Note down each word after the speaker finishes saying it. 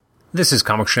This is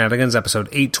Comic Shenanigans, episode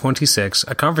 826,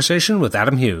 a conversation with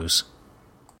Adam Hughes.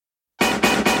 Ain't no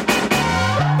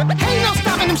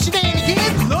stopping them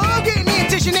shenanigans. Love getting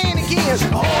into shenanigans.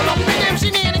 All up in them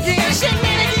shenanigans.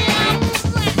 Shenanigans.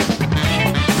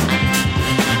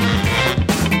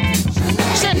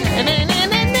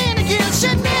 Shenanigans.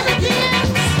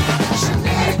 Shenanigans.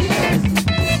 Shenanigans.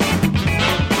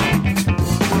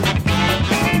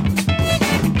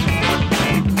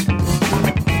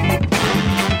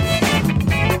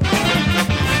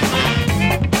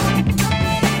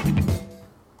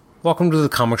 Welcome to the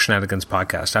Comic Shenanigans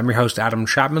podcast. I'm your host, Adam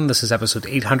Chapman. This is episode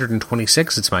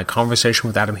 826. It's my conversation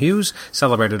with Adam Hughes,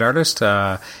 celebrated artist,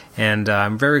 and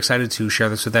I'm very excited to share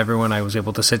this with everyone. I was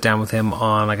able to sit down with him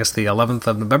on, I guess, the 11th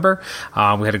of November.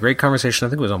 We had a great conversation. I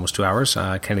think it was almost 2 hours.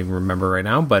 I can't even remember right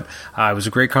now, but it was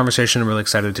a great conversation. I'm really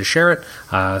excited to share it,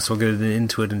 so we'll get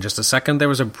into it in just a second. There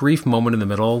was a brief moment in the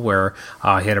middle where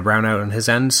he had a brownout on his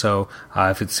end, so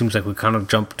if it seems like we kind of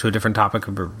jumped to a different topic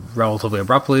relatively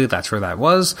abruptly, that's where that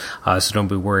was. So don't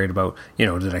be worried about,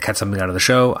 did I cut something out of the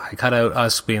show? I cut out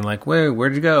us being like,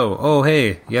 where'd you go? Oh,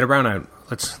 hey, you had a brownout.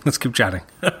 Let's keep chatting.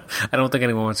 I don't think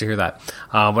anyone wants to hear that.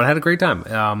 But I had a great time.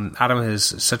 Adam is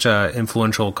such an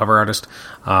influential cover artist.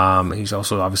 He's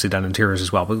also obviously done interiors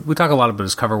as well. But we talk a lot about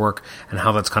his cover work and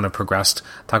how that's kind of progressed.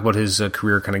 Talk about his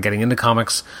career kind of getting into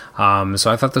comics. So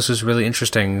I thought this was really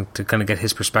interesting to kind of get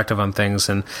his perspective on things.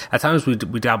 And at times we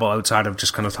dabble outside of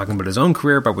just kind of talking about his own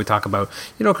career, but we talk about,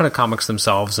 kind of comics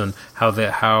themselves and how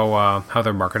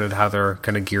they're marketed, how they're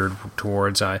kind of geared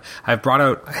towards. I've brought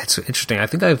out, it's interesting, I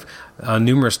think I've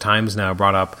numerous times now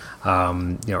brought up,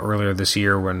 earlier this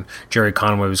year when Jerry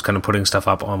Conway was kind of putting stuff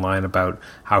up online about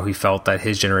how he felt that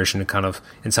his generation had kind of,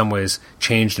 in some ways,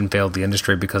 changed and failed the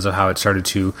industry because of how it started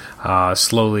to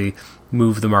slowly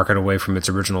move the market away from its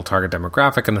original target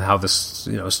demographic, and how this,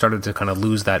 started to kind of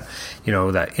lose that,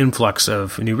 that influx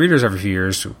of new readers every few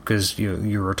years because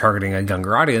you were targeting a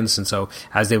younger audience, and so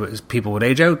as people would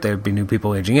age out, there'd be new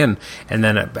people aging in, and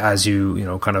then as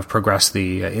you kind of progress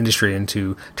the industry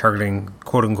into targeting,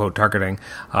 quote unquote, targeting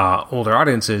older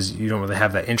audiences, you don't really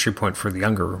have that entry point for the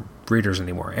younger readers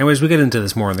anymore. Anyways, we get into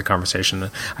this more in the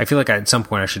conversation. I feel like at some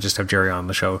point I should just have Jerry on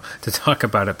the show to talk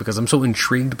about it because I'm so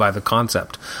intrigued by the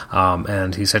concept,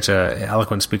 and he's such an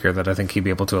eloquent speaker that I think he'd be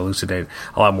able to elucidate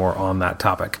a lot more on that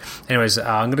topic. Anyways,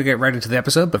 I'm going to get right into the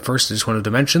episode, but first I just wanted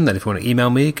to mention that if you want to email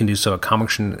me, you can do so at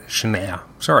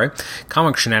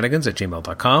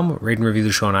comicshenanigans@gmail.com. Rate and review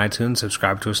the show on iTunes,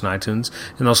 subscribe to us on iTunes,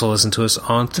 and also listen to us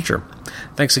on Stitcher.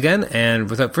 Thanks again, and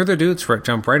without further ado, let's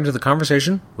jump right into the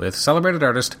conversation with celebrated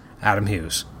artist Adam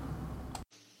Hughes.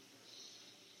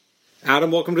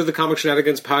 Adam, welcome to the Comic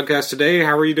Shenanigans podcast today.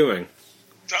 How are you doing?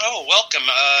 Oh, welcome.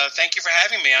 Thank you for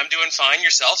having me. I'm doing fine.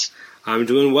 Yourself? I'm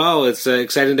doing well. It's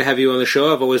exciting to have you on the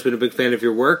show. I've always been a big fan of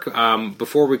your work.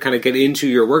 Before we kind of get into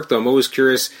your work, though, I'm always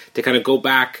curious to kind of go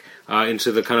back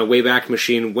into the kind of Wayback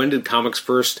Machine. When did comics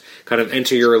first kind of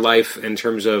enter your life in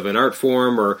terms of an art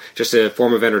form or just a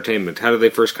form of entertainment? How did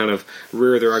they first kind of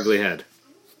rear their ugly head?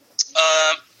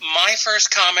 My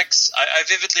first comics, I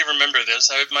vividly remember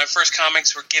this. My first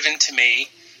comics were given to me,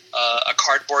 a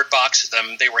cardboard box of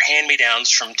them. They were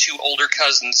hand-me-downs from two older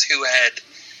cousins who had,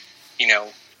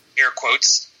 air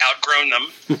quotes, outgrown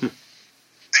them.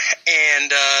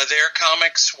 And their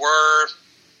comics were,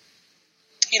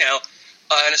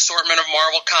 an assortment of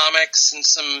Marvel comics and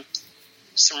some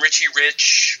Richie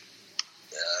Rich,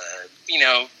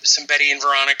 some Betty and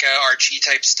Veronica, Archie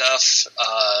type stuff.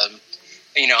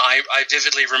 I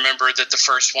vividly remember that the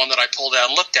first one that I pulled out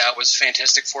and looked at was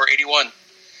Fantastic Four 81.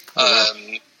 Oh, wow.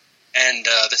 And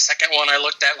the second one I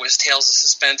looked at was Tales of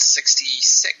Suspense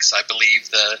 66, I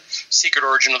believe, the Secret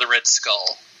Origin of the Red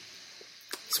Skull.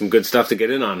 Some good stuff to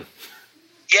get in on.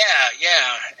 Yeah.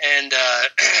 And,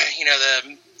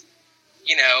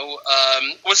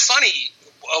 what's funny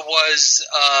was,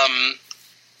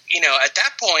 at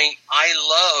that point, I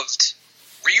loved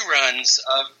reruns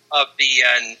of the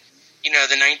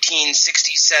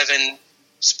 1967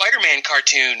 Spider-Man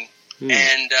cartoon,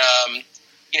 and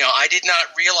I did not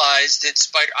realize that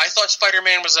I thought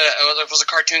Spider-Man was a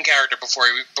cartoon character before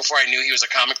I knew he was a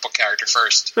comic book character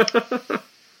first.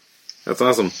 That's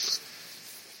awesome.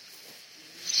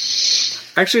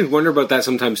 I actually wonder about that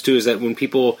sometimes too, is that when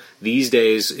people these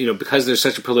days, because there's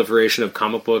such a proliferation of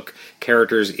comic book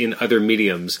characters in other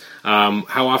mediums,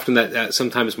 how often that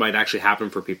sometimes might actually happen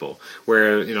for people,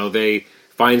 where, they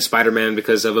find Spider-Man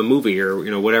because of a movie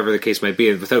or, whatever the case might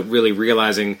be, without really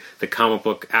realizing the comic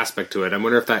book aspect to it. I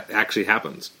wonder if that actually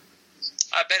happens.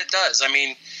 I bet it does. I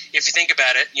mean, if you think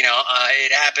about it,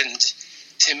 it happened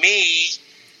to me,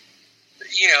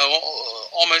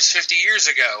 almost 50 years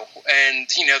ago, and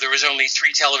there was only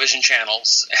 3 television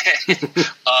channels,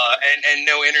 and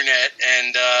no internet,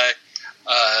 and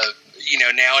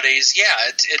nowadays,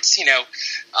 it's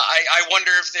I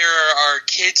wonder if there are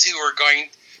kids who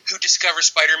discover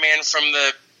Spider-Man from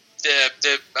the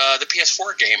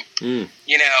PS4 game, and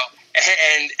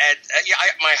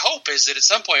my hope is that at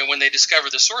some point when they discover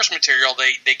the source material,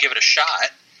 they give it a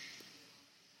shot.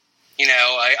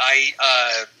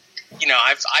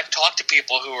 I've talked to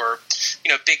people who are,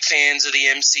 big fans of the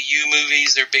MCU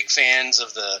movies. They're big fans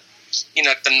of the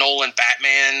Nolan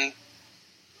Batman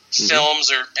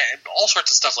films, or all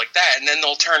sorts of stuff like that. And then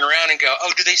they'll turn around and go,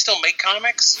 "Oh, do they still make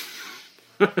comics?"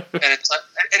 And it's like,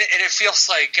 and it feels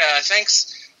like,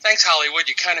 thanks Hollywood,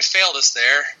 you kind of failed us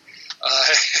there.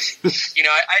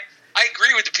 I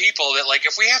agree with the people that, like,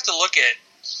 if we have to look at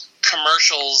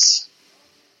commercials,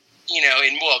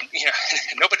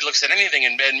 nobody looks at anything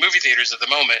in movie theaters at the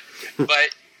moment,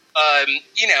 but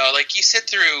like, you sit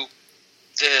through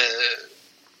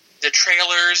the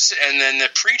trailers and then the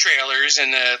pre-trailers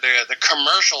and the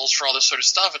commercials for all this sort of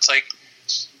stuff. It's like,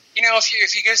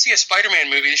 if you go see a Spider-Man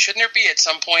movie, shouldn't there be at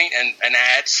some point an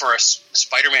ad for a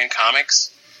Spider-Man comics?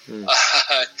 And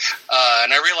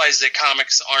I realize that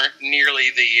comics aren't nearly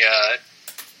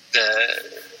the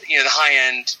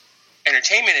high-end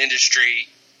entertainment industry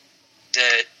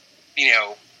that,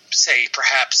 say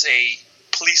perhaps a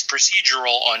police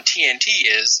procedural on TNT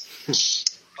is,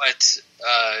 but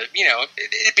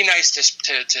it'd be nice to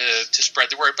spread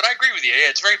the word. But I agree with you. Yeah,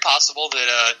 it's very possible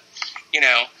that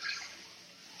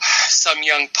some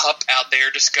young pup out there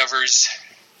discovers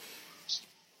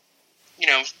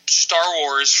Star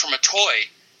Wars from a toy,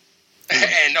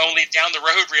 and only down the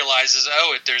road realizes,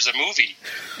 there's a movie.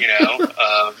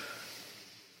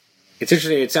 It's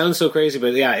interesting. It sounds so crazy,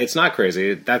 but yeah, it's not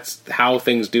crazy. That's how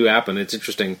things do happen. It's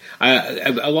interesting.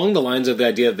 Along the lines of the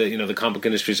idea that, the comic book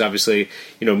industry is obviously,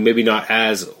 maybe not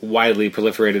as widely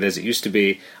proliferated as it used to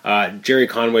be. Jerry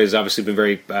Conway has obviously been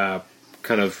very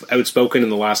kind of outspoken in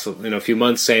the last few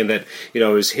months, saying that it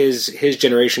was his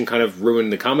generation kind of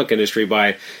ruined the comic industry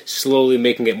by slowly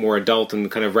making it more adult and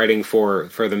kind of writing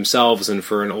for themselves and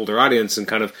for an older audience, and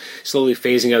kind of slowly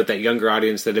phasing out that younger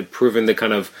audience that had proven the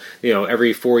kind of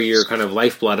every 4-year kind of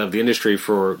lifeblood of the industry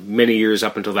for many years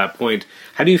up until that point.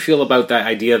 How do you feel about that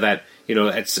idea that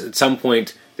at some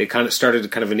point they kind of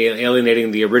started kind of alienating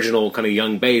the original kind of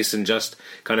young base and just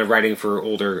kind of writing for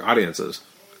older audiences?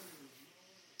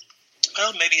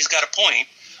 Well, maybe he's got a point.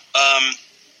 I've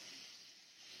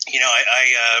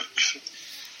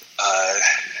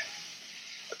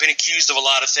been accused of a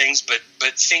lot of things, but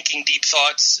thinking deep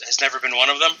thoughts has never been one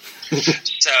of them.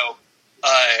 So,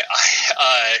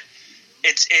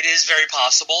 it is very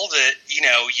possible that you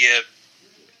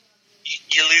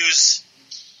lose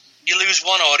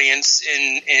one audience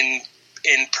in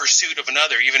pursuit of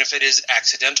another, even if it is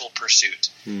accidental pursuit,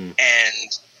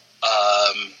 and.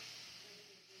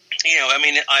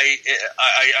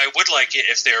 I would like it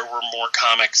if there were more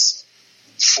comics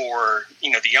for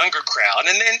the younger crowd,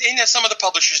 and some of the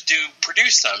publishers do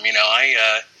produce them.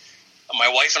 My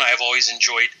wife and I have always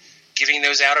enjoyed giving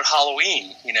those out at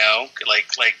Halloween.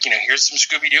 Here's some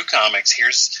Scooby-Doo comics,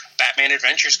 here's Batman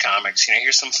Adventures comics.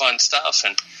 Here's some fun stuff,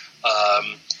 and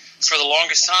for the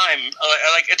longest time,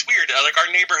 it's weird. Our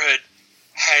neighborhood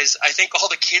has, I think, all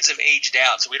the kids have aged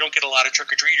out, so we don't get a lot of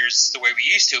trick-or-treaters the way we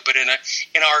used to. But in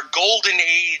our golden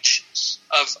age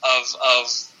of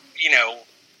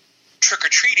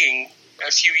trick-or-treating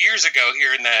a few years ago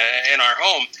here in our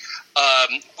home,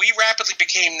 we rapidly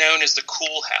became known as the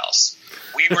Cool House.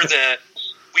 We were the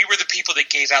people that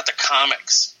gave out the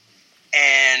comics,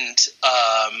 and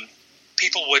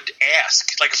people would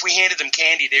ask, like, if we handed them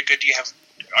candy, they'd go,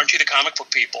 aren't you the comic book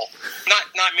people?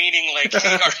 Not meaning like,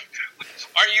 hey,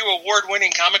 aren't you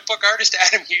award-winning comic book artist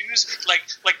Adam Hughes? Like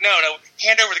no,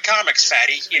 hand over the comics,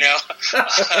 fatty. And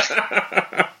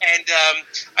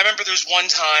I remember there was one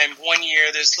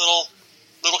year, this little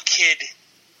kid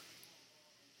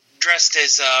dressed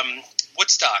as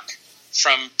Woodstock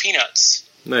from Peanuts.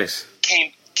 Nice.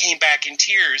 Came back in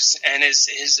tears, and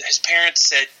his parents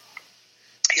said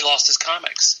he lost his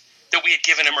comics that we had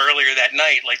given him earlier that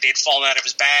night, like they'd fallen out of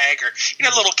his bag, or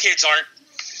little kids aren't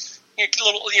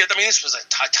this was a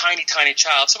tiny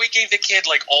child, so we gave the kid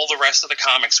like all the rest of the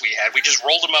comics we had. We just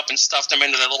rolled them up and stuffed them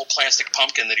into that little plastic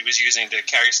pumpkin that he was using to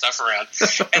carry stuff around.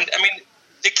 And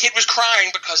the kid was crying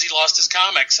because he lost his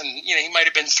comics, and he might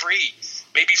have been 3,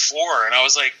 maybe 4, and I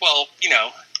was like, well,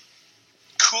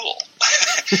 cool.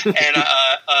 And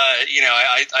I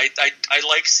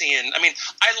like seeing. I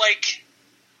like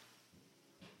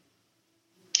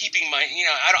keeping my,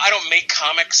 I don't make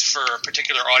comics for a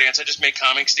particular audience. I just make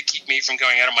comics to keep me from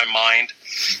going out of my mind.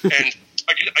 And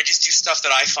I just do stuff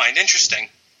that I find interesting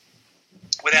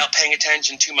without paying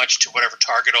attention too much to whatever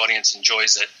target audience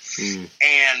enjoys it.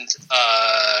 And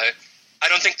I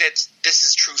don't think that this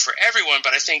is true for everyone,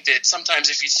 but I think that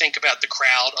sometimes if you think about the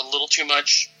crowd a little too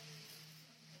much,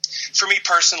 for me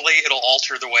personally, it'll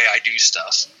alter the way I do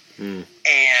stuff. And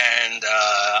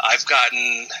I've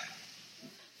gotten,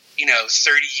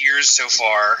 30 years so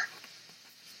far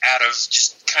out of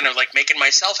just kind of like making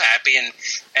myself happy and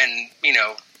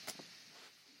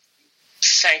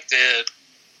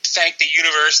thank the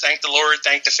universe, thank the Lord,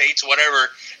 thank the fates, whatever.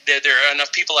 There are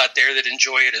enough people out there that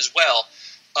enjoy it as well.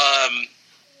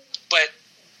 But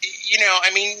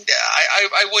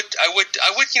I would,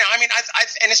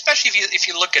 and especially if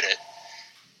you look at it,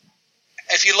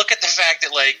 if you look at the fact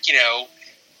that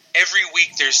every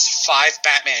week there's 5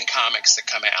 Batman comics that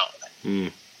come out.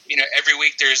 Every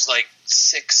week there's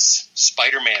 6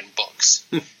 Spider-Man books.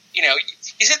 You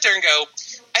sit there and go,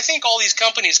 I think all these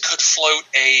companies could float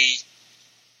a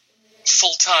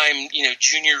full-time,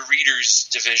 junior readers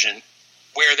division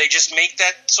where they just make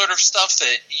that sort of stuff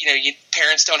that,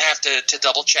 parents don't have to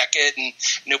double check it and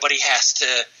nobody has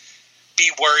to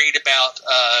be worried about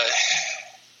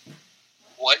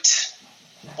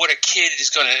what a kid is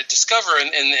going to discover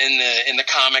in the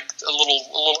comic a little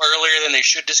earlier than they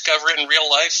should discover it in real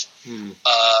life.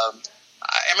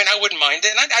 I wouldn't mind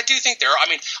it. And I do think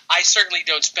I certainly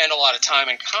don't spend a lot of time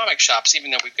in comic shops,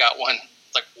 even though we've got one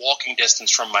walking distance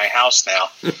from my house now.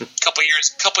 Couple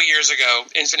years ago,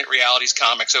 Infinite Realities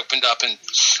Comics opened up, and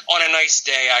on a nice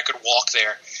day, I could walk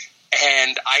there.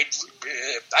 And I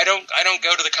don't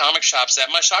go to the comic shops that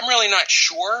much. So I'm really not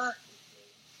sure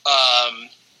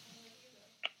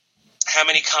how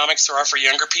many comics there are for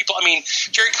younger people.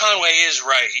 Jerry Conway is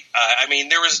right.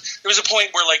 There was a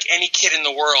point where any kid in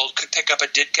the world could pick up a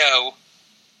Ditko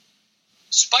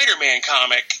Spider-Man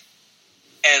comic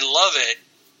and love it.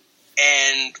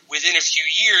 And within a few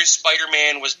years,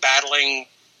 Spider-Man was battling,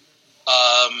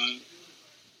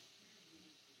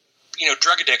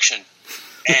 drug addiction.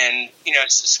 And,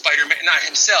 Spider-Man, not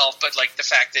himself, but the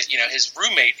fact that, his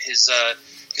roommate, his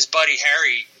buddy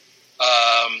Harry,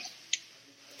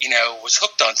 was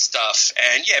hooked on stuff.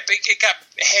 And yeah, it got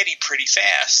heady pretty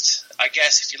fast, I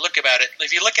guess, if you look at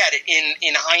it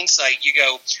in hindsight, you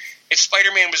go, if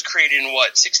Spider-Man was created in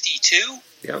 62?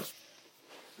 Yep.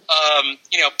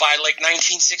 By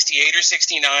 1968 or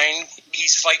 69,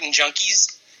 he's fighting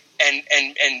junkies and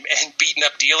beating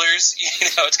up dealers.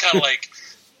 It's kind of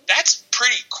that's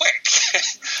pretty quick.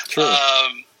 True.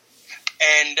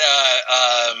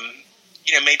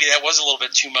 Maybe that was a little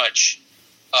bit too much.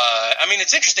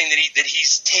 It's interesting that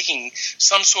he's taking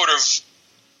some sort of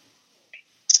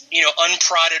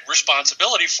unprodded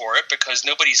responsibility for it because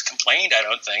nobody's complained, I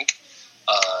don't think.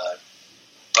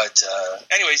 But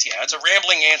anyways, yeah, it's a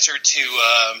rambling answer to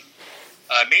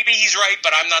maybe he's right,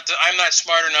 but I'm not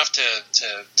smart enough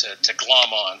to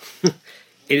glom on.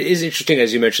 It is interesting,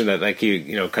 as you mentioned, that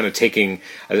kind of taking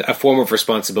a form of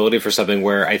responsibility for something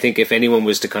where I think if anyone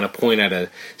was to kind of point at a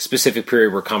specific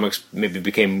period where comics maybe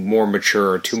became more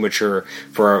mature or too mature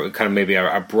for kind of maybe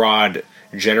a broad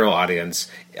general audience,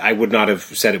 I would not have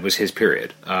said it was his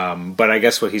period. But I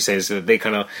guess what he says is that they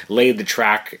kind of laid the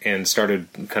track and started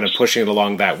kind of pushing it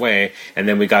along that way, and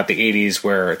then we got the 80s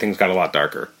where things got a lot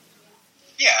darker.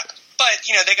 Yeah, but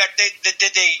they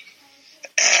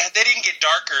didn't get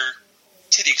darker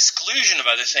to the exclusion of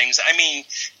other things.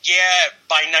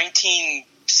 By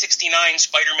 1969,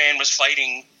 Spider-Man was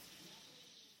fighting,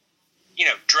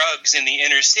 drugs in the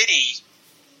inner city,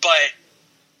 but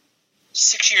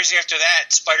 6 years after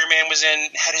that, Spider-Man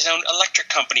had his own Electric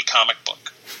Company comic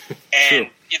book, and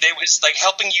they was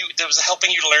helping you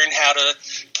learn how to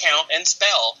count and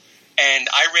spell. And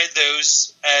I read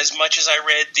those as much as I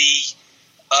read the,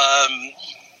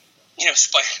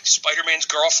 Spider-Man's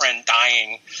girlfriend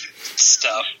dying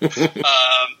stuff.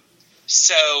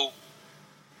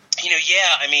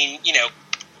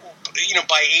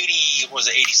 By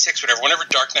 86, whatever, whenever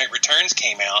Dark Knight Returns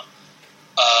came out,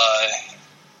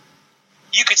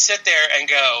 you could sit there and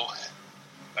go,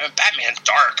 Batman's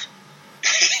dark.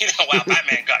 Wow,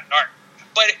 Batman got dark.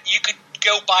 But you could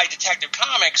go buy Detective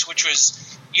Comics, which was,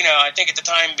 I think at the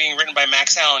time being written by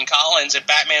Max Allan Collins, and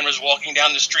Batman was walking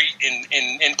down the street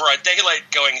in broad daylight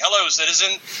going, hello,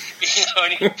 citizen.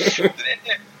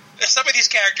 Some of these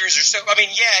characters are so,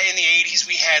 in the 80s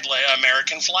we had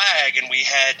American Flag, and we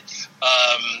had,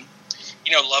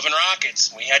 Love and Rockets,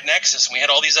 and we had Nexus, and we had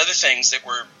all these other things that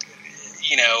were,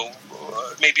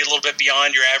 maybe a little bit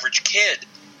beyond your average kid.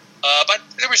 But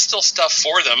there was still stuff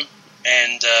for them.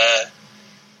 And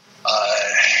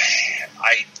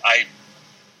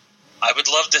I would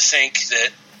love to think that,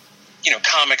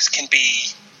 comics can be,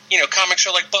 comics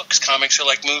are like books, comics are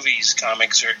like movies,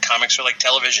 comics are like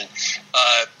television.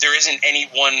 There isn't any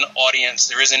one audience,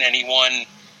 there isn't any one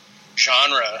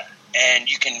genre, and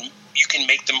you can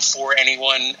make them for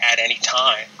anyone at any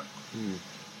time.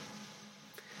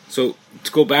 So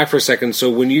to go back for a second, so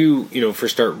when you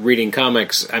first start reading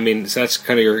comics, I mean, so that's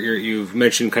kind of you've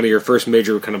mentioned kind of your first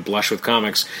major kind of blush with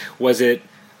comics. Was it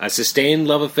a sustained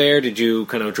love affair? Did you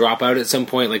kind of drop out at some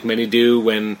point, like many do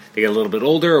when they get a little bit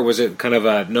older, or was it kind of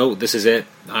a no, this is it,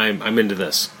 I'm into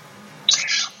this?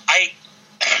 I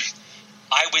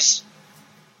was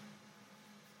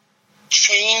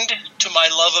chained to my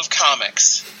love of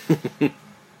comics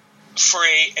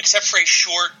except for a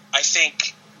short, I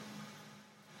think,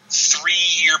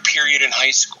 3-year period in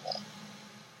high school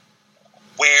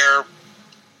where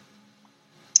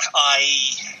I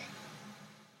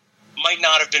might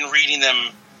not have been reading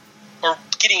them or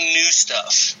getting new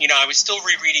stuff. I was still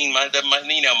rereading my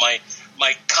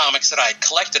comics that I had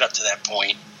collected up to that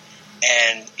point.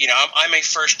 And, I'm a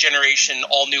first generation,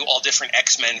 all new, all different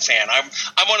X-Men fan. I'm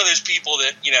one of those people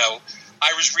that,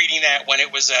 I was reading that when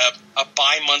it was a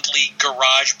bi-monthly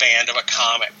garage band of a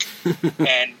comic.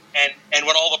 and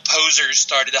when all the posers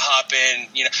started to hop in,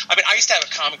 I used to have a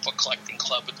comic book collecting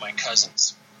club with my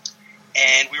cousins.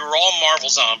 And we were all Marvel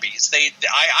zombies.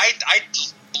 I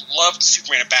loved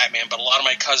Superman and Batman, but a lot of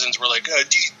my cousins were like,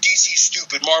 DC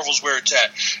stupid, Marvel's where it's at.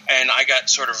 And I got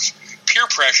sort of peer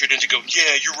pressured into going,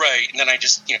 yeah, you're right. And then I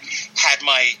just, had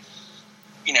my,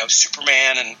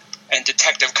 Superman and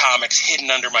Detective Comics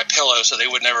hidden under my pillow so they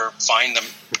would never find them.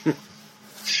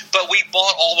 But we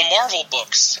bought all the Marvel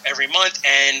books every month,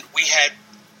 and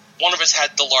one of us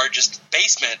had the largest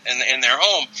basement in their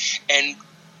home, and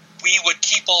we would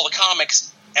keep all the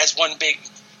comics as one big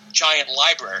giant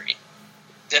library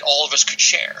that all of us could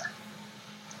share.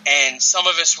 And some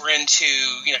of us were into,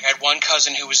 had one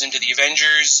cousin who was into the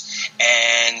Avengers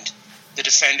and the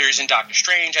Defenders and Doctor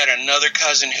Strange. I had another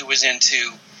cousin who was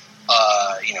into,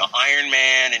 Iron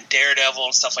Man and Daredevil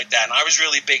and stuff like that. And I was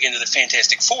really big into the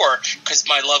Fantastic Four because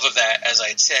my love of that, as I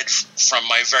had said, from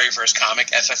my very first comic,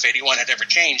 FF81, had never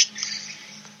changed.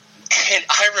 And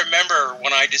I remember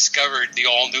when I discovered the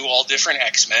all-new, all-different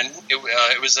X-Men. It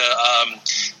was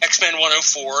X-Men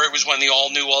 104. It was when the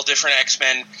all-new, all-different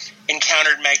X-Men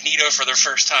encountered Magneto for the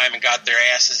first time and got their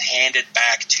asses handed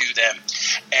back to them.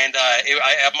 And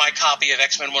my copy of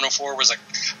X-Men 104 was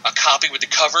a copy with the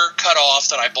cover cut off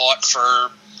that I bought for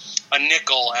a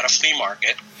nickel at a flea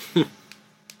market.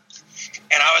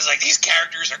 And I was like, these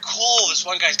characters are cool. This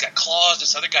one guy's got claws.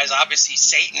 This other guy's obviously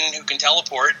Satan who can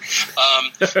teleport.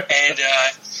 And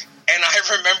I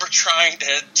remember trying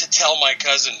to tell my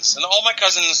cousins, and all my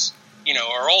cousins,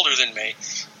 are older than me.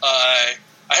 I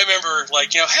remember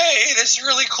hey, this is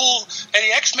really cool. And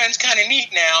the X-Men's kind of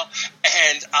neat now.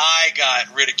 And I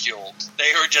got ridiculed.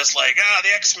 They were just like,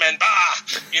 the X-Men, bah,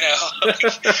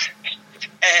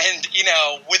 And,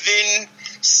 within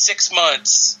 6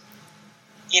 months,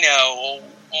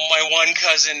 my one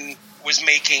cousin was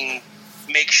making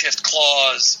makeshift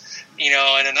claws,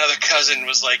 and another cousin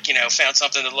was found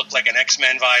something that looked like an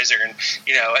X-Men visor, and,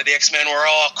 the X-Men were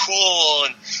all cool,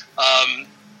 and,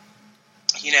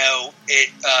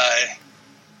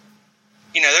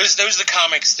 those are the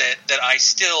comics that I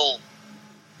still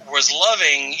was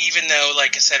loving, even though,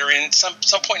 like I said, in some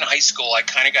point in high school, I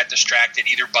kind of got distracted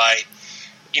either by,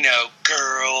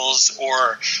 girls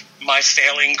or my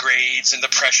failing grades and the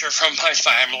pressure from my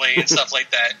family and stuff like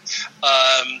that.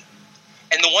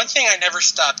 And the one thing I never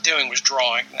stopped doing was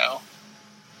drawing, though.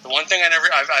 The one thing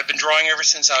I've been drawing ever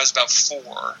since I was about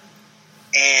 4.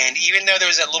 And even though there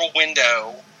was that little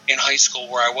window in high school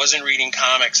where I wasn't reading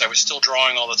comics, I was still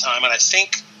drawing all the time. And I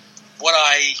think what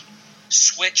I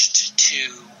switched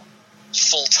to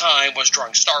full-time was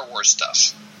drawing Star Wars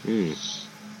stuff.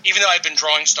 Even though I've been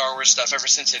drawing Star Wars stuff ever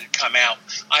since it had come out.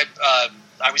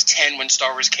 I was 10 when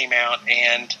Star Wars came out,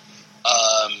 and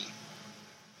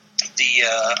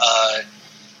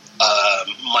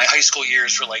my high school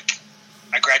years were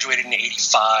I graduated in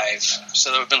 85,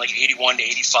 so that would have been 81 to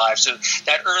 85. So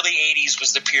that early 80s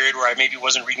was the period where I maybe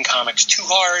wasn't reading comics too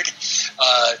hard.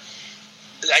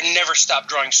 I never stopped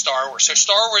drawing Star Wars. So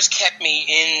Star Wars kept me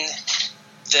in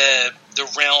the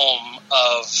realm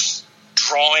of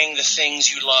drawing the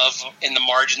things you love in the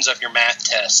margins of your math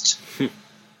test. And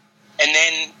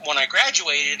then when I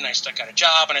graduated and I got a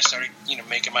job and I started,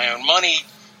 making my own money,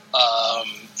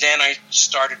 then I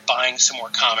started buying some more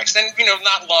comics. Then,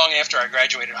 not long after I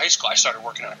graduated high school, I started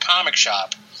working in a comic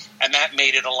shop, and that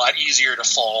made it a lot easier to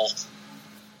fall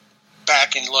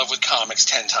back in love with comics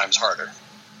 10 times harder.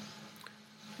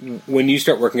 When you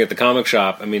start working at the comic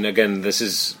shop, I mean, again, this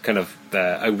is kind of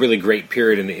a really great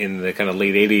period in the kind of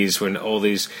late 80s when all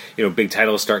these, big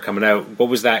titles start coming out. What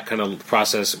was that kind of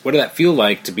process? What did that feel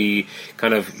like to be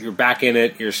kind of, you're back in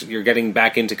it, you're getting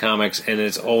back into comics, and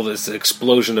it's all this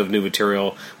explosion of new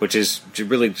material, which is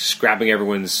really just grabbing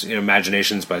everyone's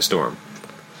imaginations by storm?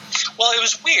 Well, it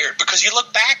was weird because you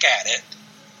look back at it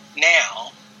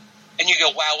now and you go,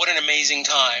 wow, what an amazing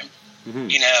time. Mm-hmm.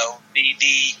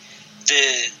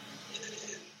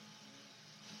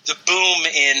 The boom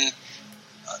in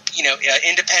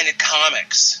independent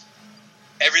comics,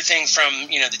 everything from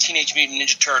the Teenage Mutant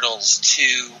Ninja Turtles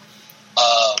to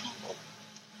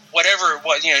whatever it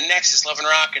was, Nexus, Love and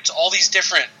Rockets, all these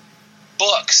different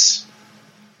books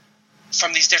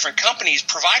from these different companies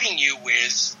providing you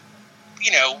with,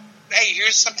 hey,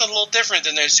 here's something a little different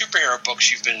than those superhero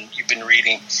books you've been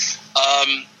reading.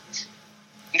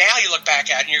 Now you look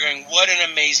back at it and you're going, what an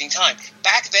amazing time.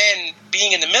 Back then,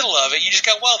 being in the middle of it, you just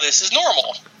go, well, this is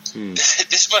normal.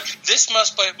 This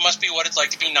must be what it's like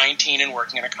to be 19 and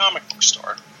working in a comic book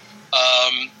store.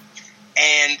 And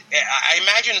I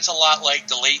imagine it's a lot like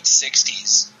the late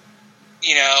 60s,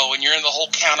 when you're in the whole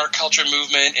counterculture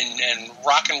movement and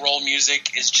rock and roll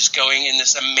music is just going in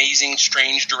this amazing,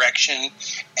 strange direction.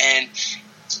 And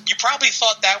you probably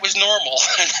thought that was normal,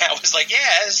 and that was like,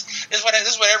 yeah, this is what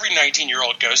every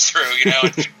 19-year-old goes through,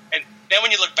 and then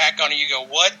when you look back on it, you go,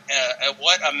 what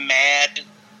a mad,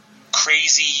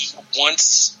 crazy,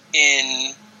 once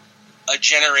in a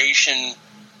generation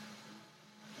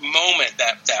moment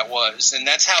that was, and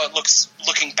that's how it looks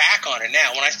looking back on it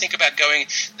now. When I think about going,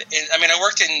 I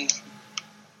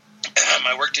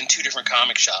worked in 2 different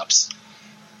comic shops,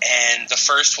 and the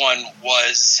first one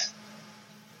was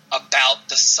about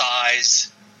the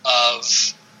size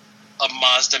of a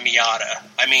Mazda Miata.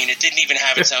 I mean, it didn't even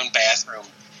have its own bathroom,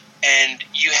 and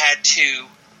you had to,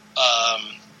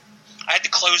 I had to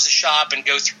close the shop and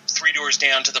go 3 doors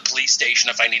down to the police station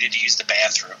if I needed to use the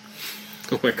bathroom.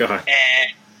 Oh my God!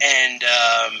 And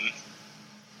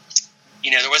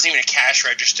there wasn't even a cash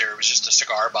register; it was just a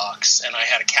cigar box, and I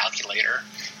had a calculator.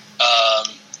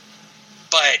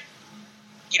 But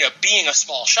being a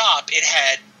small shop, it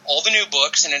had all the new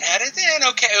books, and it had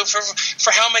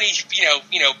for how many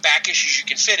back issues you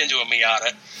can fit into a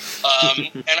Miata.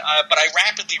 But I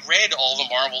rapidly read all the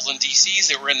Marvels and DCs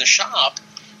that were in the shop,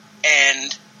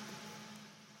 and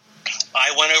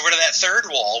I went over to that third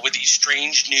wall with these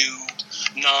strange new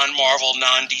non-Marvel,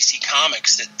 non-DC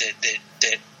comics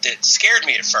that scared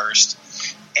me at first.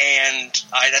 And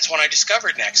that's when I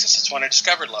discovered Nexus. That's when I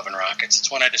discovered Love and Rockets. It's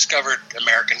when I discovered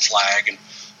American Flag and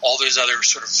all those other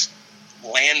sort of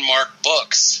landmark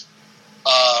books.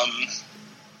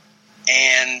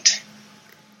 And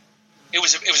it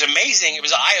was amazing. It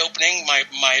was eye-opening.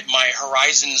 My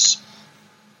horizons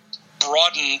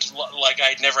broadened like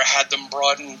I'd never had them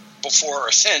broaden before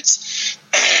or since.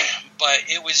 But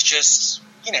it was just,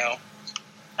 at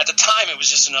the time it was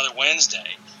just another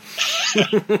Wednesday. So I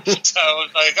was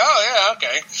like, oh yeah,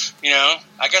 okay.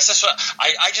 I guess that's what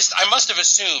I must have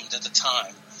assumed at the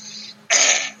time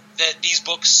that these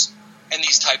books and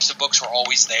these types of books were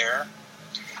always there.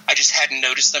 I just hadn't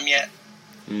noticed them yet.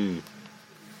 And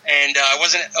I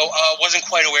wasn't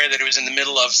quite aware that it was in the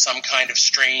middle of some kind of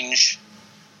strange,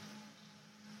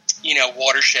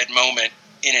 watershed moment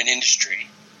in an industry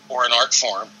or an art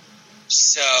form.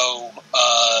 So,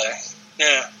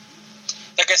 yeah.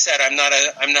 Like I said, I'm not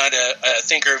a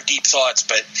thinker of deep thoughts,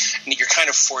 but you're kind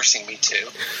of forcing me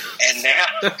to. And now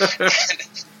I'm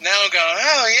going,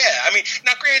 oh yeah. I mean,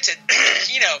 now granted,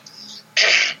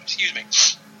 excuse me.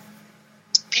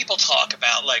 People talk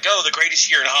about like, oh, the greatest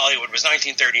year in Hollywood was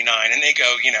 1939, and they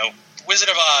go, Wizard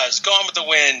of Oz, Gone with the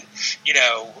Wind,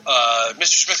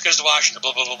 Mr. Smith Goes to Washington,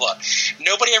 blah blah blah blah.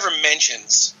 Nobody ever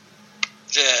mentions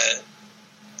the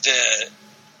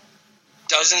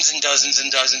dozens and dozens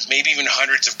and dozens, maybe even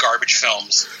hundreds of garbage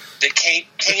films that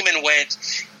came and went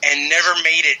and never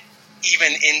made it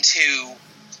even into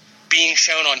being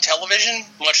shown on television,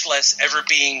 much less ever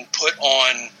being put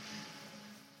on,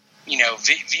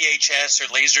 VHS or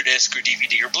Laserdisc or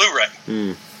DVD or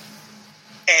Blu-ray.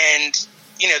 And,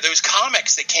 those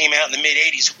comics that came out in the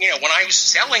mid-'80s, when I was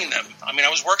selling them, I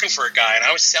was working for a guy and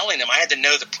I was selling them, I had to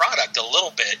know the product a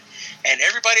little bit. And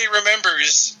everybody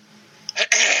remembers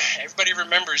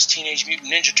Teenage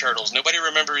Mutant Ninja Turtles. Nobody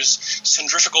remembers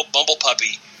Centrifugal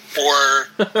Bumblepuppy or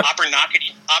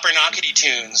Opernakity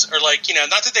Tunes, or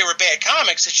not that they were bad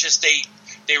comics. It's just they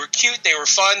were cute, they were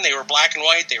fun, they were black and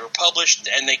white, they were published,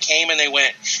 and they came and they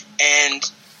went.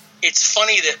 And it's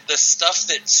funny that the stuff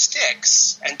that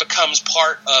sticks and becomes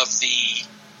part of the,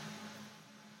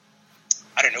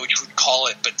 I don't know what you would call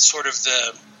it, but sort of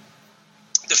the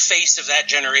face of that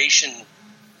generation,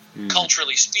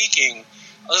 culturally speaking,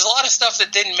 there's a lot of stuff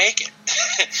that didn't make it.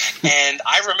 And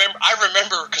I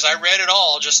remember because I read it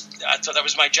all, I thought that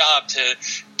was my job to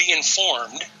be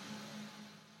informed.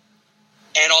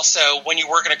 And also, when you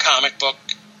work in a comic book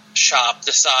shop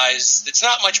the size, it's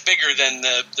not much bigger than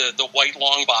the white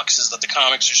long boxes that the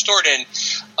comics are stored in.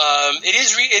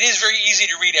 It is very easy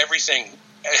to read everything,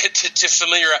 to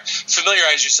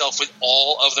familiarize yourself with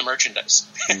all of the merchandise.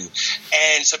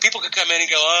 And so people could come in and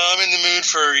go, oh, I'm in the mood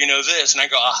for, this. And I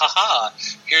go,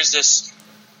 here's this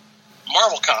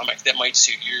Marvel comic that might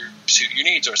suit your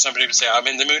needs. Or somebody would say, I'm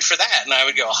in the mood for that. And I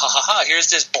would go,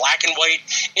 here's this black and white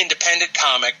independent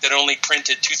comic that only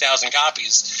printed 2,000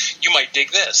 copies. You might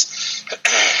dig this.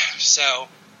 So,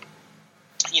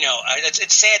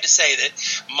 it's sad to say that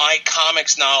my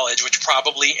comics knowledge, which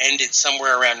probably ended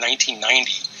somewhere around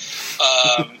 1990,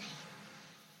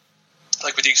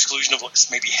 like with the exclusion of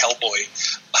maybe Hellboy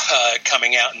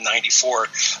coming out in 94,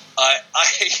 I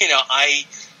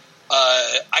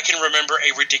can remember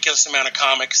a ridiculous amount of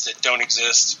comics that don't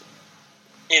exist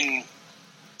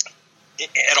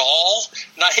at all,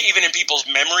 not even in people's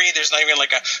memory. There's not even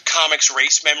like a comics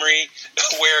race memory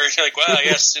where you're like, well,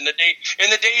 yes, in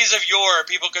the days of yore,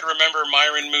 people could remember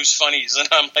Myron Moose Funnies, and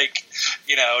I'm like,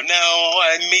 no,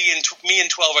 me and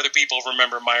 12 other people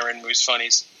remember Myron Moose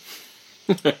Funnies.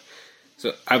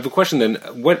 So I have a question then.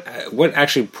 What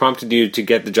actually prompted you to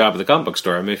get the job at the comic book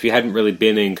store? I mean, if you hadn't really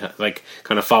been in kind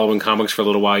of following comics for a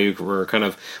little while, you were kind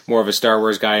of more of a Star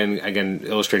Wars guy and, again,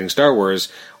 illustrating Star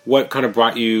Wars. What kind of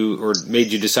brought you or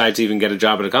made you decide to even get a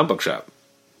job at a comic book shop?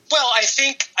 Well, I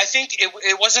think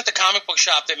it wasn't the comic book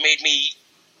shop that made me,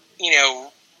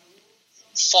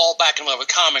 fall back in love with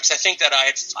comics. I think that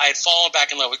I had fallen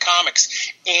back in love with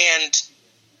comics, and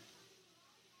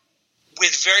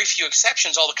with very few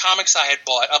exceptions, all the comics I had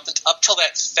bought up till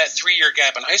that 3-year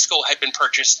gap in high school had been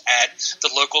purchased at the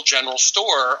local general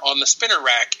store on the spinner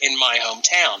rack in my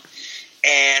hometown.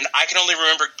 And I can only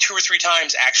remember 2 or 3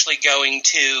 times actually going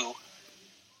to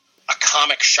a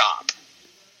comic shop.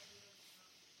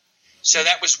 So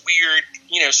that was weird,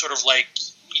 sort of like,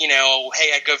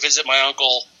 hey, I'd go visit my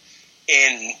uncle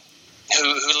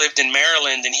who lived in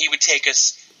Maryland, and he would take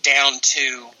us down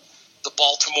to the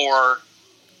Baltimore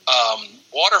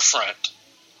waterfront,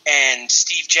 and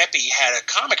Steve Jeppe had a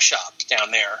comic shop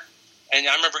down there, and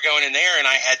I remember going in there and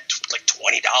I had like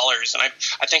 $20, and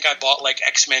I think I bought like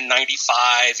X-Men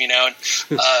 95, and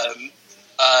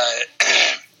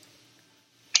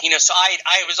so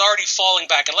I was already falling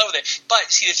back in love with it.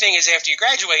 But see, the thing is, after you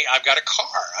graduate, I've got a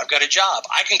car, I've got a job,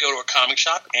 I can go to a comic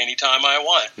shop anytime I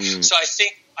want. So I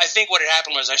think what had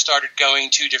happened was I started going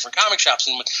to different comic shops,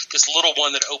 and with this little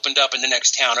one that opened up in the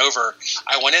next town over,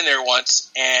 I went in there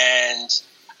once, and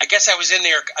I guess I was in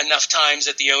there enough times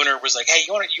that the owner was like, "Hey,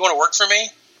 you want to work for me?"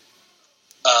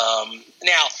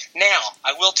 Now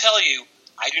I will tell you,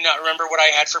 I do not remember what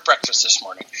I had for breakfast this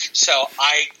morning, so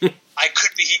I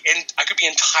could be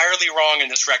entirely wrong in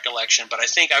this recollection, but I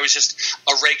think I was just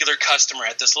a regular customer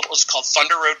at this little. It was called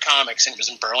Thunder Road Comics, and it was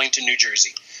in Burlington, New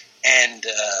Jersey, and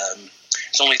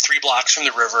it's only 3 blocks from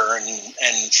the river,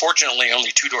 and fortunately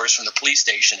only 2 doors from the police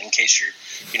station in case you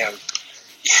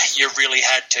really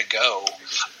had to go.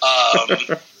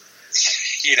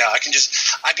 I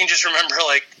can just remember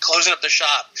like closing up the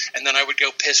shop, and then I would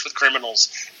go piss with criminals,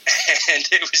 and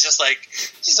it was just like,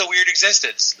 this is a weird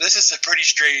existence. This is a pretty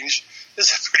strange.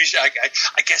 I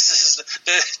guess this is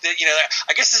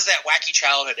I guess this is that wacky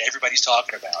childhood everybody's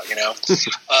talking about.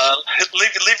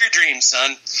 Live your dreams,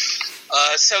 son.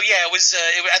 So yeah, it was.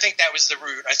 I think that was the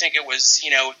root. I think it was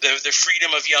the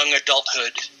freedom of young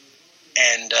adulthood,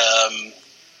 and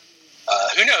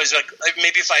who knows? Like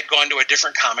maybe if I'd gone to a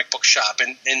different comic book shop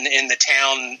in the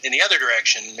town in the other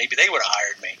direction, maybe they would have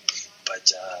hired me.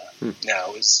 But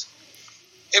no,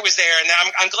 it was there, and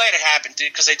I'm glad it happened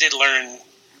because I did learn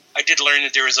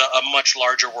that there was a much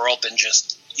larger world than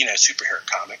just superhero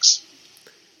comics.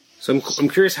 So I'm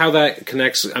curious how that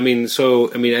connects. I mean,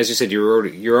 as you said,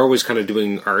 you're always kind of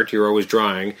doing art. You're always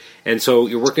drawing, and so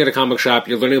you're working at a comic shop.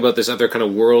 You're learning about this other kind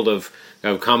of world of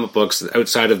comic books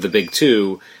outside of the big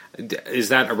two. Is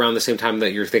that around the same time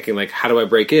that you're thinking, like, how do I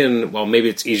break in? Well, maybe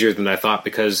it's easier than I thought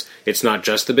because it's not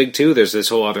just the big two. There's this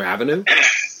whole other avenue.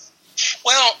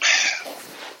 Well,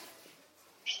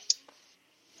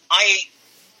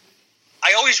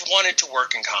 I always wanted wanted to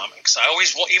work in comics. I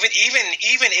always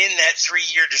even in that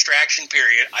 3-year distraction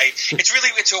period.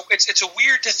 It's a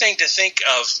weird thing to think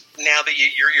of now that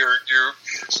you're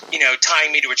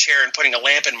tying me to a chair and putting a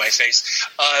lamp in my face.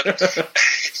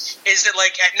 Is that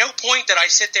like at no point did I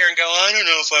sit there and go, I don't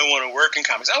know if I want to work in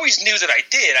comics. I always knew that I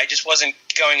did. I just wasn't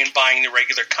going and buying the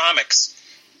regular comics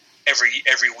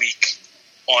every week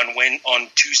on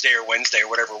Tuesday or Wednesday or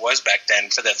whatever it was back then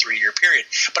for that 3-year period.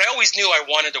 But I always knew I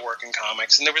wanted to work in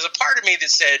comics, and there was a part of me that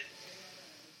said,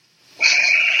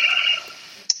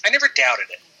 I never doubted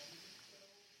it.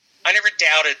 I never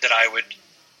doubted that I would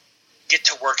get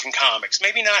to work in comics.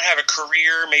 Maybe not have a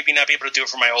career, maybe not be able to do it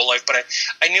for my whole life, but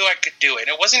I knew I could do it. And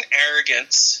it wasn't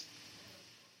arrogance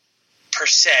per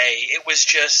se. It was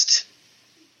just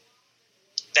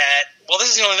that, well, this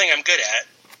is the only thing I'm good at.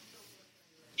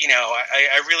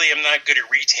 I really am not good at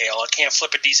retail. I can't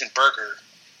flip a decent burger.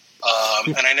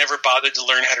 And I never bothered to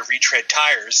learn how to retread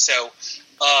tires. So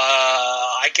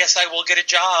I guess I will get a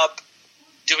job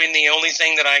doing the only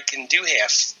thing that I can do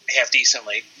half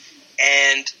decently.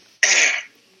 And,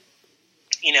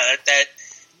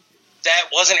 that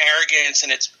wasn't arrogance,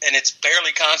 and it's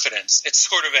barely confidence. It's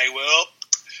sort of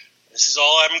this is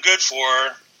all I'm good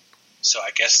for. So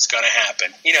I guess it's going to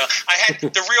happen. I had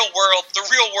the real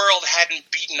world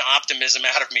hadn't beaten optimism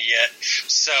out of me yet.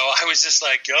 So I was just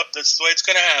like, yup, that's the way it's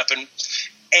going to happen.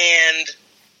 And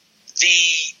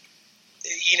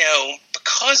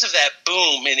because of that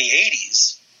boom in the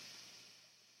 80s,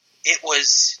 it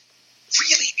was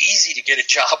really easy to get a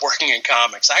job working in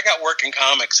comics. I got work in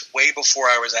comics way before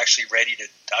I was actually ready to,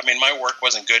 my work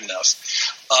wasn't good enough.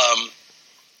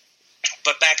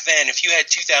 But back then, if you had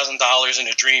 $2,000 in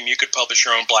a dream, you could publish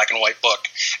your own black and white book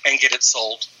and get it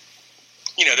sold.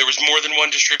 There was more than one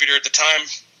distributor at the time.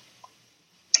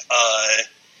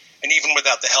 And even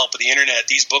without the help of the internet,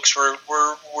 these books were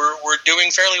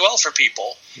doing fairly well for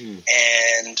people.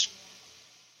 And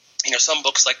some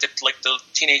books like the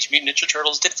Teenage Mutant Ninja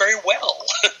Turtles did very well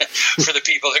for the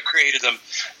people that created them.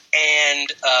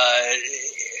 And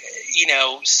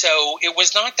so it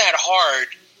was not that hard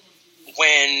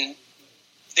when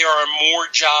there are more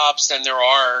jobs than there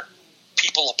are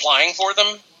people applying for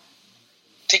them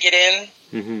to get in.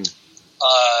 Mm-hmm.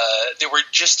 There were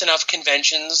just enough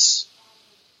conventions,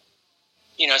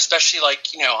 especially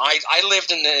I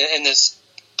lived in this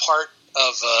part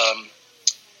of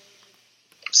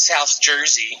South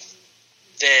Jersey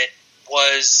that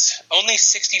was only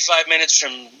 65 minutes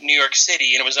from New York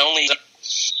City, and it was only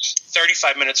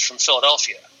 35 minutes from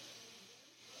Philadelphia.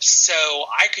 So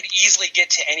I could easily get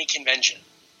to any convention,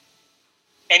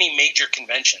 any major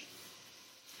convention.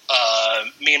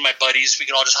 Me and my buddies, we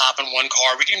could all just hop in one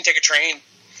car. We could even take a train.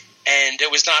 And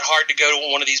it was not hard to go to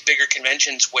one of these bigger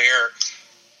conventions where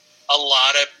a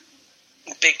lot of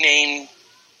big-name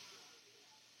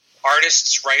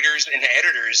artists, writers, and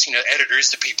editors,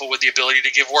 the people with the ability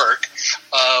to give work,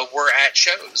 were at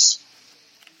shows.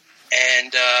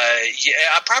 And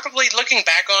probably looking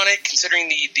back on it, considering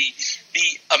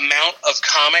the amount of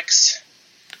comics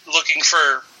looking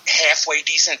for halfway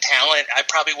decent talent, I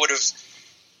probably would have,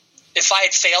 if I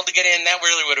had failed to get in, that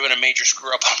really would have been a major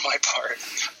screw up on my part.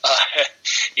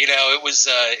 It was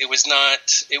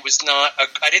not.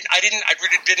 I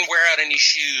really didn't wear out any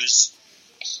shoes.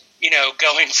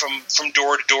 Going from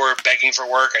door to door begging for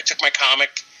work. I took my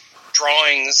comic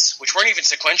drawings, which weren't even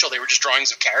sequential; they were just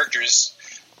drawings of characters.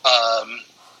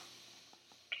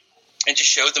 And just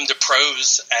showed them to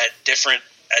pros at different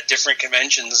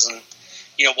conventions, and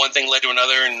one thing led to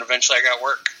another, and eventually I got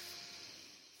work.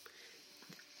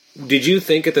 Did you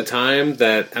think at the time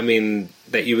that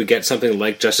you would get something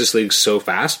like Justice League so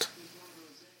fast,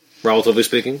 relatively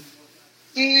speaking?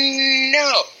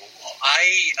 No,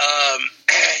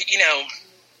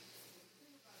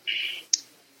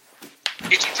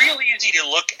 it's real easy to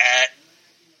look at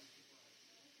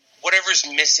whatever's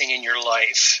missing in your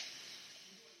life,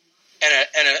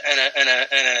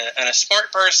 and a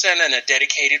smart person, and a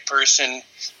dedicated person,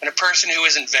 and a person who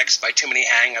isn't vexed by too many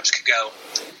hang-ups could go,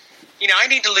 I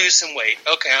need to lose some weight.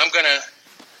 Okay, I'm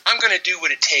gonna do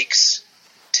what it takes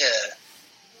to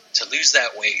lose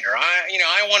that weight, or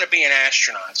I want to be an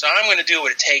astronaut, so I'm going to do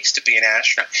what it takes to be an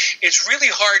astronaut. It's really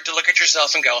hard to look at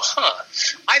yourself and go,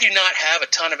 I do not have a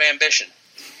ton of ambition,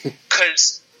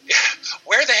 because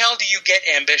where the hell do you get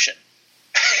ambition?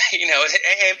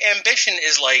 Ambition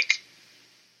is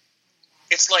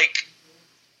it's like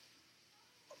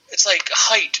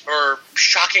height or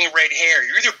shocking red hair.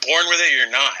 You're either born with it or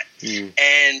you're not.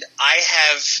 And I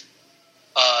have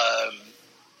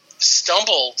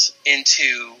stumbled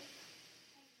into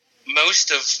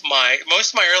most of my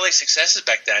early successes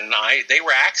back then, they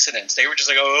were accidents. They were just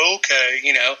like, oh, okay,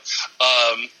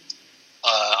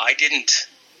 I didn't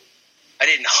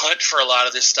hunt for a lot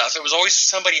of this stuff. It was always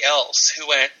somebody else who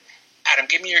went, Adam,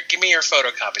 give me your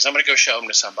photocopies. I'm going to go show them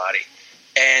to somebody,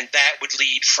 and that would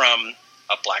lead from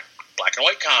a black and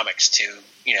white comics to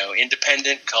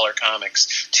independent color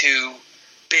comics to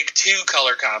big 2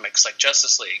 color comics like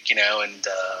Justice League, and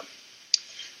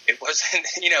it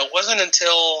wasn't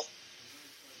until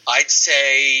I'd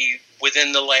say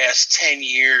within the last 10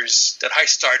 years that I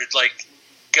started like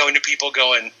going to people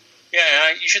going,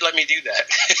 yeah, you should let me do that.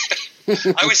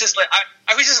 I was just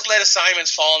let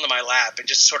assignments fall into my lap and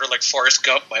just sort of like Forrest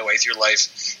Gump my way through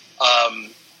life.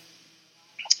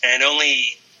 And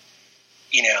only,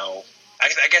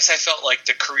 I guess I felt like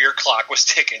the career clock was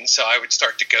ticking, so I would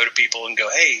start to go to people and go,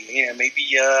 hey,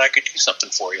 maybe I could do something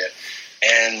for you.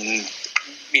 And,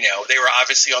 they were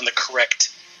obviously on the correct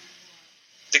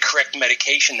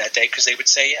medication that day because they would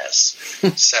say yes.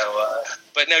 So,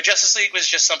 but no, Justice League was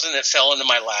just something that fell into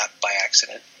my lap by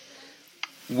accident.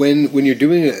 When you're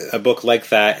doing a book like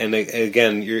that, and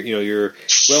again, you're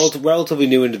relatively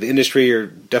new into the industry, you're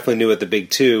definitely new at the big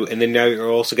 2, and then now you're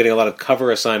also getting a lot of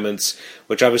cover assignments,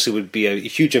 which obviously would be a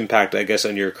huge impact, I guess,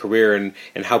 on your career and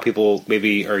how people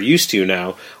maybe are used to you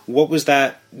now. What was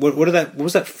that? What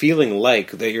was that feeling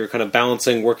like that you're kind of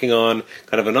balancing, working on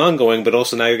kind of an ongoing, but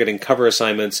also now you're getting cover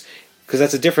assignments because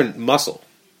that's a different muscle.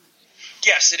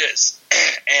 Yes, it is,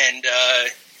 and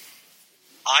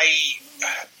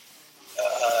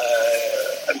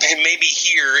maybe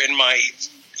here in my,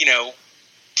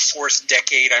 4th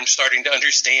decade, I'm starting to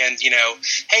understand,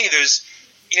 hey, there's,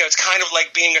 it's kind of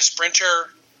like being a sprinter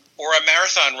or a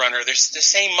marathon runner. There's the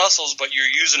same muscles, but you're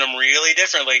using them really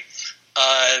differently.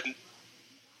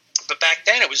 But back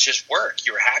then it was just work.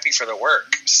 You were happy for the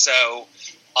work. So,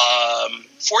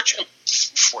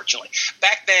 fortunately,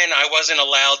 back then I wasn't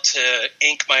allowed to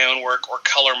ink my own work or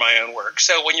color my own work.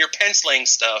 So when you're penciling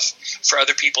stuff for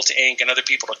other people to ink and other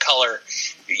people to color,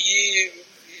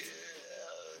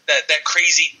 that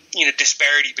crazy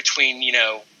disparity between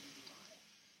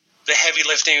the heavy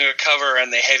lifting of a cover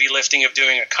and the heavy lifting of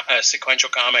doing a sequential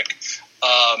comic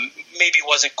maybe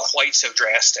wasn't quite so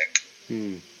drastic.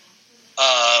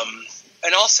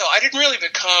 And also, I didn't really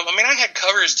become. I mean, I had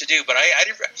covers to do, but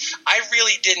I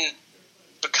really didn't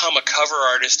become a cover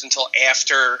artist until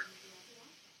after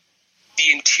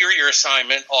the interior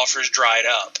assignment offers dried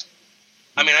up.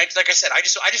 I mean, like I said, I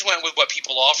just went with what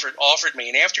people offered me,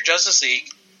 and after Justice League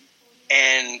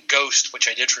and Ghost, which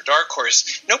I did for Dark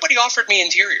Horse, nobody offered me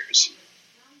interiors.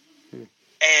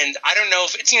 And I don't know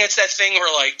if it's that thing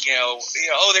where like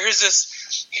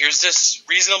here's this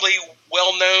reasonably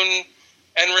well known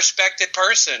and respected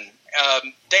person.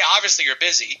 They obviously are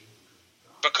busy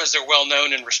because they're well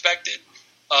known and respected.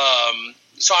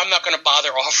 So I'm not going to bother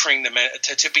offering them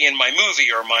to be in my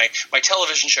movie or my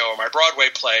television show or my Broadway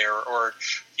play or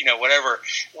whatever.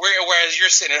 Whereas you're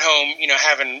sitting at home,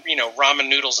 having ramen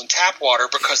noodles and tap water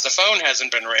because the phone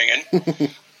hasn't been ringing. And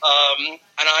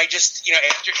I just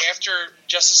after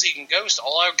Justice League and Ghost,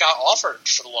 all I got offered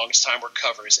for the longest time were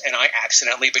covers, and I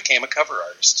accidentally became a cover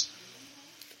artist.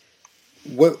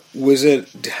 What was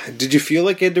it? Did you feel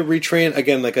like you had to retrain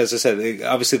again? Like as I said,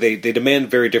 obviously they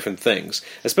demand very different things,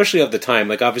 especially of the time.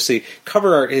 Like obviously,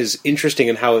 cover art is interesting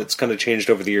in how it's kind of changed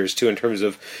over the years too, in terms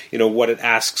of what it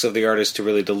asks of the artist to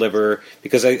really deliver.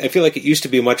 Because I feel like it used to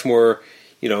be much more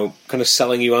kind of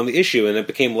selling you on the issue, and it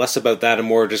became less about that and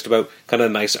more just about kind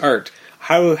of nice art.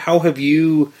 How have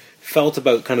you felt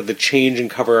about kind of the change in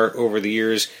cover art over the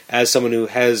years as someone who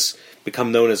has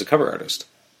become known as a cover artist?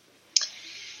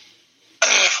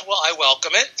 Well, I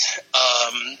welcome it,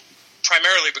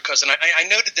 primarily because, and I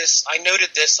noted this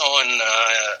on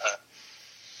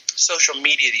social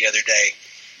media the other day.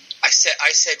 I said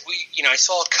I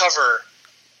saw a cover.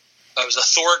 It was a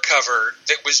Thor cover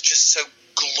that was just so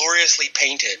gloriously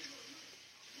painted,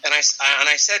 and I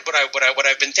said what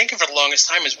I've been thinking for the longest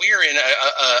time is we are in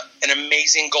an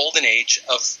amazing golden age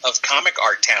of comic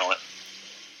art talent.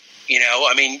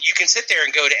 I mean, you can sit there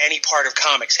and go to any part of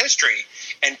comics history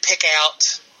and pick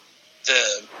out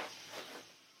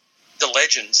the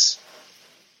legends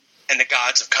and the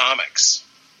gods of comics,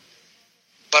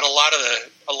 but a lot of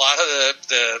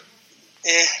the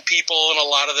people and a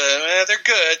lot of they're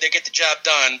good, they get the job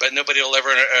done, but nobody will ever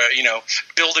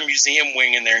build a museum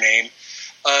wing in their name.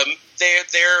 I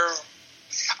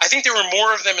think there were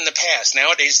more of them in the past.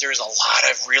 Nowadays, there's a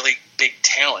lot of really big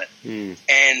talent,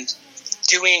 and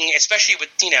doing, especially with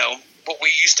what we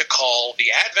used to call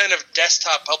the advent of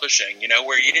desktop publishing,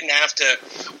 where you didn't have to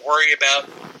worry about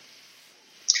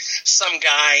some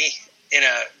guy in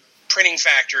a printing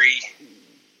factory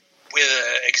with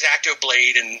an X-Acto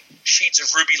blade and sheets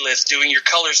of ruby lith doing your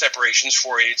color separations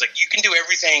for you. It's like you can do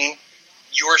everything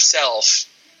yourself,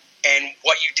 and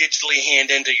what you digitally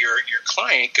hand into your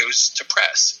client goes to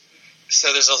press.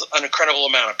 So there's an incredible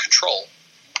amount of control.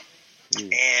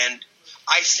 And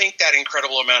I think that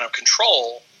incredible amount of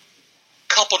control,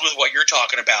 coupled with what you're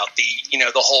talking about,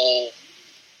 the whole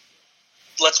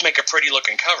let's make a pretty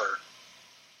looking cover,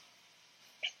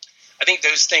 I think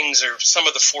those things are some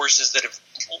of the forces that have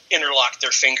interlocked their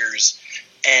fingers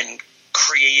and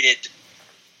created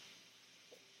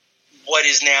what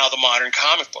is now the modern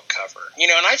comic book cover.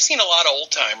 And I've seen a lot of old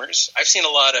timers. I've seen a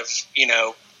lot of,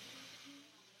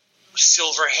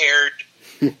 silver-haired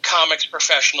comics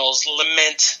professionals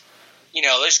lament,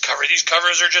 these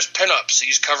covers are just pinups.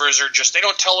 These covers are just, they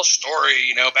don't tell a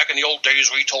story. Back in the old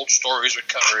days, we told stories with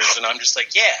covers. And I'm just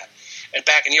like, yeah. And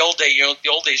back in the old days,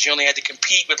 you only had to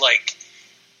compete with like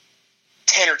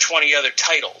 10 or 20 other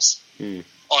titles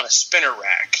on a spinner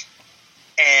rack.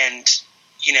 And,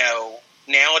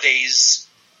 nowadays,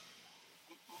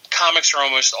 comics are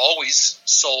almost always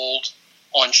sold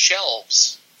on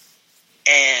shelves.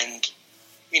 And,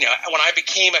 when I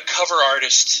became a cover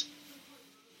artist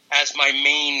as my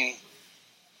main,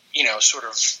 sort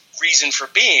of reason for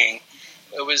being,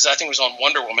 I think it was on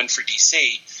Wonder Woman for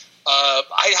DC.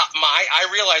 I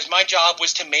realized my job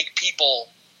was to make people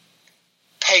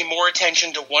pay more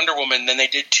attention to Wonder Woman than they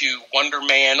did to Wonder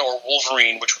Man or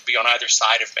Wolverine, which would be on either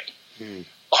side of me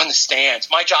on the stands.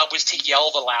 My job was to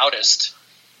yell the loudest.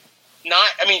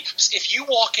 If you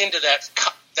walk into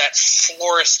that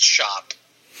florist shop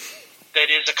that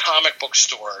is a comic book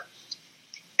store,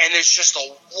 and there's just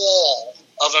a wall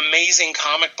of amazing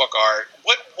comic book art,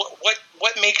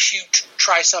 what makes you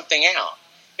try something out?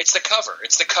 It's the cover.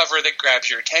 It's the cover that grabs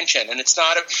your attention, and it's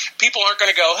not. People aren't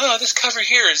going to go, "Oh, this cover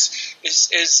here is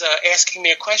asking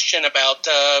me a question about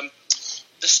the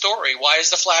story. Why is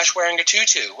the Flash wearing a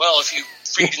tutu?" Well, if you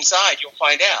read inside, you'll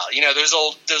find out. Those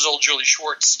old Julie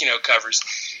Schwartz covers.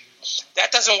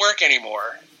 That doesn't work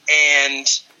anymore, and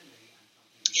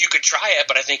you could try it,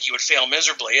 but I think you would fail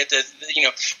miserably.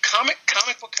 Comic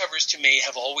book covers to me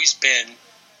have always been.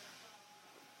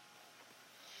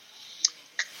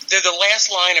 They're the last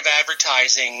line of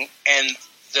advertising and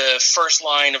the first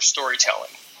line of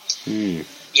storytelling. And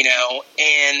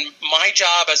my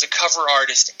job as a cover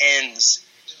artist ends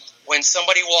when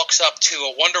somebody walks up to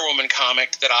a Wonder Woman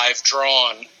comic that I've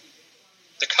drawn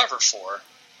the cover for,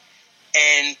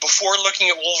 and before looking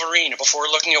at Wolverine or before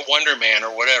looking at Wonder Man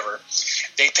or whatever,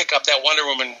 they pick up that Wonder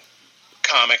Woman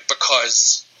comic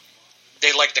because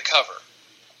they like the cover.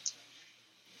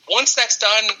 Once that's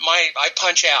done, I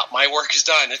punch out. My work is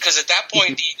done, because at that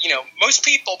point, most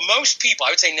people, I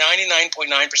would say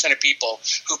 99.9% of people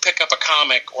who pick up a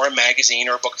comic or a magazine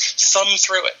or a book thumb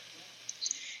through it,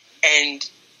 and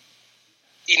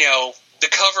the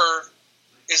cover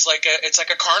is like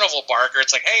a carnival barker.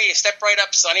 It's like, hey, step right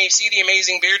up, Sonny, see the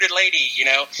amazing bearded lady,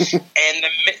 And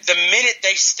the minute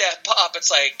they step up, it's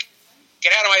like,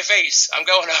 get out of my face. I'm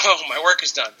going home. My work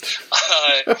is done.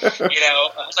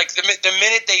 Like the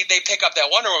minute they pick up that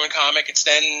Wonder Woman comic, it's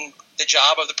then the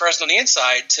job of the person on the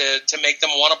inside to make them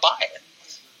want to buy it.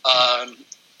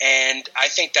 And I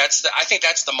think that's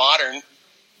the modern,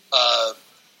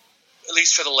 at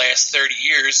least for the last 30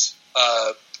 years,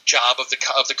 job of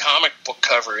the comic book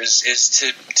cover is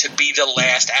to be the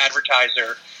last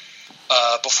advertiser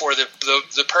before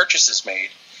the purchase is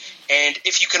made. And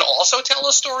if you can also tell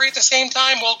a story at the same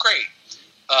time, well, great.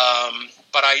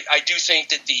 But I do think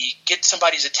that get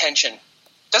somebody's attention.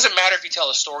 Doesn't matter if you tell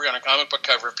a story on a comic book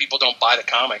cover if people don't buy the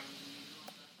comic.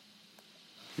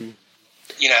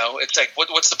 It's like,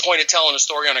 what's the point of telling a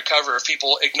story on a cover if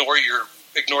people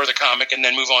ignore the comic and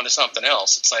then move on to something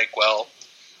else? It's like, well,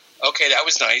 okay, that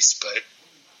was nice, but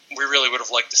we really would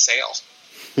have liked the sale.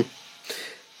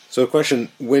 So a question,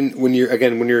 when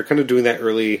you're kind of doing that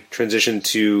early transition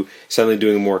to suddenly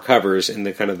doing more covers in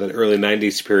the kind of the early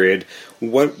 90s period,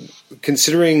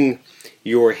 considering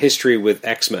your history with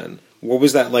X-Men, what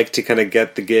was that like to kind of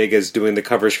get the gig as doing the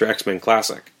covers for X-Men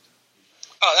Classic?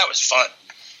 Oh, that was fun.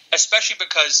 Especially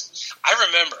because I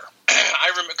remember,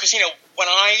 because, when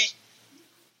I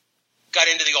got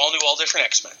into the all-new, all-different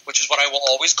X-Men, which is what I will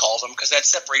always call them, because that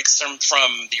separates them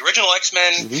from the original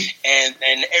X-Men and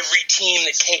every team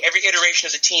every iteration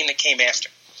of the team that came after.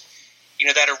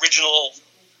 That original,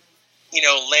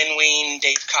 Len Wein,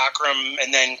 Dave Cockrum,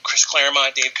 and then Chris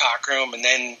Claremont, Dave Cockrum, and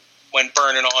then when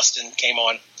Byrne and Austin came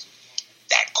on,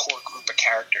 that core group of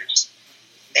characters.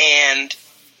 And,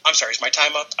 I'm sorry, is my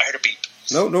time up? I heard a beep.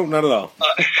 No, not at all.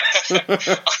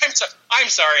 I'm I'm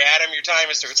sorry, Adam. Your time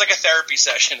is through. It's like a therapy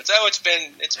session. It's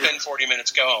been 40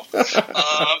 minutes. Go home. But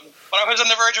I was on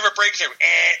the verge of a breakthrough.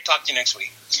 Talk to you next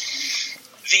week.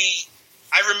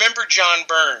 I remember John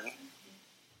Byrne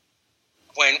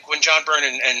when John Byrne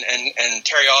and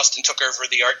Terry Austin took over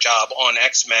the art job on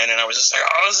X-Men, and I was just like,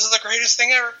 oh, this is the greatest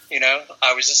thing ever.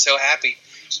 I was just so happy.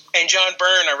 And John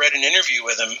Byrne, I read an interview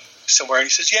with him somewhere, and he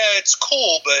says, yeah, it's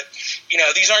cool, but,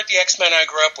 these aren't the X-Men I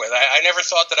grew up with. I never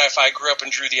thought that if I grew up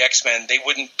and drew the X-Men, they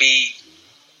wouldn't be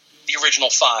the original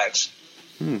five.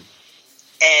 And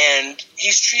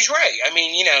he's right. I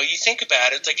mean, you think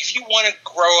about it, it's like if you want to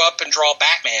grow up and draw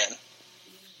Batman,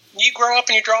 you grow up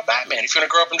and you draw Batman. If you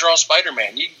want to grow up and draw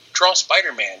Spider-Man, you draw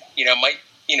Spider-Man.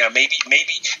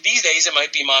 Maybe these days it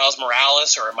might be Miles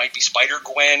Morales or it might be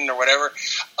Spider-Gwen or whatever.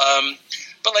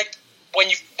 But like when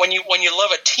you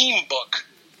love a team book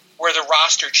where the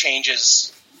roster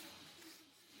changes,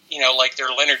 like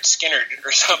they're Leonard Skinner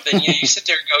or something, you sit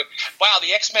there and go, wow,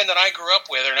 the X-Men that I grew up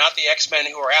with are not the X-Men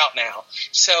who are out now.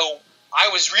 So I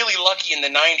was really lucky in the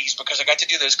 90s because I got to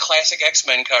do those classic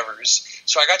X-Men covers.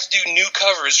 So I got to do new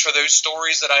covers for those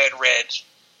stories that I had read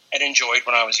and enjoyed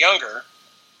when I was younger.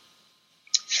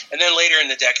 And then later in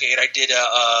the decade, I did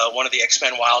one of the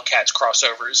X-Men Wildcats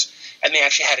crossovers, and they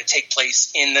actually had to take place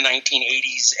in the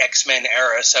 1980s X-Men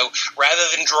era. So rather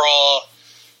than draw,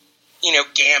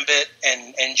 Gambit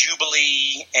and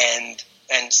Jubilee and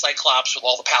Cyclops with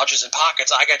all the pouches and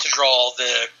pockets, I got to draw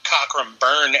the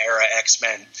Cockrum-Byrne era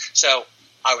X-Men. So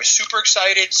I was super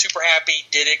excited, super happy,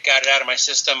 did it, got it out of my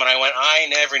system, and I went, I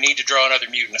never need to draw another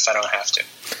mutant if I don't have to.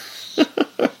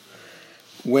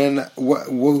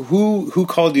 Who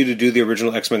called you to do the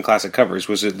original X-Men Classic covers?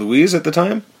 Was it Louise at the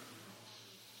time?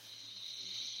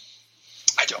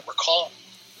 I don't recall.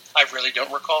 I really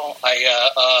don't recall.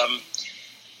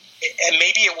 And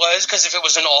maybe it was, because if it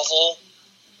was an awful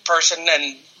person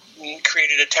and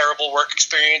created a terrible work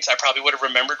experience, I probably would have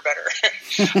remembered better.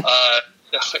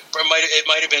 It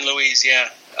might have been Louise, yeah.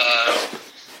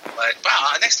 But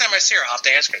wow, next time I see her, I'll have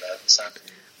to ask her that. So.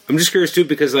 I'm just curious too,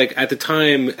 because like at the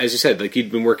time, as you said, like you'd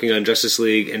been working on Justice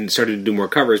League and started to do more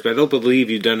covers, but I don't believe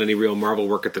you'd done any real Marvel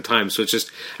work at the time. So it's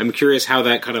just, I'm curious how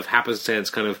that kind of happenstance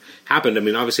kind of happened. I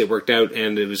mean, obviously it worked out,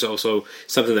 and it was also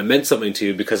something that meant something to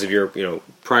you because of your,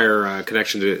 prior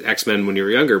connection to X-Men when you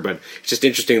were younger. But it's just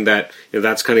interesting that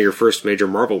that's kind of your first major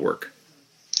Marvel work.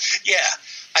 Yeah.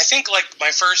 I think like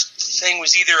my first thing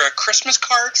was either a Christmas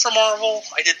card for Marvel.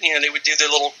 I did, they would do their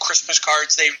little Christmas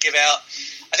cards they would give out.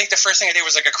 I think the first thing I did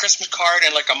was like a Christmas card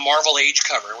and like a Marvel Age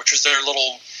cover, which was their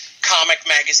little comic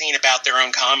magazine about their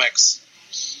own comics.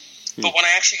 But when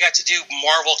I actually got to do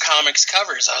Marvel Comics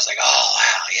covers, I was like, oh,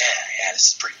 wow, yeah,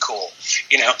 this is pretty cool,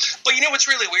 But what's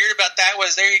really weird about that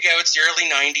was, there you go, it's the early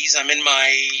 90s. I'm in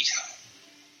my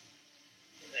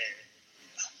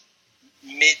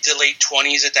mid to late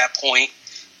 20s at that point.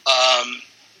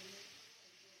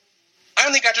 I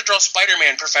only got to draw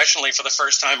Spider-Man professionally for the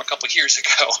first time a couple of years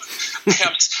ago.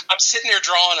 I'm sitting there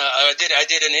drawing I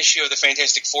did an issue of the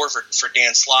Fantastic Four for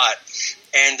Dan Slott,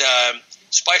 and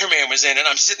Spider-Man was in it.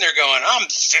 I'm sitting there going, I'm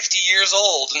 50 years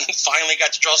old, and then finally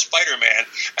got to draw Spider-Man.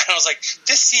 And I was like,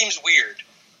 this seems weird.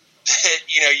 That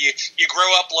you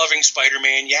grow up loving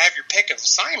Spider-Man, you have your pick of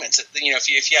assignments. If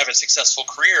you have a successful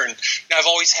career, and I've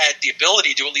always had the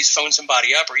ability to at least phone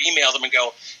somebody up or email them and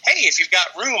go, hey, if you've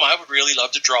got room, I would really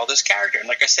love to draw this character. And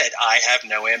like I said, I have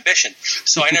no ambition,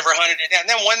 so I never hunted it down. And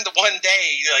then one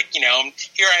day,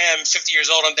 here I am, 50 years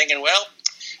old. I'm thinking, well,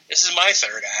 this is my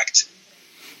third act.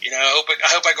 I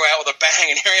hope I go out with a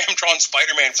bang. And here I am drawing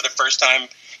Spider-Man for the first time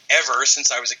ever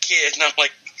since I was a kid, and I'm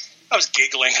like. I was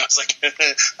giggling. I was like,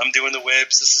 I'm doing the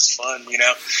webs. This is fun,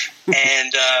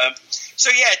 And so,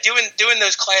 yeah, doing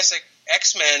those classic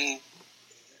X-Men,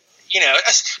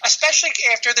 especially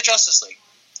after the Justice League.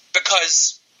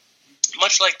 Because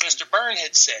much like Mr. Byrne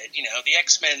had said, the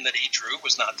X-Men that he drew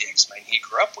was not the X-Men he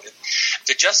grew up with.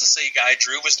 The Justice League I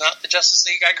drew was not the Justice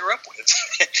League I grew up with.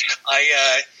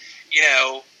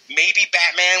 Maybe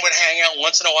Batman would hang out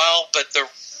once in a while, but the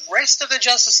rest of the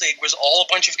Justice League was all a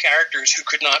bunch of characters who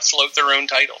could not float their own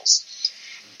titles.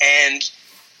 And,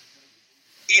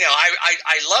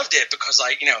 I loved it because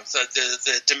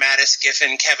the DeMatteis,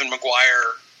 Giffen, Kevin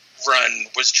Maguire run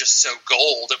was just so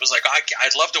gold. It was like,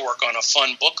 I'd love to work on a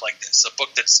fun book like this, a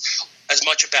book that's as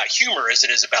much about humor as it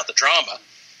is about the drama.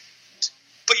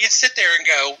 But you'd sit there and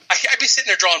go, I'd be sitting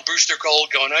there drawing Booster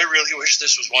Gold going, I really wish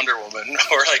this was Wonder Woman.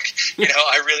 Or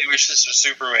I really wish this was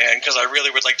Superman, because I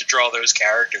really would like to draw those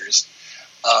characters.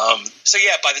 So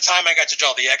yeah, by the time I got to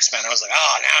draw the X-Men, I was like,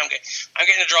 oh, now I'm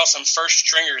getting to draw some first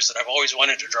stringers that I've always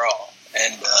wanted to draw.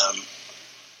 And,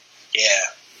 yeah.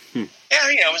 Yeah,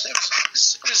 it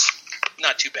was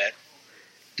not too bad.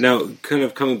 Now, kind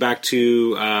of coming back to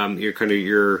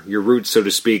your roots, so to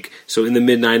speak. So in the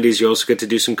mid-'90s, you also get to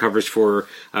do some covers for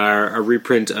a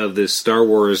reprint of the Star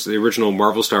Wars, the original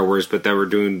Marvel Star Wars, but that were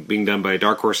being done by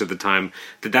Dark Horse at the time.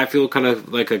 Did that feel kind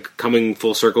of like a coming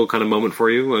full circle kind of moment for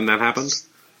you when that happened?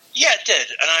 Yeah, it did,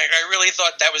 and I really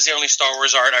thought that was the only Star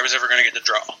Wars art I was ever going to get to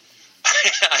draw.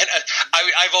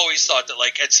 I've always thought that,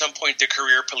 like, at some point the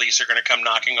career police are going to come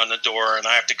knocking on the door, and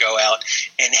I have to go out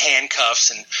in handcuffs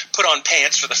and put on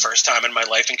pants for the first time in my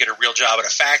life and get a real job at a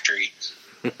factory.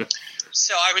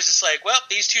 So I was just like, well,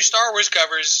 these 2 Star Wars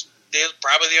covers, they're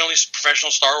probably the only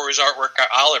professional Star Wars artwork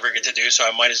I'll ever get to do, so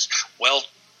I might as well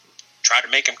try to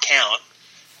make them count.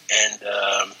 And,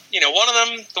 one of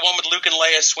them, the one with Luke and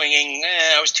Leia swinging,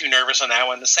 I was too nervous on that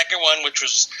one. The second one, which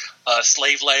was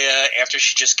Slave Leia after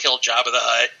she just killed Jabba the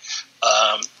Hutt.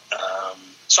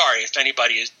 Sorry if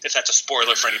that's a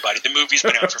spoiler for anybody. The movie's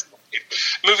been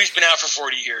out for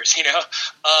 40 years,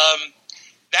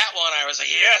 That one, I was like,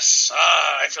 yes,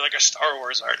 I feel like a Star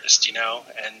Wars artist,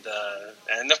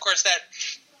 And of course, that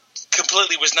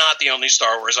completely was not the only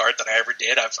Star Wars art that I ever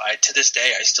did. To this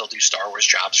day, I still do Star Wars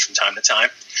jobs from time to time.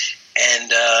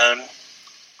 And,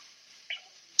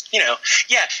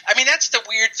 that's the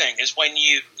weird thing is when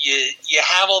you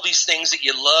have all these things that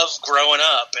you love growing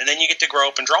up, and then you get to grow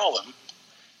up and draw them.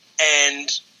 And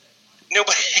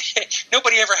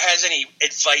nobody ever has any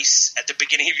advice at the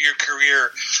beginning of your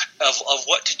career of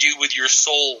what to do with your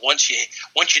soul once you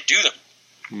do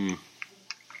them.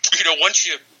 Once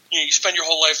you spend your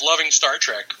whole life loving Star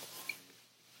Trek,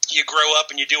 you grow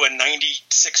up and you do a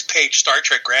 96-page Star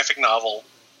Trek graphic novel,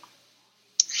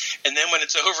 and then when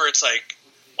it's over, it's like,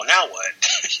 well, now what?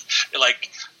 You're like,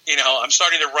 I'm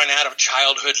starting to run out of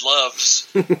childhood loves,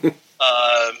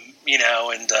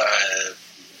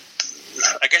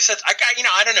 I guess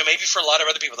I don't know. Maybe for a lot of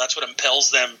other people, that's what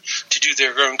impels them to do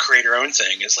their own own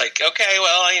thing. It's like, okay,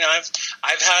 well,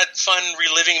 I've had fun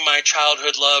reliving my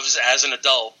childhood loves as an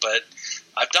adult, but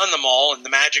I've done them all, and the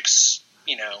magic's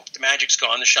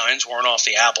gone. The shine's worn off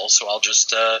the apple, so I'll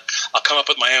just I'll come up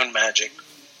with my own magic.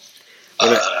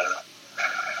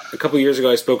 A couple of years ago,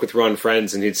 I spoke with Ron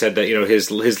Friends, and he'd said that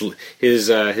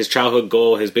his childhood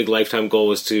goal, his big lifetime goal,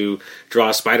 was to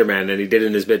draw Spider-Man, and he did it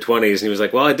in his mid-20s, and he was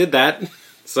like, "Well, I did that,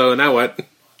 so now what?"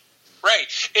 Right.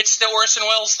 It's the Orson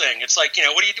Welles thing. It's like,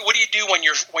 what do you do when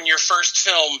your first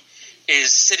film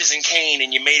is Citizen Kane,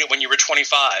 and you made it when you were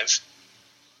 25?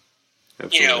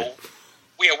 Absolutely.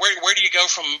 Where do you go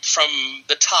from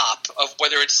the top of,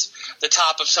 whether it's the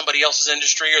top of somebody else's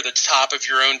industry or the top of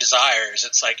your own desires?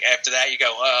 It's like after that you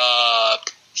go,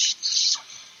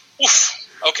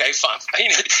 okay, fine.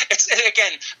 It's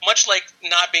again much like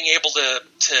not being able to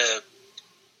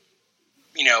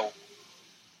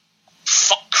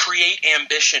create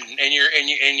ambition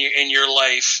in your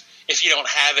life if you don't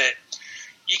have it.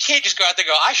 You can't just go out there and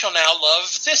go, I shall now love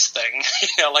this thing.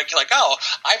 Oh,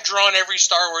 I've drawn every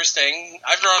Star Wars thing.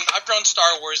 I've drawn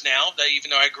Star Wars now,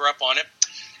 even though I grew up on it.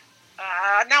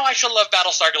 Now I shall love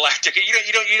Battlestar Galactica.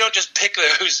 You don't just pick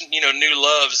those new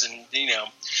loves, and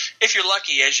if you're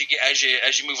lucky, as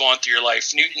you move on through your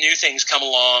life, new things come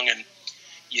along, and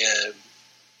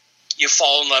you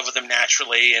fall in love with them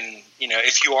naturally. And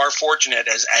if you are fortunate,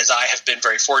 as I have been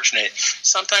very fortunate,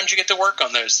 sometimes you get to work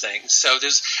on those things. So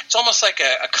it's almost like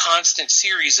a constant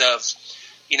series of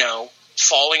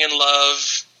falling in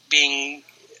love, being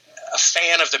a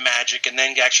fan of the magic, and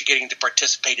then actually getting to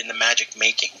participate in the magic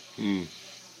making.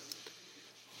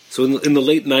 So in the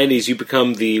late 90s, you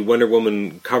become the Wonder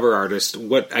Woman cover artist.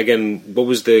 What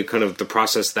was the kind of the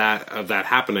process of that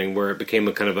happening, where it became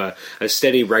a kind of a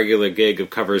steady, regular gig of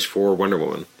covers for Wonder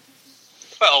Woman?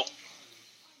 Well,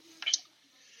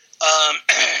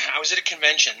 I was at a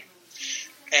convention,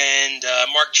 and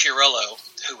Mark Chiarello,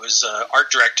 who was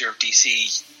art director of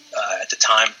DC at the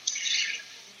time,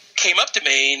 came up to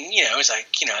me, and he's like,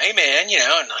 hey man,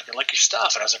 and I like your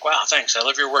stuff, and I was like, wow, thanks, I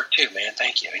love your work too, man,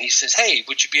 thank you. And he says, hey,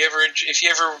 if you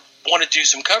ever want to do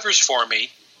some covers for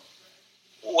me,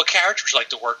 what character would you like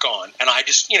to work on? And I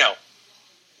just,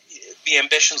 the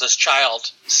ambitionless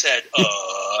child said,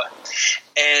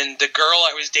 and the girl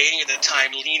I was dating at the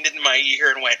time leaned into my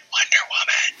ear and went, Wonder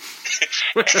Woman.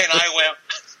 And I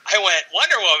went,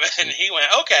 Wonder Woman, and he went,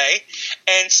 okay.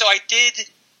 And so I did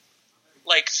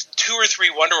like 2 or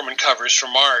 3 Wonder Woman covers for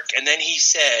Mark, and then he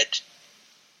says,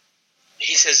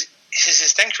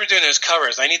 thanks for doing those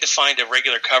covers. I need to find a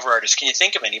regular cover artist. Can you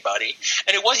think of anybody?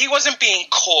 And he wasn't being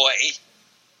coy.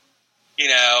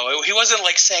 He wasn't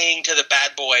like saying to the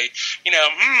bad boy,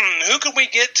 who can we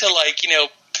get to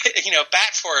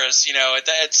bat for us,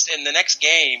 that's in the next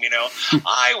game,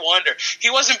 I wonder. He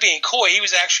wasn't being coy. He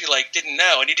was actually didn't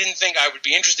know, and he didn't think I would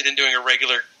be interested in doing a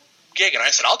regular gig. And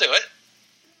I said, I'll do it.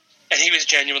 And he was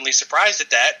genuinely surprised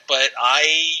at that, but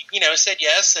I, said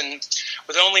yes. And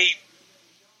with only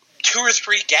 2 or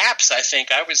 3 gaps, I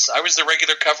think I was the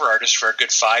regular cover artist for a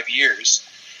good 5 years.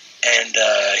 And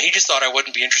he just thought I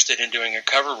wouldn't be interested in doing a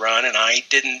cover run, and I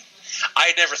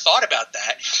had never thought about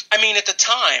that. I mean, at the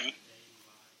time,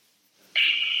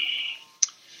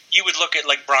 you would look at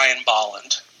Brian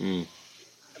Bolland.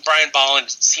 Brian Bolland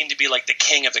seemed to be the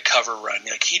king of the cover run.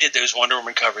 He did those Wonder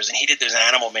Woman covers, and he did those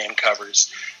Animal Man covers.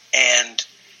 And,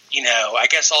 I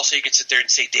guess also you could sit there and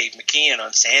say Dave McKeon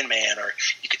on Sandman, or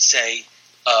you could say,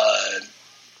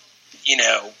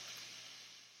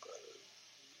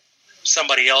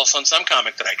 somebody else on some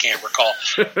comic that I can't recall.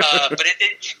 But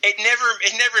it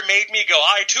never made me go,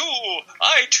 I too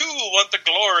want the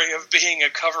glory of being a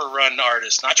cover run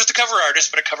artist. Not just a cover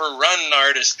artist, but a cover run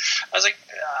artist. I was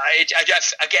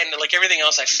again, like everything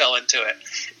else, I fell into it.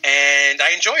 And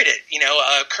I enjoyed it.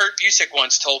 Kurt Busiek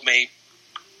once told me,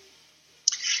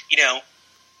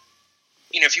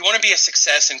 if you want to be a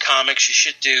success in comics,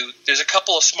 there's a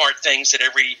couple of smart things that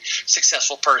every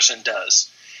successful person does.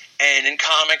 And in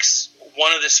comics,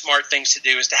 one of the smart things to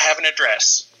do is to have an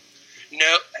address.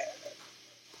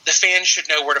 The fans should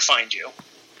know where to find you.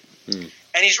 And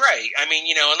he's right. I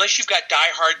mean, unless you've got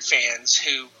diehard fans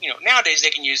who, nowadays they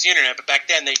can use the internet, but back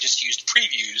then they just used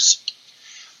previews,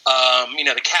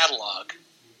 the catalog.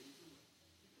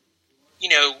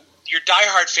 Your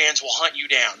diehard fans will hunt you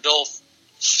down. They'll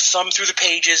thumb through the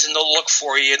pages and they'll look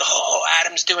for you. And,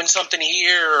 Adam's doing something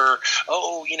here, or,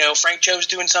 Frank Joe's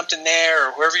doing something there,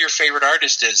 or whoever your favorite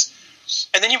artist is.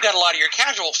 And then you've got a lot of your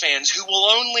casual fans who will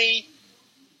only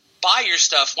buy your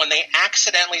stuff when they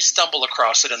accidentally stumble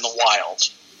across it in the wild.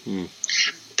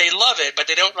 They love it, but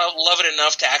they don't love it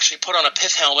enough to actually put on a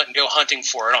pith helmet and go hunting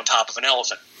for it on top of an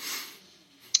elephant.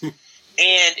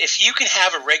 And if you can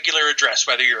have a regular address,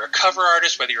 whether you're a cover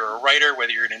artist, whether you're a writer,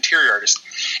 whether you're an interior artist,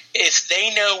 if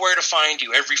they know where to find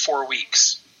you every 4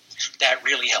 weeks, that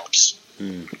really helps.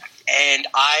 And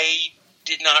I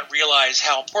did not realize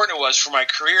how important it was for my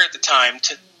career at the time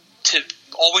to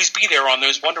always be there on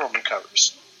those Wonder Woman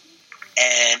covers.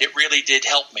 And it really did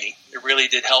help me.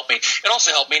 It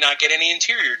also helped me not get any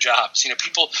interior jobs.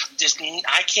 People just,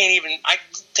 I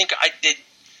think I did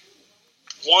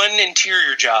one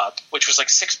interior job, which was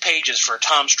 6 pages for a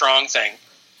Tom Strong thing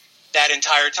that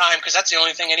entire time, because that's the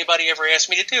only thing anybody ever asked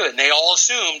me to do. And they all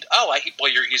assumed,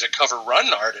 he's a cover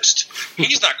run artist.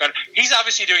 He's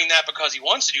obviously doing that because he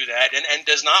wants to do that and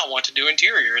does not want to do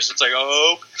interiors. It's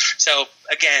so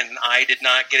again, I did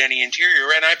not get any interior,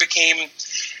 and I became,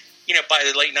 by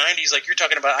the late 90s, like you're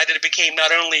talking about, I became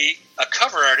not only a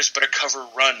cover artist, but a cover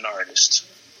run artist.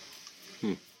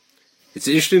 It's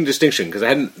an interesting distinction, because I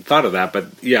hadn't thought of that, but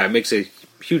yeah, it makes a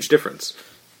huge difference.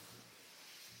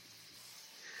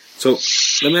 So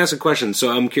let me ask a question. So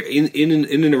I'm in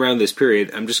and around this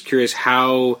period, I'm just curious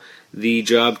how the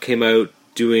job came out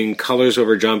doing colors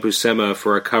over John Buscema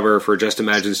for a cover for Just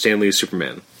Imagine Stan Lee's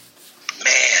Superman.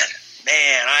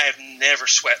 Man, I have never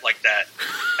sweat like that.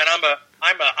 And I'm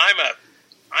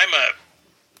a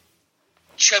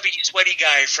chubby, sweaty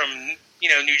guy from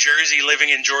New Jersey living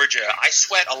in Georgia. I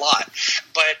sweat a lot.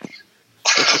 But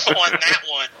on that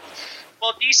one,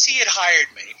 well, DC had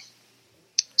hired me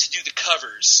to do the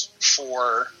covers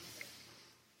for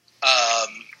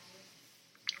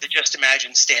the Just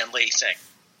Imagine Stan Lee thing.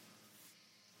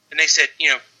 And they said,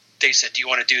 do you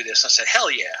want to do this? I said,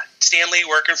 hell yeah. Stan Lee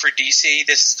working for DC,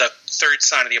 this is the third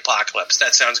sign of the apocalypse.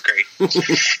 That sounds great.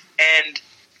 And,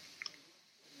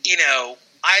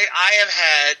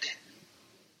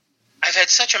 I've had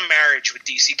such a marriage with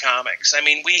DC Comics. I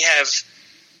mean, we have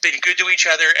been good to each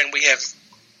other, and we have,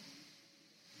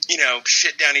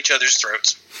 shit down each other's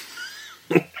throats.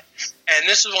 And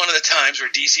this is one of the times where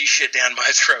DC shit down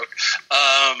my throat.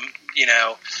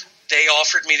 They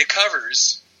offered me the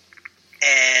covers,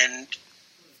 and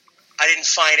I didn't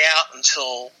find out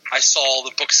until I saw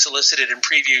the book solicited in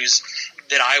previews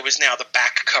that I was now the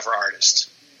back cover artist.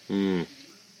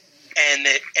 And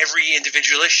that every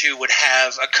individual issue would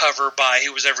have a cover by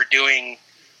who was ever doing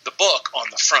the book on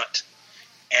the front.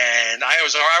 And I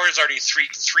was already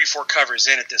 4 covers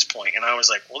in at this point, and I was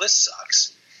like, well, this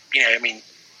sucks.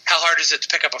 How hard is it to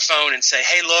pick up a phone and say,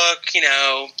 hey, look,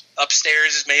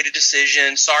 upstairs has made a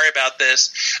decision. Sorry about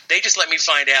this. They just let me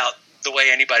find out the way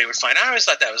anybody would find out. I always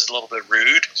thought that was a little bit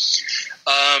rude.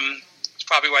 It's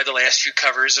probably why the last few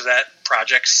covers of that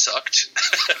project sucked.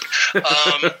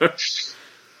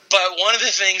 But one of the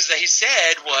things that he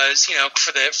said was,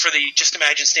 for the Just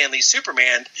Imagine Stan Lee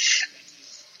Superman,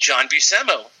 John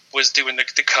Buscema was doing the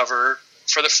cover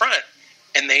for the front,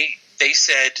 and they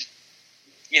said,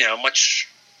 much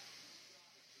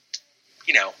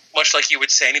like you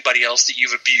would say anybody else that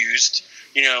you've abused,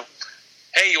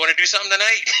 hey, you want to do something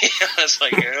tonight? I was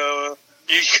like, oh.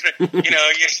 You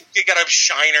got a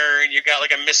shiner and you got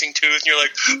like a missing tooth, and you're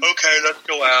like, okay, let's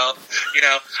go out.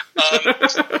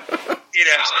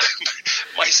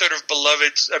 My sort of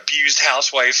beloved abused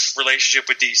housewife relationship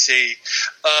with DC.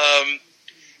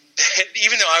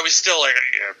 Even though I was still like,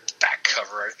 back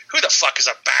cover. Who the fuck is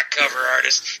a back cover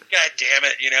artist? God damn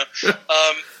it,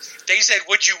 They said,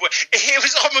 it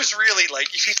was almost really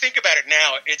like, if you think about it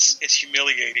now, it's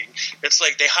humiliating. It's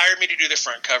like they hired me to do the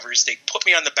front covers. They put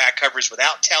me on the back covers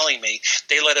without telling me.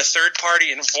 They let a third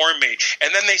party inform me.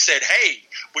 And then they said, hey,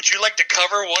 would you like to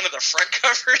cover one of the front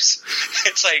covers?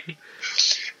 It's like,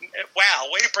 wow,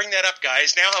 way to bring that up,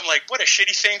 guys. Now I'm like, what a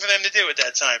shitty thing for them to do at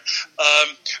that time.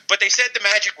 But they said the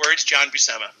magic words, John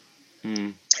Buscema.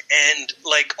 And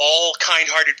like all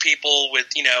kind-hearted people with,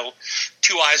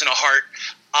 two eyes and a heart,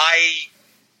 I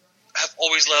have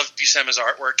always loved Buscema's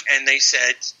artwork, and they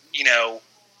said,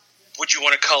 would you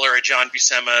want to color a John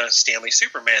Buscema Stan Lee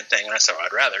Superman thing? And I said,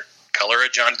 I'd rather color a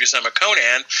John Buscema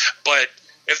Conan, but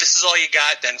if this is all you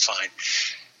got, then fine.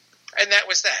 And that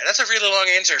was that. That's a really long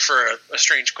answer for a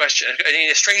strange question. I mean,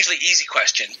 a strangely easy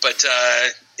question, but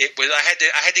it was. I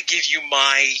had to give you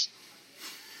my,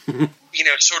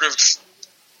 sort of,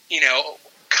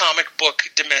 comic book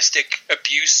domestic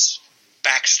abuse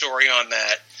backstory on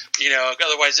that.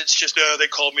 Otherwise it's just they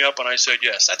called me up and I said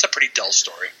yes. That's a pretty dull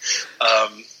story.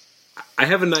 I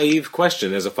have a naive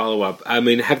question as a follow-up. I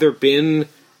mean, have there been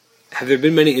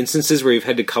many instances where you've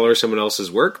had to color someone else's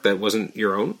work that wasn't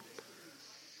your own?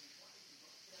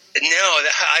 No,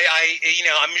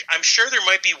 I'm sure there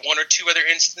might be one or two other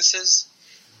instances.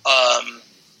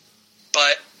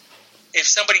 But if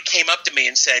somebody came up to me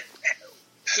and said,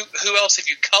 who else have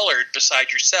you colored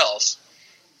beside yourself?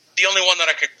 The only one that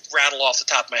I could rattle off the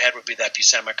top of my head would be that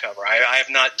Buscema cover. I have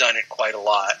not done it quite a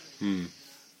lot.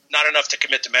 Not enough to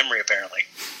commit to memory, apparently.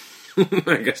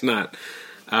 I guess not.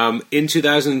 In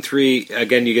 2003,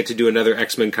 again, you get to do another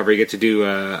X-Men cover. You get to do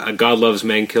a God Loves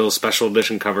Man Kills special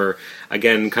edition cover.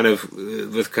 Again, kind of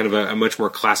with kind of a much more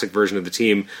classic version of the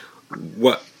team.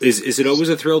 What is it always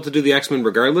a thrill to do the X-Men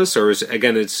regardless, or is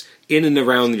it's in and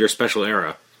around your special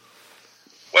era?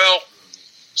 Well,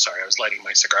 sorry, I was lighting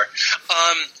my cigar.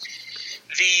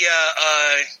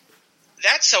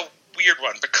 That's a weird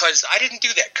one because I didn't do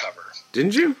that cover.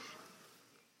 Didn't you?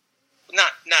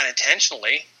 Not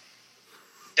intentionally.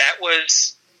 That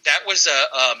was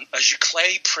a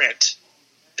Giclée print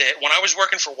that when I was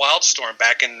working for Wildstorm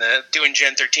back in doing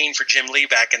Gen 13 for Jim Lee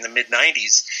back in the mid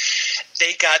 '90s,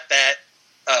 they got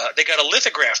a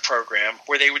lithograph program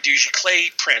where they would do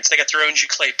Giclée prints. They got their own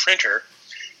Giclée printer,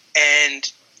 and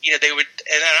they would,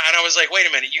 and I was like, wait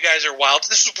a minute, you guys are Wild.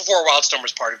 This was before Wildstorm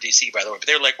was part of DC, by the way. But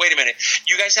they were like, wait a minute,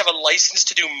 you guys have a license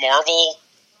to do Marvel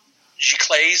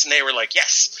Giclées? And they were like,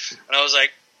 yes. And I was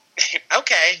like,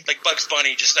 okay, like Bugs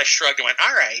Bunny. I shrugged and went,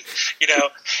 all right,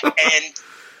 And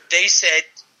they said,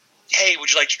 hey,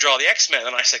 would you like to draw the X-Men?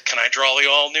 And I said, can I draw the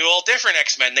all new, all different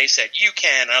X-Men? And they said, you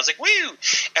can. And I was like, woo!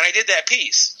 And I did that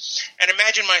piece. And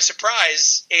imagine my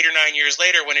surprise 8 or 9 years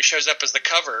later when it shows up as the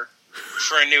cover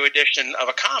for a new edition of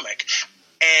a comic.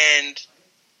 And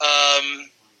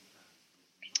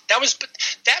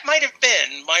that might have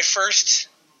been my first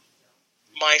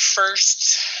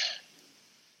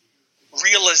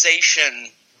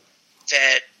realization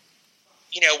that,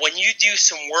 when you do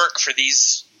some work for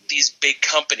these big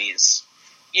companies,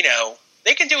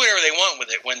 they can do whatever they want with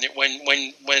it when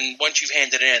once you've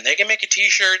handed it in. They can make a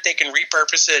T-shirt, they can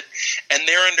repurpose it, and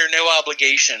they're under no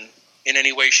obligation in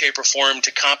any way, shape, or form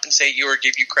to compensate you or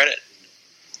give you credit.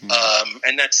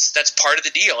 And that's part of the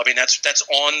deal. I mean, that's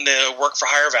on the work for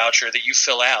hire voucher that you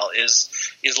fill out is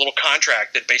a little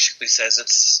contract that basically says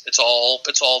it's all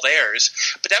theirs.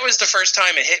 But that was the first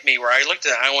time it hit me where I looked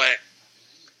at it and I went,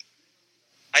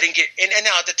 I didn't get, and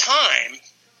now at the time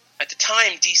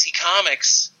DC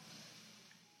Comics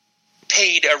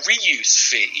paid a reuse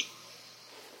fee.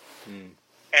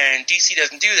 And DC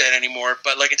doesn't do that anymore.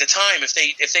 But like at the time, if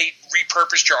they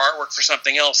repurposed your artwork for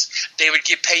something else, they would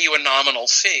pay you a nominal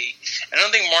fee. And I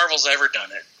don't think Marvel's ever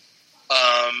done it.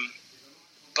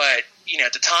 But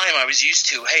at the time, I was used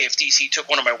to, hey, if DC took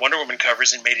one of my Wonder Woman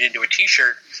covers and made it into a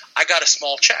T-shirt, I got a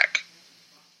small check.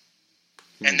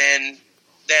 And then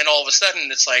all of a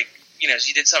sudden, it's like you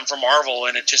did something for Marvel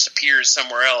and it just appears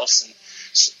somewhere else. And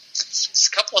a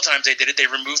couple of times they did it, they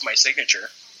removed my signature.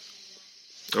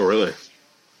 Oh, really?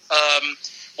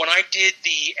 When I did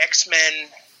the X-Men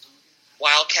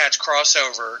Wildcats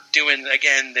crossover, doing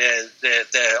again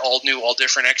the all new, all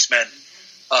different X-Men.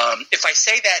 If I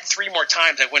say that 3 more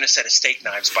times, I win a set of steak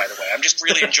knives. By the way, I'm just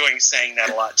really enjoying saying that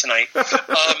a lot tonight.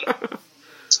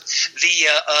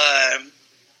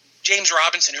 James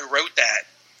Robinson, who wrote that,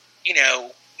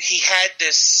 he had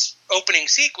this opening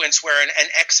sequence where an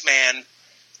X-Man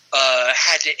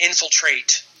had to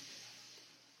infiltrate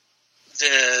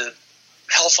the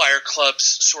Hellfire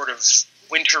Club's sort of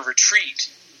winter retreat.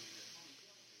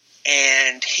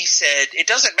 And he said, it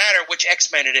doesn't matter which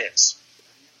X-Men it is.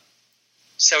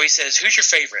 So he says, who's your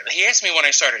favorite? He asked me when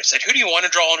I started. I said, who do you want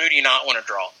to draw and who do you not want to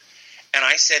draw? And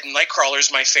I said,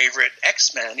 Nightcrawler's my favorite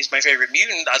X-Men. He's my favorite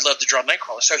mutant. I'd love to draw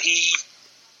Nightcrawler. So he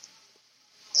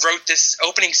wrote this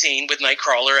opening scene with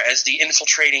Nightcrawler as the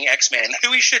infiltrating X-Man,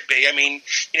 who he should be. I mean,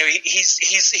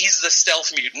 he's the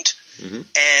stealth mutant. Mm-hmm.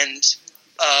 And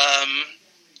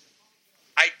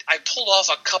I pulled off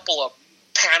a couple of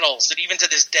panels that even to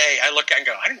this day I look at and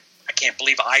go, I can't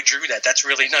believe I drew that. That's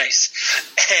really nice.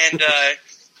 And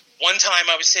one time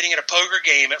I was sitting at a poker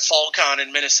game at FallCon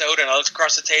in Minnesota, and I looked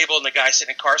across the table, and the guy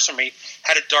sitting across from me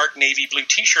had a dark navy blue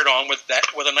T-shirt on with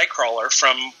a Nightcrawler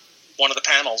from one of the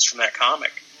panels from that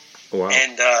comic. Wow.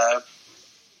 And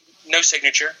no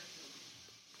signature.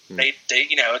 They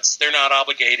they're not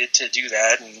obligated to do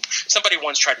that. And somebody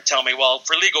once tried to tell me, well,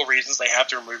 for legal reasons, they have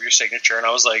to remove your signature. And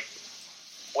I was like,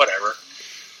 whatever.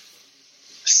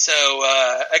 So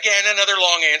again, another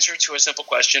long answer to a simple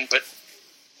question, but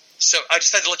so I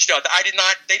just had to let you know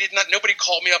that nobody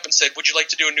called me up and said, would you like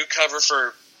to do a new cover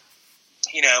for,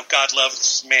 God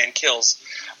Loves, Man Kills.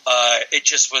 It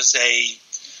just was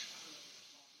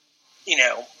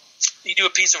you do a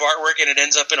piece of artwork and it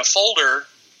ends up in a folder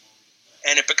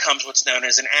and it becomes what's known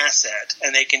as an asset,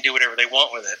 and they can do whatever they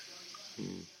want with it.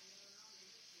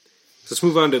 Let's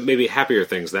move on to maybe happier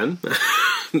things then.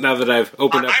 Now that I've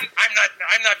opened up,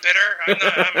 I'm not bitter.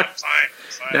 I'm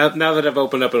fine. Now that I've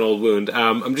opened up an old wound,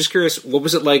 I'm just curious. What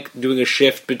was it like doing a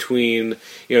shift between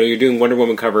you're doing Wonder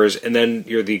Woman covers and then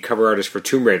you're the cover artist for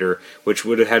Tomb Raider, which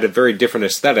would have had a very different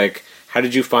aesthetic. How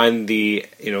did you find the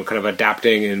kind of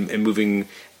adapting and moving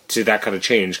to that kind of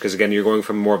change? Because again, you're going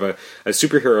from more of a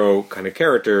superhero kind of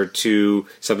character to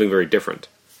something very different.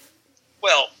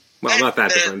 Well, not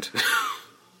that different.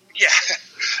 Yeah.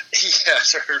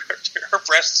 Yes, her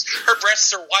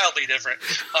breasts are wildly different.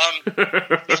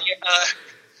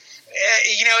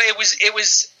 It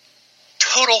was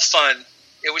total fun.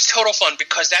 It was total fun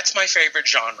because that's my favorite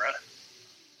genre.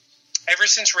 Ever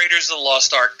since Raiders of the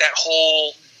Lost Ark, that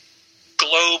whole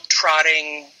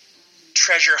globe-trotting,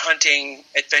 treasure-hunting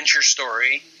adventure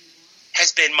story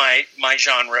has been my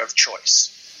genre of choice.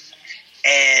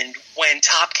 And when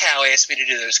Top Cow asked me to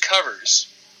do those covers,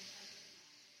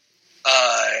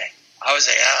 I was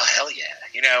like, oh, hell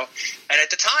yeah, And at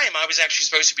the time, I was actually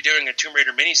supposed to be doing a Tomb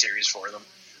Raider miniseries for them,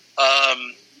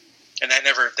 and that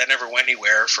never went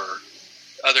anywhere for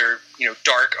other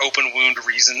dark open wound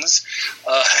reasons.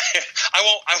 I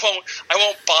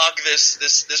won't bog this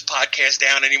podcast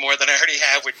down any more than I already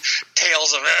have with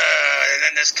tales of and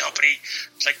then this company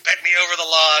bent me over the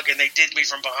log and they did me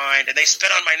from behind and they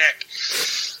spit on my neck.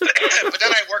 But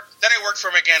then I worked for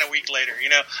them again a week later.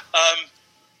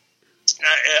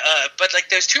 But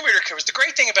those Tomb Raider covers, the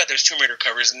great thing about those Tomb Raider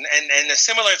covers, and a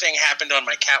similar thing happened on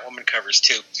my Catwoman covers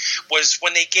too, was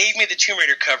when they gave me the Tomb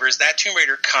Raider covers, that Tomb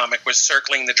Raider comic was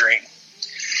circling the drain.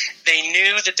 They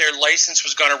knew that their license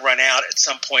was going to run out at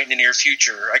some point in the near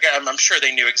future. I'm sure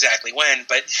they knew exactly when,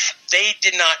 but they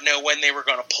did not know when they were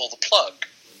going to pull the plug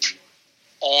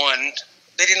on.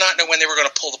 They did not know when they were going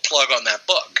to pull the plug on that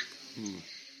book.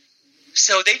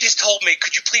 So they just told me,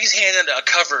 could you please hand in a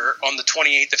cover on the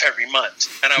 28th of every month?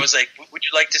 And I was like, would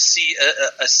you like to see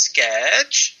a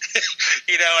sketch?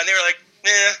 And they were like,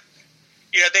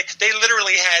 they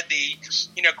literally had the,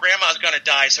 grandma's going to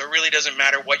die, so it really doesn't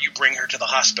matter what you bring her to the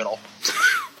hospital.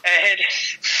 And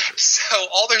so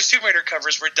all those Tomb Raider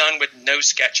covers were done with no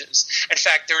sketches. In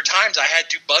fact, there were times I had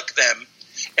to bug them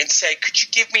and say, could you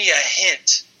give me a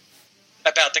hint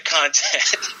about the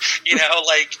content?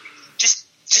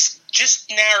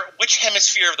 Just narrow which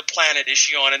hemisphere of the planet is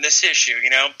she on in this issue,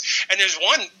 And there's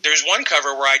one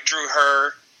cover where I drew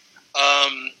her.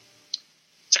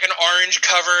 It's like an orange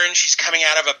cover, and she's coming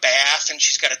out of a bath, and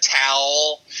she's got a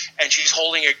towel, and she's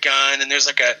holding a gun, and there's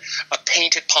a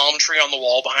painted palm tree on the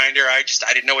wall behind her. I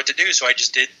didn't know what to do, so I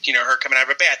just did her coming out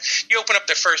of a bath. You open up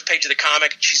the first page of the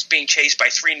comic, and she's being chased by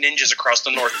 3 ninjas across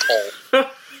the North Pole,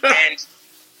 and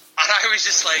I was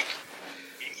just like.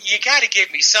 you got to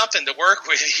give me something to work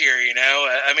with here, you know?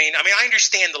 I mean, I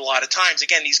understand a lot of times,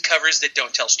 again, these covers that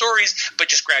don't tell stories, but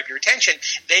just grab your attention,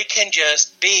 they can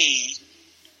just be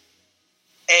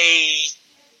a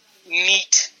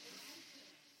neat,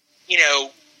 you know,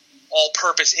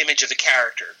 all-purpose image of the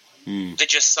character that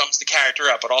just sums the character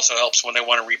up. It also helps when they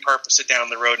want to repurpose it down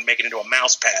the road and make it into a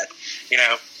mouse pad, you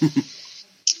know?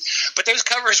 But those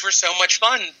covers were so much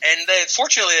fun, and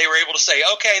fortunately they were able to say,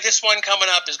 okay, this one coming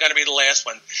up is going to be the last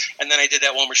one. And then I did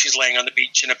that one where she's laying on the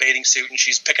beach in a bathing suit, and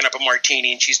she's picking up a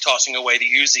martini, and she's tossing away the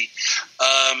Uzi,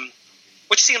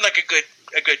 which seemed like a good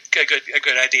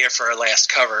idea for our last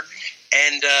cover.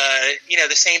 And you know,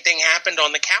 the same thing happened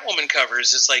on the Catwoman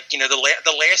covers. It's like, you know, the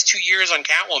last 2 years on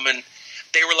Catwoman,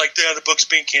 they were like, yeah, the book's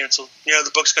being canceled. You know,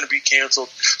 the book's going to be canceled.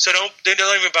 So don't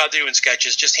even bother doing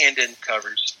sketches. Just hand in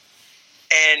covers.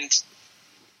 And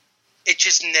it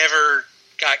just never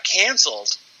got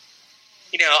canceled.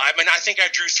 You know, I mean, I think I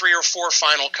drew 3 or 4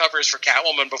 final covers for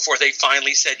Catwoman before they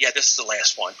finally said, yeah, this is the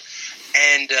last one.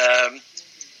 And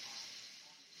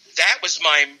that was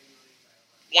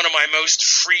one of my most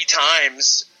free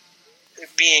times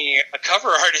being a cover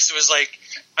artist. It was like,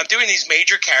 I'm doing these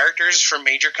major characters for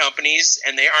major companies,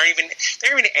 and they're even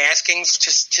asking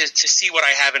to see what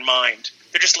I have in mind.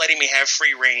 They're just letting me have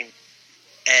free reign.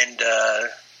 And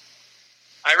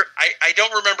I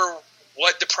don't remember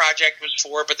what the project was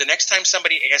for, but the next time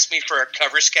somebody asked me for a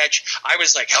cover sketch, I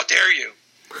was like, how dare you?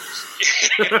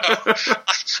 You know,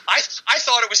 I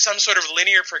thought it was some sort of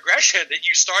linear progression that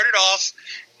you started off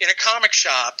in a comic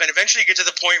shop and eventually get to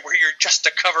the point where you're just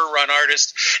a cover run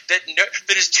artist that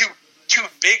is too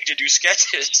big to do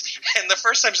sketches. And the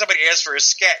first time somebody asked for a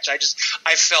sketch, I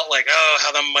felt like, oh,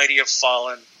 how the mighty have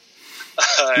fallen.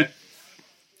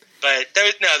 But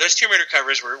those Tomb Raider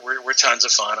covers were tons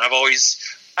of fun.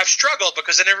 I've struggled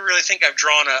because I never really think I've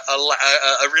drawn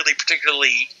a really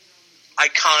particularly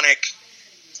iconic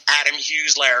Adam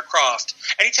Hughes Lara Croft.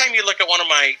 Anytime you look at one of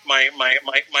my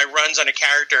runs on a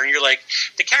character and you're like,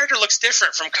 the character looks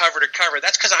different from cover to cover,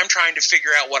 that's because I'm trying to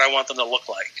figure out what I want them to look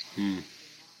like.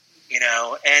 You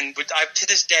know, and to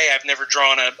this day, I've never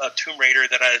drawn a Tomb Raider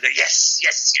that yes.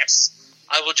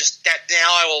 I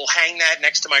will hang that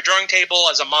next to my drawing table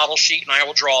as a model sheet, and I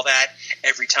will draw that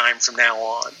every time from now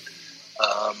on.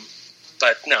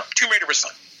 But no, Tomb Raider was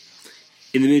fun.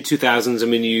 In the mid-2000s, I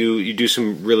mean, you do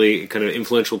some really kind of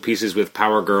influential pieces with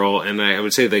Power Girl, and I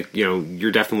would say that, you know,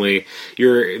 your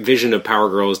vision of Power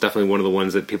Girl is definitely one of the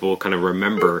ones that people kind of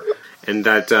remember. And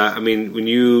that, I mean, when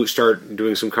you start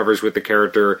doing some covers with the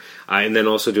character, and then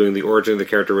also doing the origin of the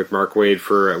character with Mark Waid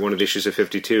for one of the issues of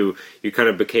 52, you kind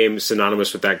of became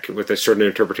synonymous with a certain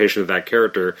interpretation of that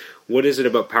character. What is it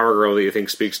about Power Girl that you think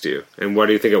speaks to you? And why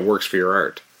do you think it works for your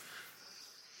art?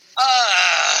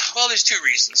 Well, there's 2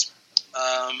 reasons.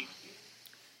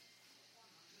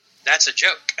 That's a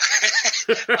joke.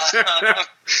 Come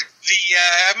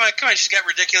on, she's got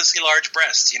ridiculously large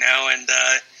breasts, you know, and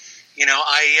you know,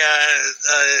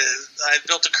 I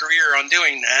built a career on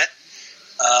doing that.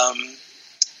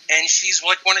 And she's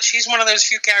one of those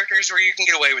few characters where you can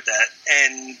get away with that,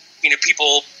 and you know,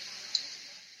 people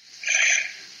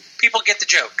get the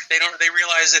joke. They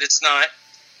realize that it's not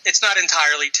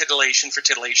entirely titillation for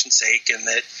titillation's sake, and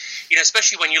that, you know,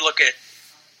 especially when you look at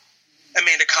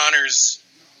Amanda Connor's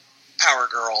Power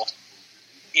Girl,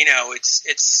 you know,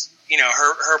 it's you know,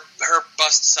 her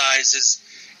bust size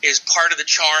is part of the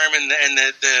charm and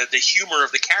the humor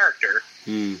of the character.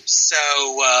 So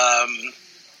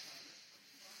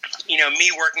you know, me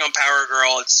working on Power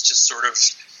Girl, it's just sort of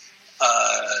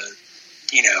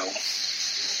you know,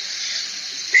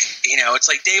 it's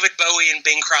like David Bowie and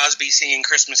Bing Crosby singing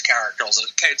Christmas carols.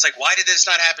 It's like, why did this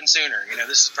not happen sooner? You know,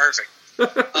 this is perfect.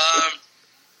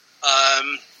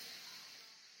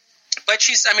 But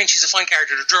she's a fun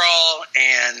character to draw,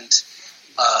 and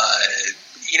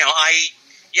you know, I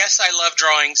love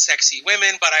drawing sexy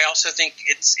women, but I also think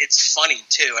it's funny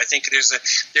too. I think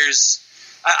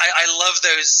I love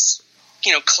those,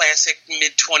 you know, classic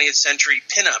mid 20th century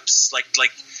pinups, like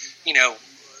you know,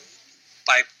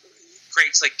 by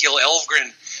greats like Gil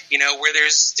Elvgren, you know, where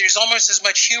there's almost as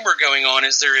much humor going on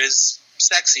as there is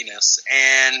sexiness,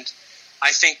 and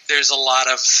I think there's a lot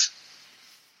of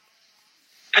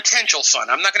potential fun.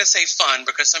 I'm not going to say fun,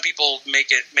 because some people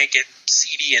make it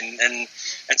seedy, and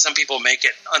some people make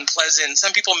it unpleasant.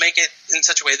 Some people make it in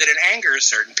such a way that it angers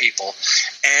certain people.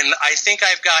 And I think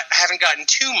I haven't gotten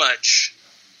too much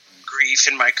grief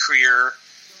in my career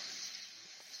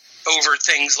over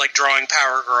things like drawing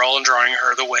Power Girl and drawing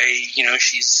her the way, you know,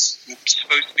 she's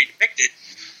supposed to be depicted,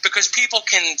 because people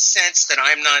can sense that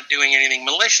I'm not doing anything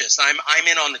malicious. I'm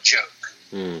in on the joke.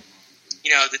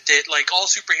 that like all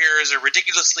superheroes are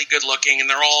ridiculously good looking and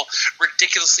they're all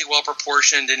ridiculously well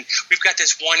proportioned, and we've got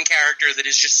this one character that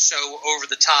is just so over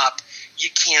the top. You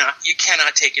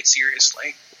cannot take it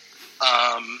seriously.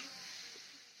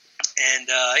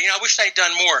 I wish I had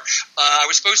done more. That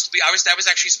was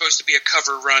actually supposed to be a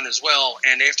cover run as well.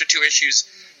 And after 2 issues,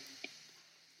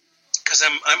 because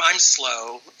I'm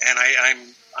slow and I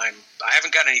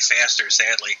haven't gotten any faster,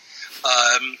 sadly.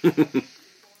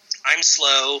 I'm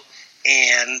slow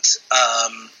and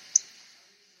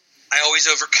I always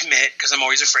overcommit because I'm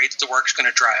always afraid that the work's going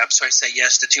to dry up. So I say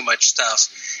yes to too much stuff.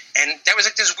 And that was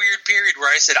like this weird period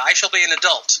where I said I shall be an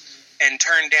adult and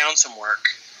turn down some work.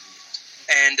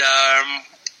 And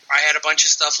I had a bunch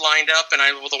of stuff lined up, and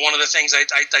one of the things I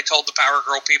told the Power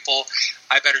Girl people,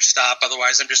 I better stop,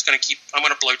 otherwise I'm going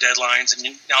to blow deadlines,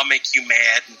 and I'll make you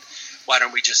mad, and why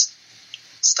don't we just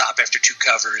stop after 2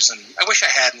 covers? And I wish I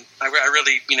hadn't. I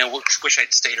really, wish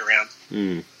I'd stayed around.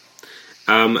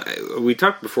 We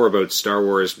talked before about Star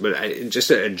Wars, but just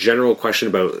a general question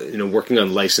about, working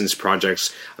on licensed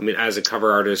projects. I mean, as a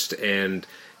cover artist and...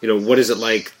 what is it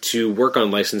like to work on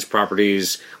licensed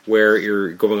properties where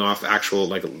you're going off actual,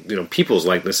 people's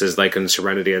likenesses, like in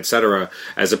Serenity, etc.,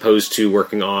 as opposed to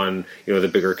working on, the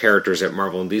bigger characters at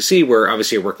Marvel and DC, where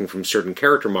obviously you're working from certain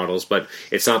character models, but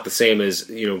it's not the same as,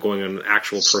 going on an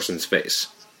actual person's face?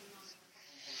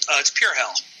 It's pure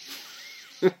hell.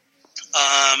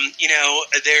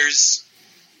 There's,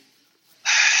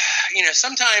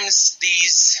 sometimes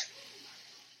these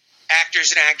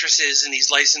actors and actresses in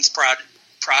these licensed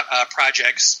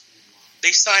projects,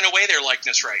 they sign away their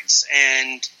likeness rights,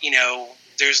 and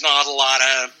there's not a lot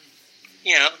of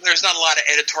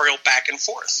editorial back and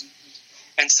forth,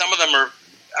 and some of them are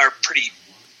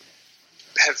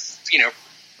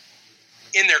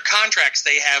in their contracts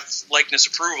they have likeness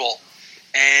approval,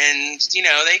 and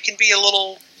they can be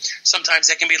sometimes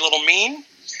they can be a little mean,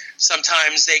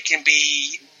 sometimes they can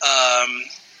be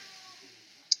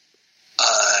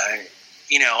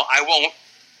I won't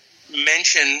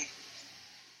mention,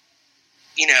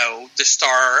 the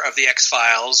star of the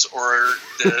X-Files or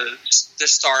the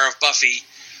star of Buffy,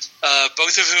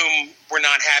 both of whom were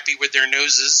not happy with their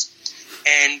noses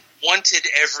and wanted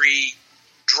every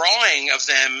drawing of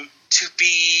them to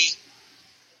be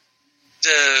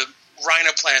the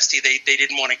rhinoplasty they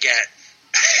didn't want to get.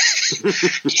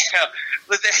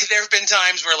 There have been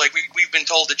times where we've been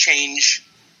told to change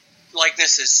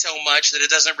likenesses so much that it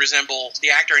doesn't resemble the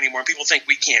actor anymore, and people think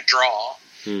we can't draw.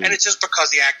 And it's just because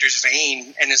the actor's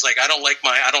vain and is like, I don't like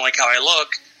how I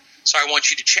look, so I want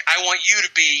you to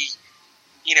be,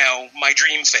 my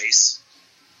dream face.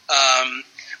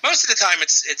 Most of the time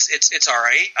it's all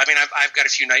right. I mean, I've got a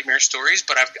few nightmare stories,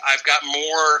 but I've got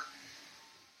more,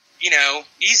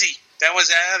 easy. That was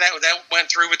that went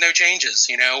through with no changes,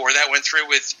 or that went through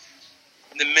with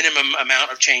the minimum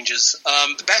amount of changes.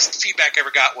 The best feedback I ever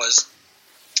got was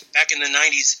back in the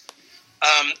 90s.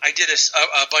 I did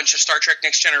a bunch of Star Trek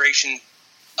Next Generation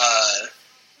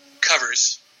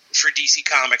covers for DC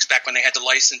Comics back when they had the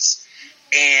license,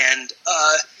 and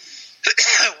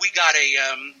we got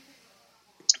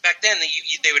back then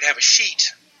they would have a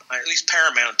sheet, at least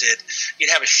Paramount did.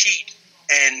 You'd have a sheet,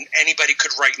 and anybody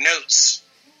could write notes.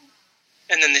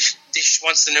 And then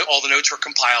once all the notes were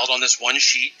compiled on this one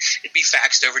sheet, it'd be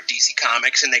faxed over to DC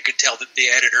Comics, and they could tell that the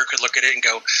editor could look at it and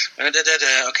go,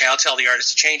 okay, I'll tell the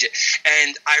artist to change it.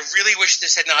 And I really wish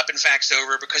this had not been faxed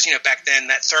over because, back then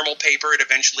that thermal paper, it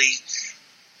eventually,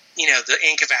 the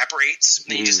ink evaporates,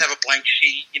 and you just have a blank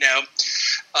sheet,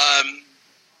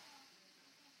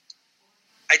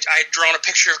 I'd drawn a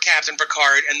picture of Captain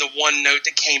Picard, and the one note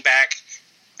that came back,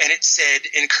 and it said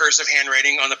in cursive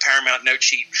handwriting on the Paramount note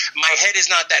sheet, "My head is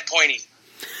not that pointy."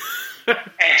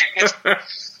 And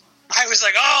I was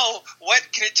like, "Oh,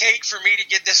 what can it take for me to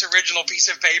get this original piece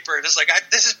of paper?" And it's like,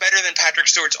 this is better than Patrick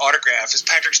Stewart's autograph. Is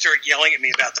Patrick Stewart yelling at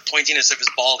me about the pointiness of his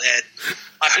bald head?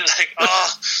 I was like, I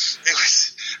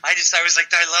was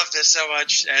like, I love this so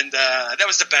much, and that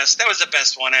was the best. That was the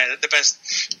best one. The best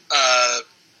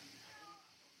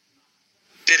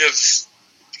bit of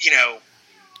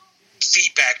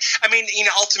feedback. I mean,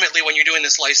 ultimately when you're doing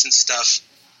this licensed stuff,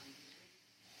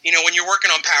 when you're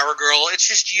working on Power Girl, it's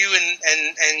just you and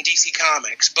DC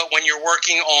Comics. But when you're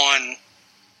working on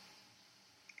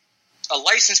a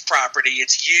licensed property,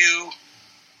 it's you,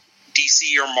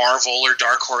 DC or Marvel or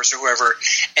Dark Horse or whoever,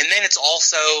 and then it's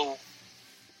also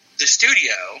the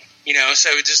studio. So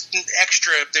just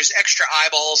there's extra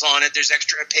eyeballs on it. There's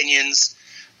extra opinions.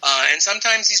 And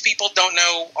sometimes these people don't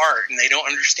know art and they don't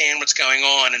understand what's going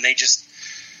on, and they just,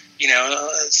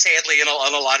 sadly in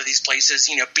a lot of these places,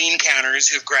 bean counters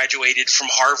who've graduated from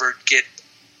Harvard get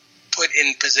put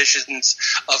in positions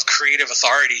of creative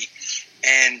authority,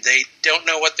 and they don't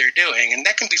know what they're doing, and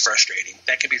that can be frustrating.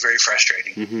 That can be very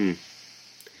frustrating. Mm-hmm.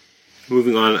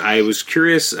 Moving on, I was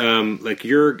curious, like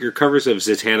your covers of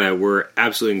Zatanna were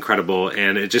absolutely incredible,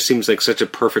 and it just seems like such a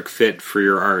perfect fit for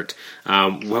your art.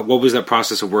 What was that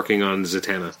process of working on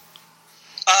Zatanna?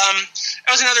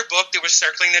 That was another book that was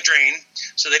circling the drain,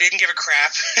 so they didn't give a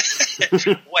crap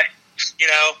what,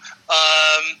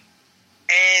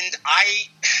 and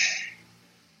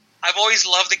I've always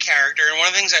loved the character, and one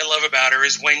of the things I love about her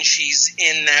is when she's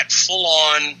in that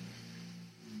full-on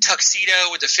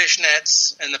tuxedo with the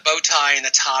fishnets and the bow tie and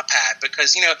the top hat,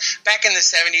 because back in the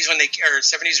 70s or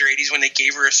 80s when they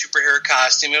gave her a superhero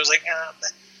costume, it was like,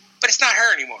 but it's not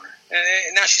her anymore.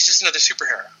 Now she's just another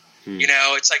superhero.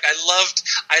 It's like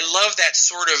I love that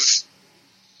sort of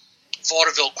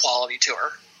vaudeville quality to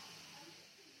her,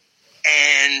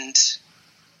 and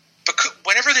because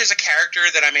whenever there's a character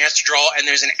that I'm asked to draw and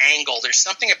there's an angle, there's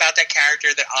something about that character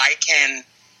that I can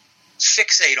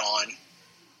fixate on.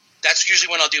 That's usually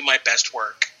when I'll do my best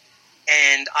work.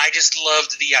 And I just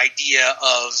loved the idea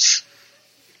of,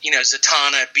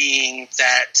 Zatanna being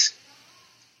that,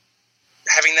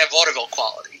 having that vaudeville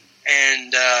quality.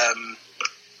 And,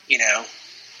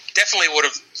 definitely would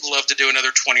have loved to do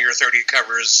another 20 or 30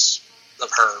 covers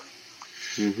of her.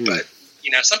 Mm-hmm. But,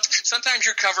 sometimes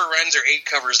your cover runs are 8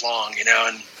 covers long,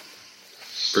 and...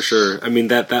 For sure. I mean,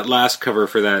 that last cover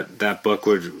for that book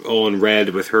with all in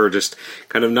red with her just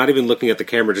kind of not even looking at the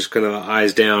camera, just kind of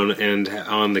eyes down and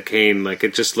on the cane, like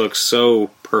it just looks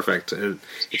so perfect.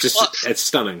 It's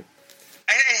stunning.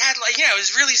 It had it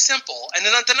was really simple. And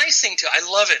then the nice thing too, I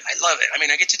love it. I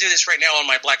mean, I get to do this right now on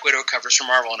my Black Widow covers for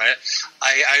Marvel, and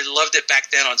I loved it back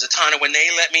then on Zatanna when they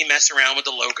let me mess around with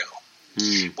the logo.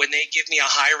 When they give me a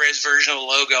high-res version of the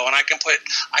logo, and I can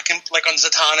like on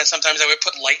Zatanna, sometimes I would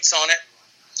put lights on it.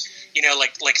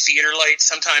 Like theater lights.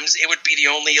 Sometimes it would be the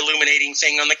only illuminating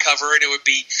thing on the cover, and it would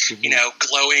be,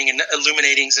 glowing and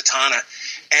illuminating Zatanna.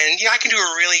 And I can do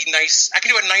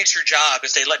a nicer job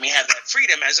if they let me have that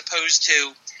freedom, as opposed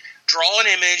to draw an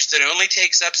image that only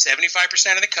takes up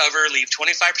 75% of the cover, leave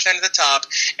 25% of the top,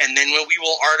 and then we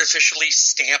will artificially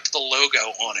stamp the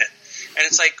logo on it. And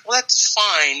it's like, well, that's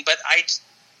fine, but I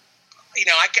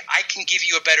can give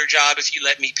you a better job if you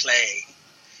let me play.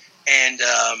 And,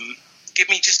 give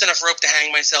me just enough rope to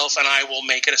hang myself, and I will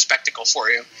make it a spectacle for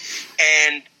you.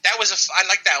 And that was I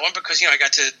like that one because I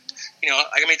got to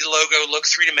I made the logo look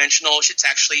 3-dimensional. It's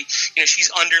actually she's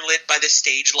underlit by the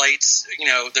stage lights.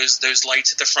 Those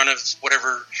lights at the front of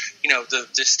whatever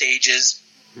the stage is.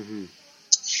 Mm-hmm.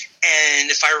 And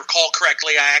if I recall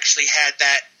correctly, I actually had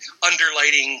that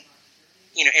underlighting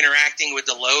interacting with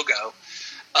the logo.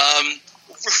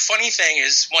 Funny thing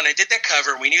is, when I did that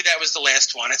cover, we knew that was the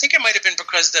last one. I think it might have been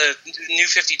because the New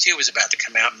 52 was about to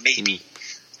come out, maybe.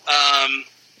 I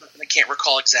can't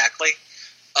recall exactly.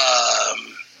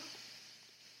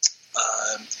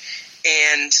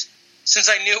 And since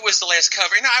I knew it was the last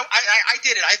cover, I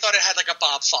did it. I thought it had like a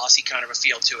Bob Fosse kind of a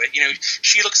feel to it.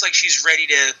 She looks like she's ready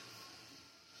to,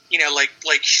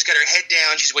 like she's got her head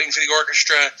down, she's waiting for the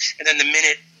orchestra, and then the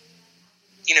minute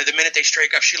they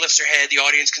strike up, she lifts her head, the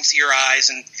audience can see her eyes,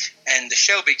 and the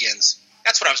show begins.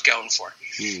 That's what I was going for.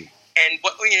 And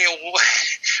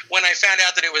when I found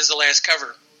out that it was the last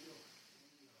cover,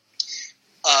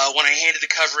 when I handed the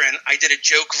cover in, I did a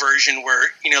joke version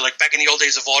where, like back in the old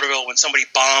days of vaudeville, when somebody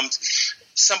bombed,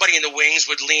 somebody in the wings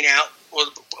would lean out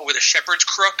with a shepherd's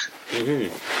crook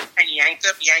and yank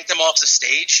them off the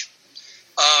stage.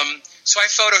 So I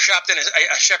photoshopped in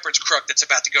a shepherd's crook that's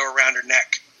about to go around her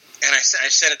neck. And I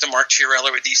sent it to Mark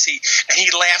Chiarella with DC, and he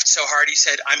laughed so hard he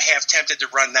said, "I'm half tempted to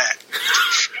run that."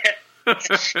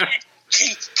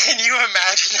 Can you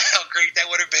imagine how great that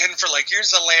would have been for here's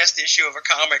the last issue of a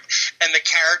comic, and the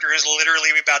character is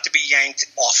literally about to be yanked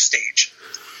off stage?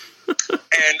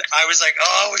 And I was like,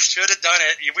 "Oh, we should have done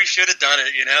it. We should have done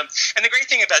it." And the great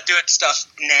thing about doing stuff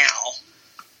now,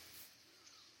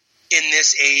 in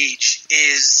this age,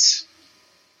 is.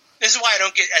 This is why I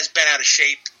don't get as bent out of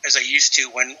shape as I used to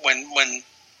when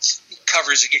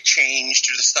covers would get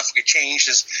changed or the stuff would get changed.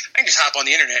 Is I can just hop on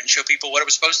the internet and show people what it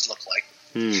was supposed to look like.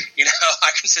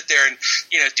 I can sit there and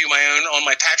do my own on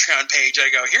my Patreon page.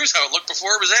 I go, here's how it looked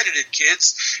before it was edited,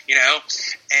 kids.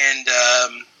 And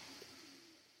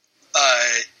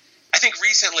I think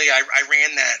recently I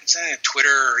ran that. It's on Twitter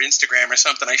or Instagram or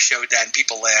something. I showed that and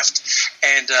people laughed.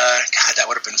 And God, that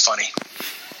would have been funny.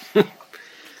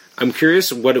 I'm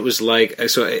curious what it was like.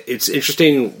 So it's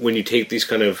interesting when you take these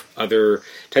kind of other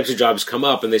types of jobs come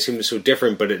up, and they seem so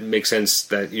different, but it makes sense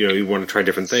that, you want to try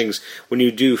different things. When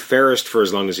you do Fairest for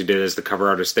as long as you did as the cover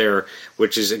artist there,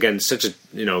 which is, again, such a,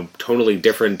 totally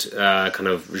different kind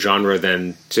of genre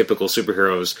than typical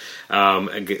superheroes,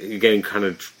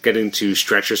 getting to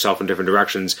stretch yourself in different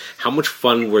directions. How much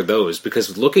fun were those?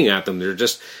 Because looking at them, they're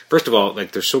just, first of all,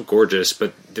 like, they're so gorgeous,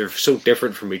 but they're so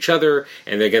different from each other,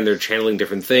 and again, they're channeling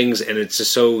different things, and it's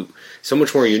just so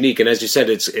much more unique. And as you said,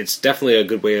 it's definitely a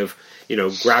good way of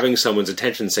grabbing someone's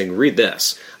attention, saying, "Read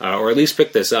this," or at least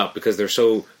pick this up, because they're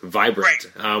so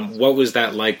vibrant. Right. What was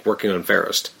that like working on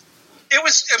Fairest? It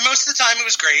was, most of the time it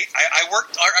was great. I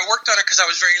worked on it because I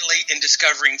was very late in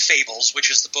discovering Fables,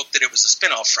 which is the book that it was a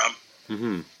spinoff from.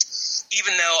 Mm-hmm.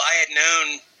 Even though I had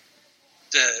known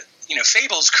the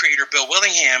Fables creator Bill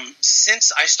Willingham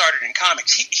since I started in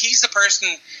comics, he's the person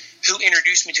who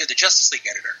introduced me to the Justice League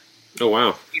editor. Oh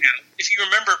wow! If you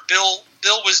remember, Bill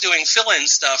was doing fill-in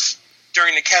stuff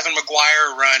during the Kevin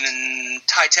Maguire run, and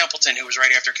Ty Templeton, who was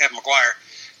right after Kevin Maguire.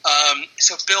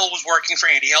 So Bill was working for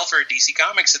Andy Helfer at DC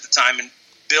Comics at the time, and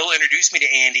Bill introduced me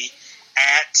to Andy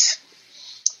at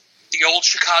the old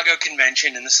Chicago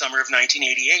convention in the summer of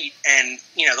 1988, and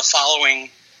the following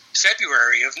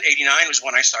February of '89 was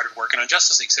when I started working on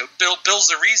Justice League. So Bill's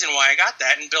the reason why I got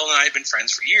that, and Bill and I had been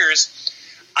friends for years.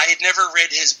 I had never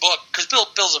read his book because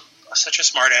Bill's such a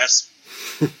smartass,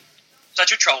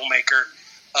 such a troublemaker.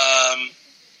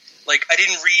 I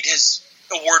didn't read his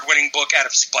award-winning book out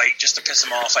of spite, just to piss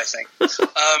him off, I think.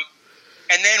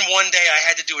 And then one day I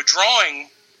had to do a drawing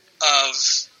of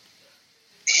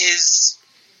his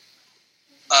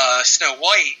Snow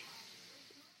White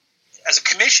as a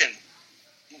commission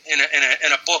in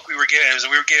a book we were given.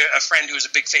 We were given a friend who was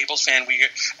a big Fables fan. We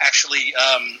actually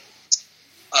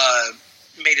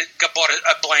bought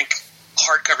a blank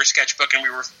hardcover sketchbook, and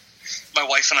my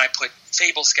wife and I put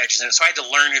Fable sketches in it. So I had to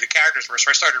learn who the characters were. So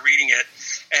I started reading it,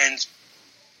 and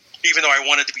even though I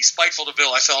wanted to be spiteful to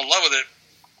Bill, I fell in love with it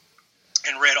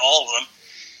and read all of them.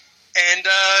 And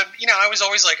I was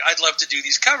always like, I'd love to do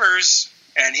these covers.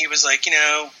 And he was like,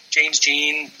 James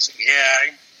Jean. I was like,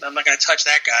 yeah, I'm not going to touch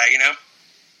that guy,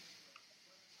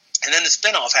 And then the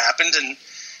spinoff happened, and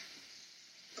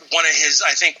one of his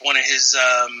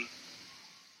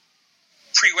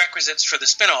prerequisites for the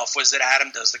spinoff was that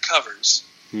Adam does the covers.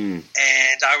 And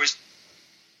I was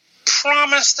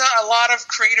promised a lot of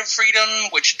creative freedom,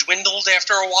 which dwindled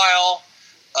after a while.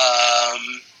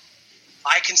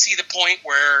 I can see the point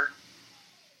where,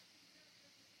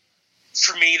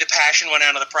 for me, the passion went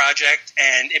out of the project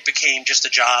and it became just a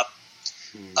job.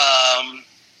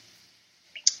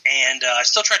 And I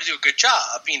still try to do a good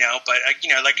job, but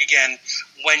again,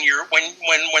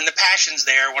 when the passion's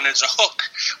there, when there's a hook,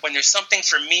 when there's something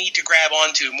for me to grab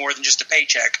onto more than just a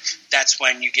paycheck, that's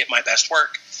when you get my best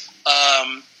work.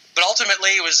 But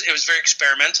ultimately it was very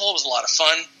experimental. It was a lot of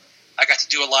fun. I got to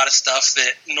do a lot of stuff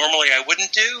that normally I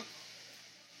wouldn't do.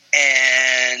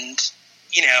 And,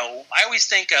 I always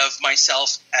think of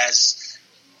myself as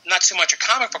not so much a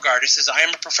comic book artist as I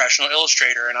am a professional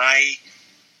illustrator, and I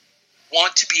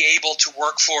want to be able to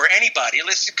work for anybody.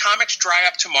 If the comics dry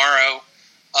up tomorrow,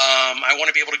 I want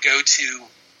to be able to go to,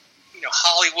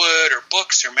 Hollywood or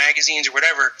books or magazines or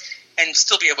whatever, and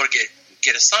still be able to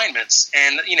get assignments.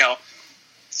 And,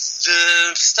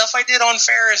 the stuff I did on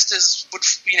Fairest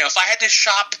if I had to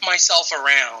shop myself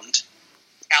around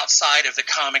outside of the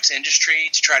comics industry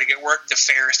to try to get work, the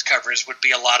Fairest covers would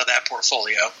be a lot of that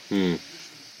portfolio.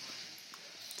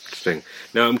 Interesting.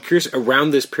 Now, I'm curious,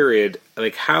 around this period,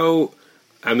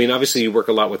 obviously you work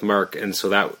a lot with Mark, and so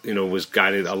that, was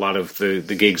guided a lot of the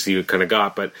gigs that you kind of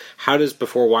got, but how does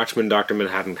Before Watchmen, Dr.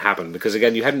 Manhattan happen? Because,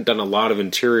 again, you hadn't done a lot of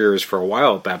interiors for a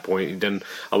while at that point. You'd done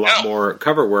a lot more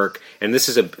cover work, and this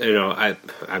is I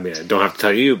don't have to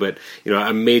tell you, but,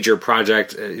 a major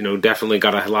project, definitely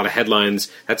got a lot of headlines.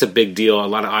 That's a big deal. A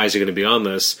lot of eyes are going to be on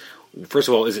this. First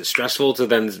of all, is it stressful to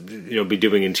then, be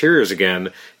doing interiors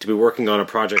again, to be working on a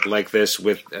project like this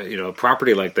with, a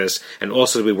property like this, and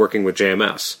also to be working with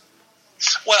JMS?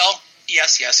 Well,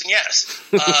 yes, and yes.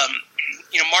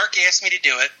 Mark asked me to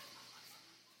do it,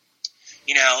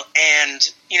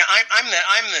 and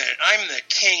I'm the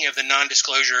king of the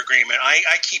non-disclosure agreement.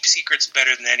 I keep secrets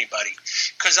better than anybody,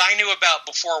 because I knew about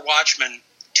Before Watchmen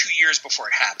 2 years before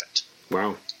it happened.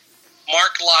 Wow.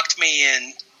 Mark locked me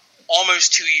in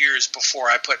almost 2 years before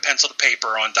I put pencil to paper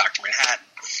on Dr. Manhattan.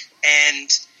 And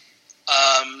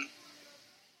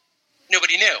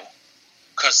nobody knew,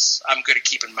 because I'm good at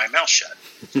keeping my mouth shut.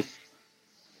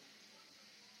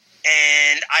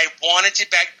 And I wanted to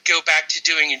go back to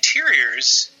doing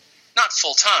interiors, not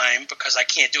full time because I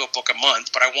can't do a book a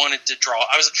month, but I wanted to draw.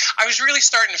 I was really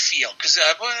starting to feel, because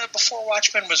Before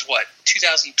Watchmen was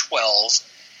 2012,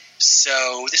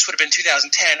 so this would have been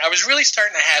 2010. I was really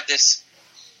starting to have this,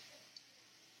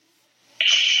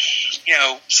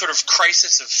 sort of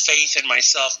crisis of faith in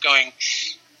myself, going,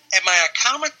 am I a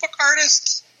comic book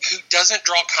artist who doesn't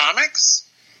draw comics?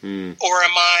 Or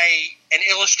am I an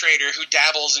illustrator who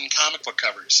dabbles in comic book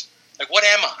covers? Like, what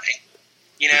am I?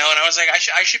 And I was like,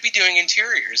 I should be doing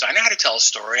interiors. I know how to tell a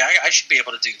story. I should be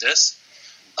able to do this.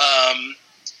 And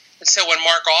so when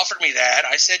Mark offered me that,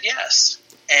 I said yes.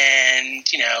 And,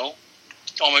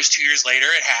 almost 2 years later,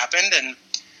 it happened, and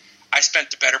I spent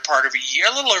the better part of a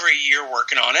little over a year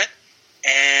working on it.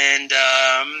 And,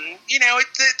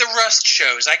 the rust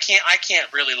shows. I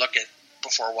can't really look at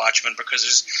Before Watchmen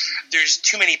because there's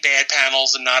too many bad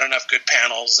panels and not enough good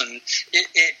panels. And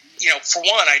it for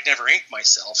one, I'd never inked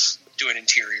myself doing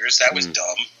interiors. That was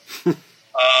dumb.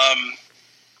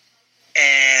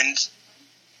 And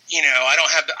I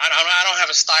don't have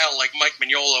a style like Mike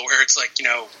Mignola where it's like,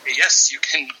 yes, you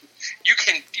can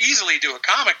easily do a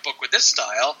comic book with this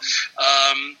style.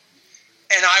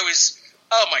 And I was,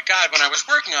 oh my God, when I was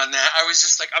working on that, I was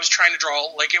just like, I was trying to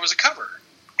draw like it was a cover,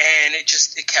 and it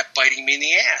kept biting me in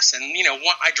the ass. And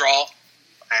I draw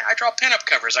pinup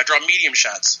covers. I draw medium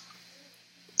shots.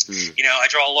 I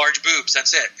draw large boobs.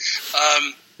 That's it.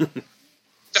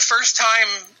 The first time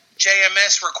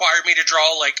JMS required me to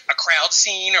draw like a crowd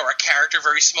scene or a character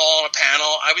very small on a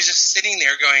panel, I was just sitting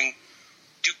there going,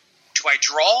 do I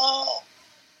draw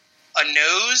a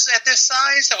nose at this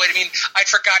size? So, I'd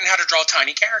forgotten how to draw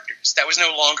tiny characters. That was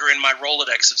no longer in my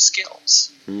Rolodex of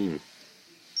skills. And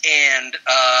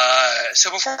so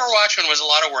Before Watchmen was a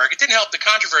lot of work. It didn't help. The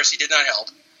controversy did not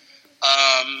help.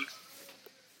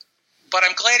 But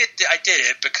I'm glad I did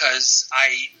it because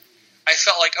I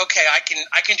felt like, okay, I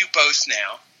can do both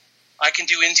now. I can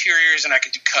do interiors and I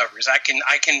can do covers. I can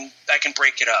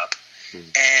break it up.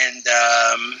 And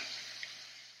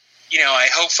I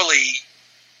hopefully,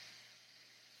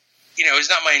 it's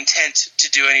not my intent to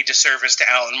do any disservice to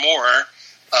Alan Moore.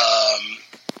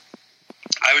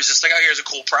 I was just like, oh, here's a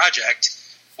cool project.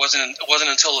 It wasn't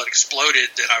until it exploded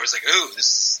that I was like, oh,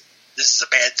 this is a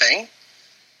bad thing.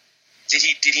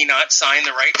 Did he not sign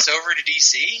the rights over to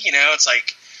DC? It's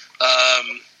like,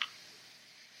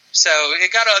 so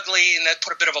it got ugly, and that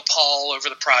put a bit of a pall over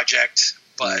the project.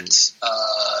 But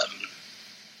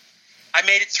I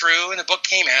made it through, and the book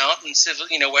came out, and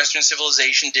Western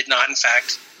civilization did not, in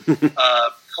fact,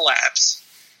 collapse.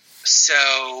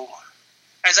 So,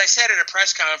 as I said at a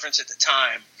press conference at the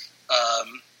time,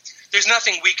 there's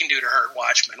nothing we can do to hurt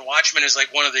Watchmen. Watchmen is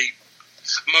like one of the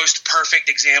most perfect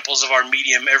examples of our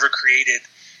medium ever created,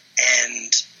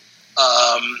 and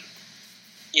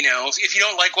if you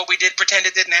don't like what we did, pretend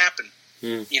it didn't happen.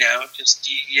 I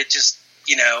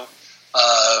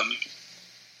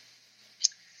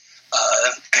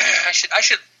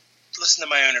should listen to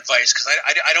my own advice because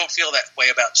I don't feel that way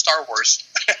about Star Wars.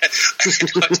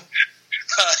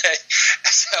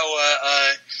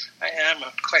 I'm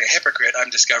quite a hypocrite, I'm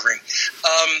discovering.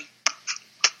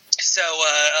 So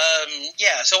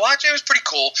Watchmen was pretty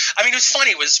cool. It was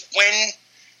funny was when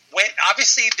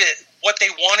obviously what they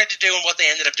wanted to do and what they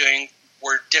ended up doing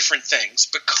were different things,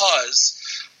 because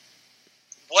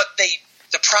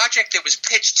the project that was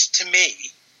pitched to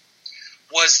me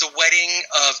was the wedding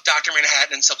of Dr.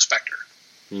 Manhattan and Silk Spectre.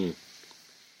 And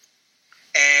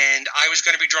I was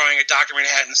going to be drawing a Dr.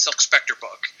 Manhattan Silk Spectre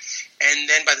book. And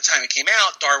then by the time it came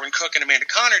out, Darwin Cook and Amanda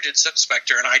Connor did Silk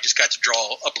Spectre, and I just got to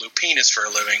draw a blue penis for a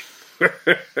living.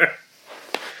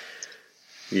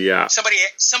 Yeah. Somebody.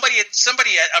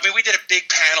 We did a big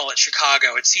panel at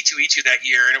Chicago at C2E2 that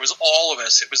year, and it was all of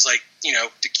us. It was like,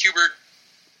 the Kubert.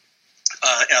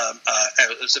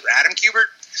 Was it Adam Kubert?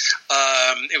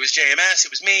 It was JMS. It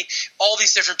was me. All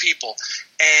these different people,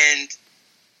 and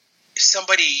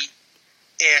somebody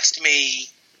asked me,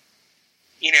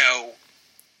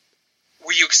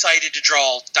 were you excited to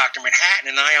draw Dr. Manhattan?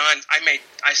 And I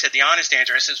said the honest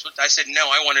answer. I said no,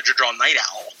 I wanted to draw Night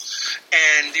Owl.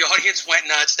 And the audience went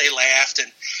nuts. They laughed,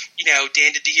 and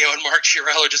Dan DiDio and Mark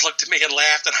Chiarello just looked at me and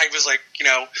laughed. And I was like,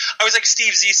 I was like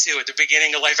Steve Zissou at the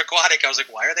beginning of Life Aquatic. I was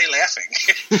like, why are they laughing?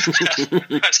 I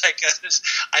was like,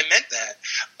 I meant that.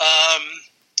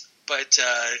 But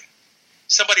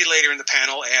somebody later in the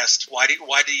panel asked, why do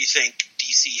you think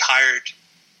DC hired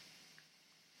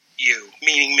you,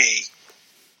 meaning me,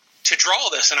 to draw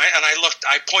this? And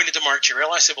I pointed to Mark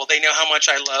Chiarello. I said, well, they know how much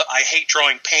I hate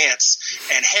drawing pants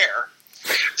and hair.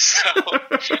 So,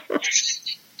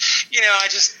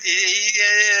 it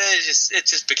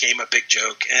just became a big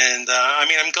joke. And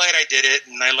I'm glad I did it,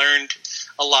 and I learned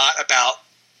a lot about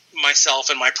myself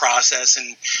and my process.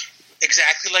 And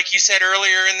exactly like you said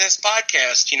earlier in this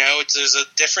podcast, there's a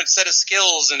different set of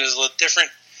skills, and there's a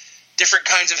different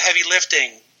kinds of heavy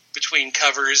lifting between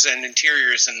covers and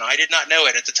interiors, and I did not know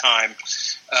it at the time,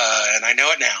 and I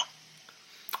know it now.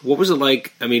 What was it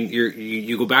like? I mean,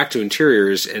 you go back to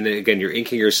interiors, and again, you're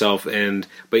inking yourself,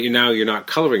 but you're not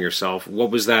coloring yourself.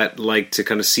 What was that like to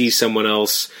kind of see someone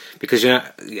else? Because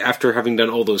after having done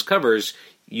all those covers,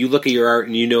 you look at your art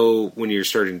and you know when you're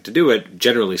starting to do it,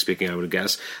 generally speaking, I would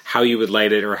guess, how you would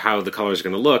light it or how the color is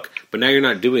going to look. But now you're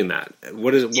not doing that.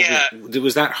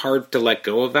 Was that hard to let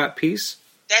go of that piece?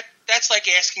 That's like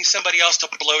asking somebody else to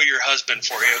blow your husband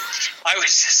for you. I was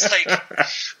just like,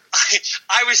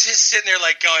 I was just sitting there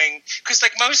like going, because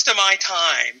like most of my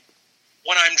time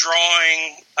when I'm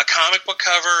drawing a comic book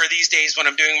cover, or these days when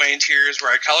I'm doing my interiors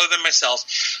where I color them myself,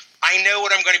 I know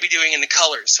what I'm going to be doing in the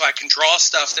colors, so I can draw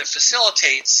stuff that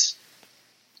facilitates,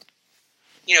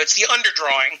 it's the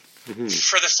underdrawing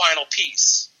for the final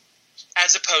piece,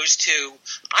 as opposed to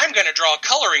I'm going to draw a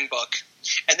coloring book,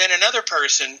 and then another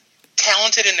person,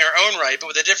 talented in their own right, but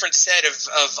with a different set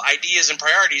of ideas and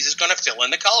priorities, is going to fill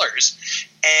in the colors.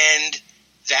 And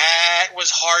that was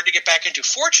hard to get back into.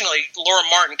 Fortunately, Laura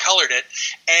Martin colored it,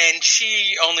 and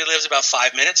she only lives about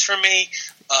 5 minutes from me.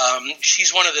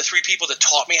 She's one of the 3 people that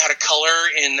taught me how to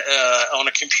color on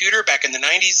a computer back in the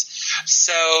 90s.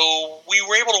 So we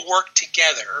were able to work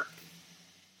together.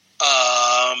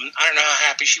 I don't know how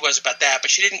happy she was about that, but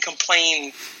she didn't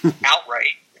complain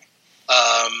outright.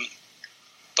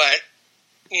 But,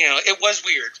 it was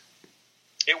weird.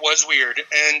 It was weird.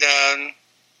 And,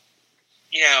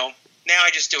 now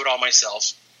I just do it all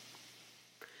myself.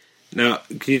 Now,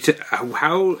 can you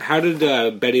how did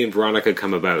Betty and Veronica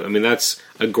come about? I mean, that's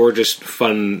a gorgeous,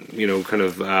 fun, kind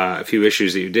of a few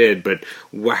issues that you did, but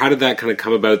how did that kind of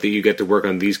come about that you get to work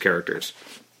on these characters?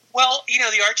 Well,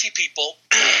 the Archie people,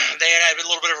 they had a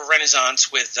little bit of a renaissance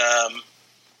with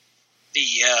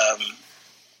the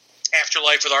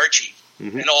Afterlife with Archie,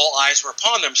 and all eyes were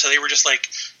upon them. So they were just like,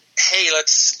 "Hey,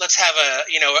 let's have a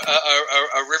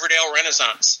Riverdale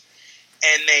Renaissance,"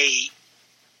 and they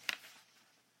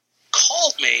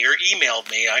called me or emailed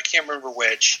me. I can't remember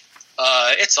which.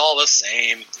 It's all the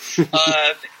same.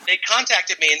 They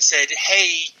contacted me and said,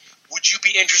 "Hey, would you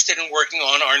be interested in working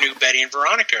on our new Betty and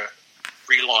Veronica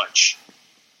relaunch?"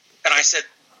 And I said,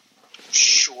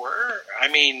 "Sure." I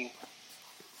mean,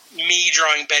 me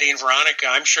drawing Betty and Veronica,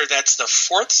 I'm sure that's the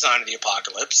 4th sign of the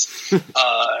apocalypse.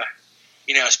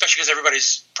 Especially because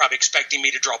everybody's probably expecting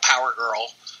me to draw Power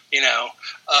Girl, in a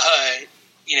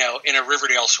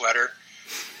Riverdale sweater.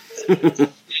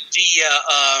 And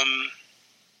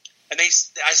I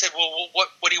said, "Well,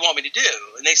 what do you want me to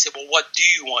do?" And they said, "Well, what do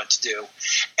you want to do?"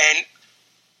 And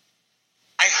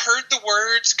I heard the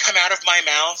words come out of my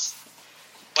mouth,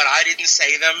 but I didn't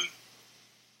say them.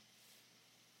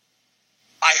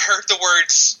 I heard the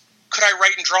words, "Could I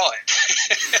write and draw it?"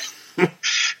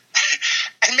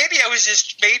 And maybe I was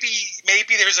just,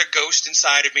 maybe there's a ghost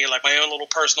inside of me, like my own little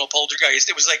personal poltergeist.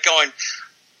 It was like going,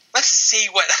 let's see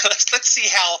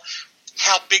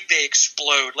how big they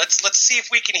explode. Let's see if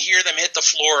we can hear them hit the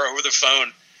floor over the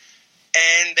phone.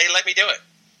 And they let me do it.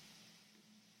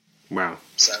 Wow.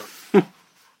 So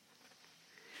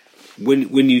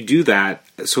when you do that,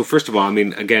 so first of all, I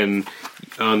mean, again,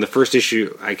 on the first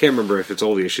issue, I can't remember if it's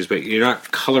all the issues, but you're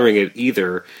not coloring it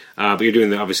either, but you're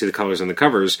doing obviously the colors on the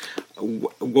covers.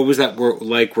 What was that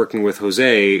like working with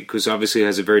Jose? Because obviously he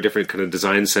has a very different kind of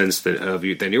design sense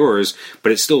than yours,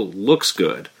 but it still looks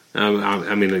good.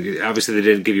 I mean, obviously they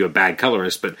didn't give you a bad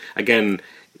colorist, but again,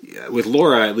 with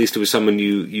Laura, at least it was someone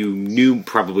you knew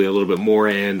probably a little bit more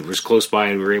and was close by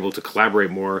and were able to collaborate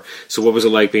more. So what was it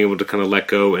like being able to kind of let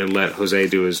go and let Jose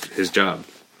do his job?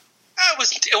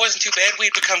 It wasn't too bad.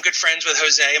 We'd become good friends with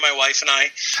Jose, my wife and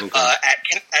I,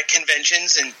 at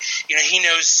conventions, and he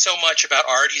knows so much about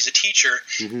art. He's a teacher,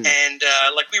 and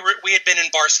we had been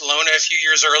in Barcelona a few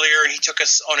years earlier, and he took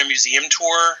us on a museum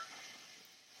tour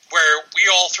where we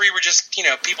all 3 were just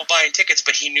people buying tickets,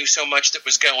 but he knew so much that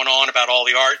was going on about all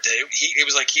the art that it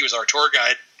was like he was our tour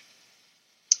guide.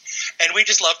 And we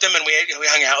just loved him, and we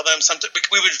hung out with him. Sometimes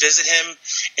we would visit him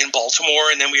in Baltimore,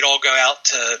 and then we'd all go out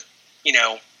to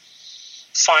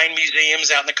find museums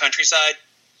out in the countryside,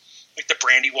 like the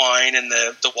Brandywine and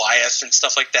the Wyeth and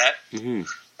stuff like that. Mm-hmm.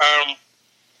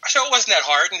 So it wasn't that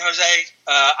hard. And Jose,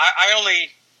 I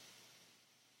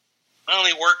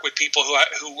only work with people who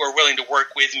are willing to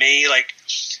work with me. Like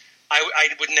I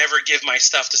would never give my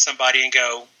stuff to somebody and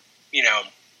go,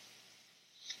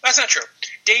 that's not true.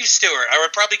 Dave Stewart. I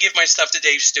would probably give my stuff to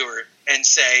Dave Stewart and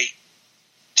say,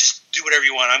 just do whatever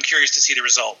you want. I'm curious to see the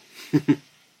result.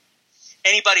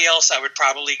 Anybody else, I would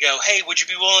probably go, hey, would you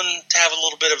be willing to have a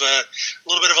little bit of a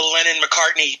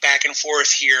Lennon-McCartney back and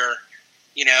forth here?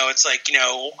 You know, it's like, you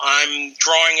know, I'm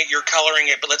drawing it, you're coloring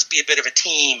it, but let's be a bit of a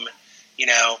team, you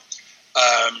know.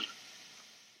 I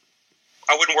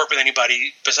wouldn't work with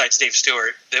anybody besides Dave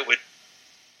Stewart that would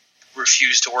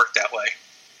refuse to work that way.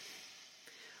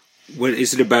 What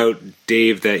is it about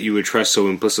Dave that you would trust so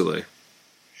implicitly?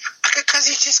 Because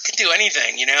he just can do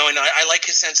anything, you know, and I like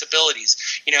his sensibilities.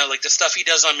 You know, like the stuff he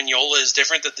does on Mignola is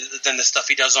different than the stuff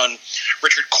he does on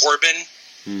Richard Corbin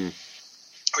or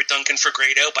Duncan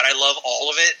Fegredo, but I love all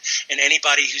of it. And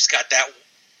anybody who's got that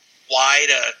wide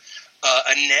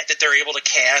a net that they're able to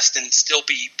cast and still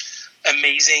be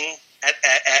amazing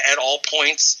at all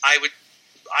points, I would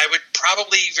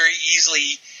probably very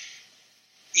easily,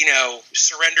 you know,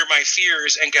 surrender my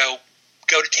fears and go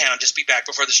to town. Just be back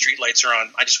before the street lights are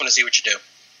on. I just want to see what you do.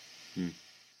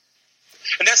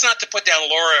 And that's not to put down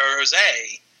Laura or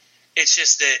Jose. It's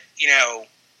just that, you know,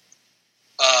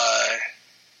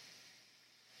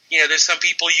 there's some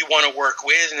people you want to work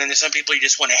with, and then there's some people you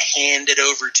just want to hand it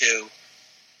over to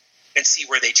and see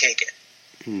where they take it.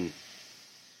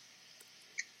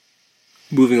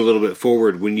 Moving a little bit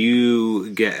forward, when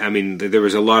you get, I mean, there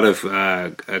was a lot of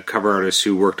cover artists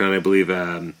who worked on, I believe,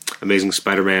 Amazing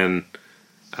Spider-Man,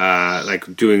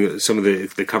 like doing some of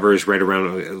the covers right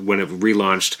around when it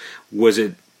relaunched. What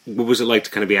was it like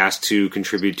to kind of be asked to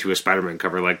contribute to a Spider-Man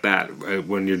cover like that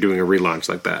when you're doing a relaunch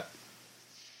like that?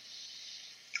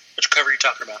 Which cover are you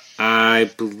talking about?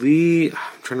 I believe,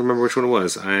 I'm trying to remember which one it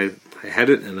was. I had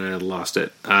it and I lost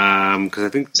it because I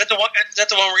think is that the one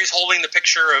where he's holding the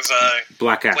picture of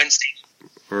Black Cat? Gwen Stacy?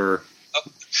 Or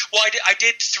well, I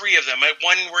did three of them.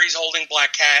 One where he's holding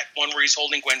Black Cat, one where he's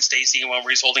holding Gwen Stacy, and one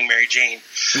where he's holding Mary Jane.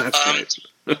 That's right.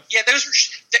 Yeah, those were.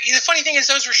 The funny thing is,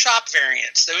 those were shop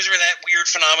variants. Those were that weird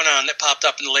phenomenon that popped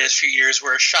up in the last few years,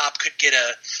 where a shop could get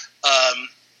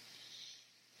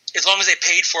as long as they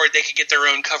paid for it, they could get their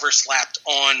own cover slapped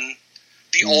on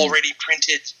the already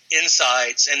printed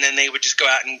insides, and then they would just go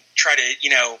out and try to, you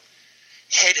know,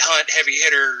 headhunt heavy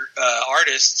hitter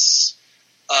artists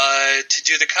to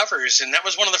do the covers. And that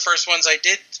was one of the first ones I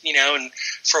did, you know, and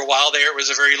for a while there it was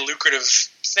a very lucrative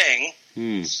thing.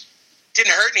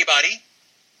 Didn't hurt anybody.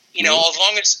 You know,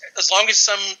 as long as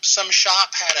some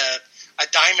shop had a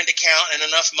diamond account and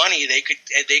enough money, they could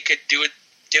do it,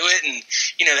 and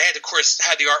you know they had, of course,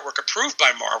 had the artwork approved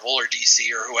by Marvel or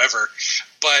DC or whoever.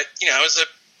 But you know,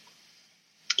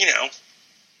 I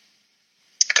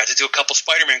got to do a couple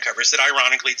Spider-Man covers that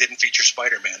ironically didn't feature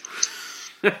Spider-Man.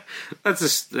 That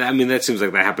seems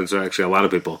like that happens to actually a lot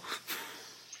of people.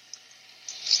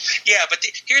 Yeah, but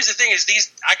here's the thing: is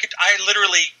I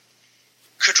literally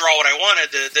could draw what I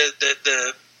wanted.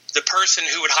 The person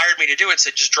who had hired me to do it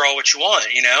said, just draw what you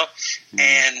want, you know?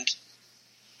 And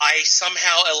I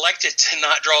somehow elected to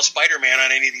not draw Spider-Man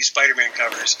on any of these Spider-Man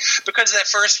covers. Because that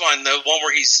first one, the one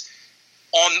where he's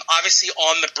obviously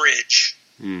on the bridge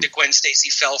that Gwen Stacy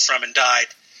fell from and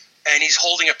died, and he's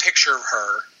holding a picture of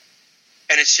her,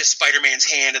 and it's just Spider-Man's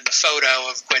hand in the photo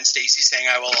of Gwen Stacy saying,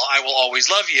 I will always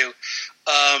love you.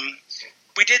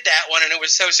 We did that one, and it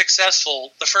was so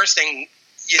successful. The first thing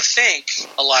you think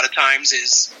a lot of times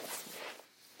is,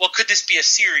 well, could this be a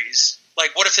series?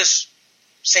 Like, what if this,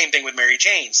 same thing with Mary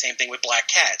Jane, same thing with Black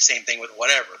Cat, same thing with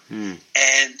whatever. And,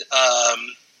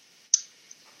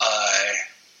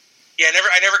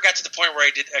 I never got to the point where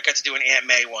I got to do an Aunt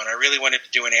May one. I really wanted to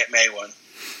do an Aunt May one.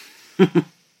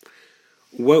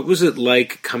 What was it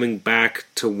like coming back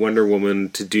to Wonder Woman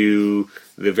to do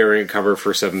the variant cover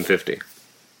for 750?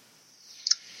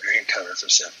 Variant cover for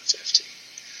 750.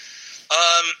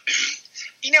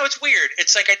 You know, it's weird.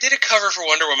 It's like I did a cover for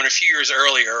Wonder Woman a few years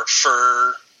earlier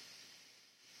for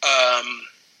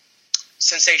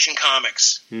Sensation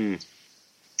Comics. And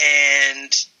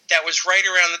that was right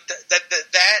around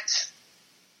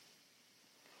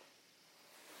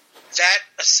that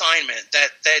assignment.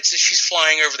 That she's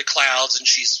flying over the clouds and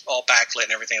she's all backlit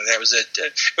and everything. That was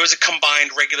it was a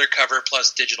combined regular cover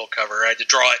plus digital cover. I had to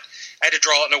draw it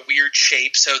in a weird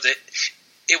shape so that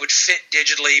it would fit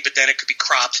digitally, but then it could be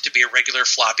cropped to be a regular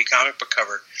floppy comic book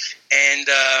cover. And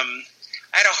I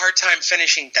had a hard time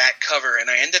finishing that cover, and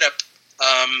I ended up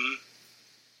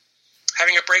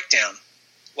having a breakdown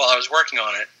while I was working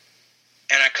on it,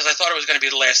 and because I thought it was going to be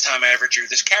the last time I ever drew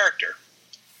this character.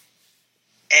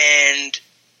 And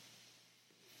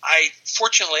I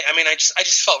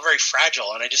just felt very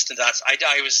fragile, and I just did not.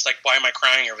 I was like, why am I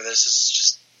crying over this? This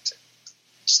is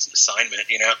just an assignment,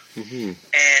 you know.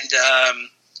 And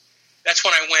that's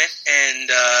when I went and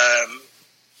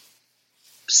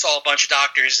saw a bunch of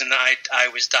doctors, and I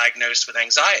was diagnosed with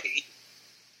anxiety.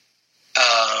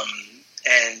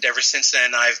 And ever since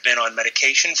then, I've been on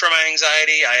medication for my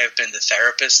anxiety. I have been to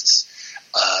therapists.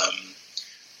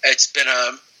 It's been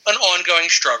an ongoing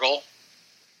struggle.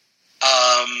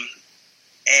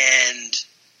 And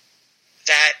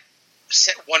that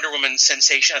Wonder Woman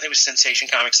Sensation, I think it was Sensation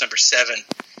Comics number 7,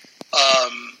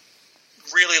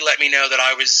 really let me know that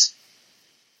I was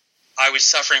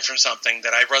suffering from something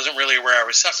that I wasn't really aware I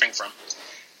was suffering from.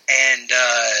 And,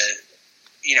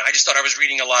 I just thought I was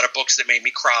reading a lot of books that made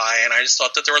me cry, and I just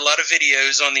thought that there were a lot of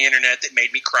videos on the internet that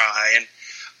made me cry, and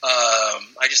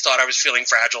I just thought I was feeling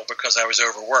fragile because I was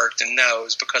overworked, and no, it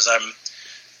was because I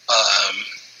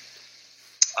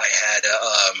had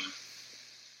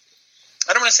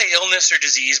I don't want to say illness or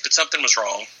disease, but something was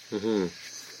wrong. Mm-hmm.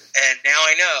 And now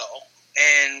I know,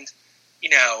 and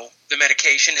the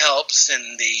medication helps,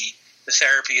 and the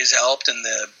therapy has helped, and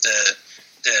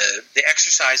the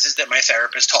exercises that my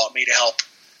therapist taught me to help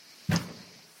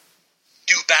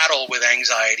do battle with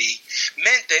anxiety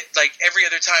meant that, like, every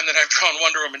other time that I've drawn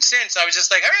Wonder Woman since, I was just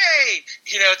like, hey,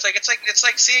 it's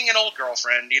like seeing an old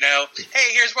girlfriend,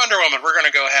 hey, here's Wonder Woman, we're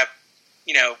gonna go have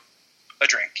a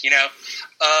drink,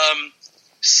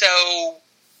 so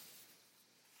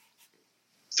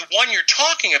the one you're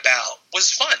talking about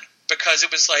was fun because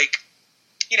it was like,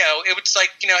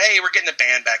 hey, we're getting the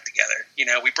band back together.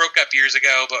 We broke up years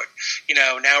ago, but,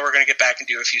 now we're going to get back and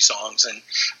do a few songs. And,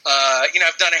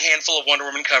 I've done a handful of Wonder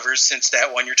Woman covers since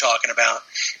that one you're talking about.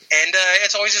 And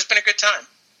it's always just been a good time.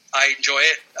 I enjoy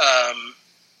it.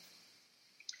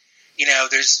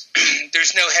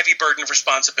 There's no heavy burden of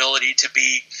responsibility to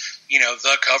be,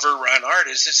 the cover run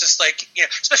artist. It's just like,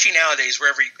 especially nowadays where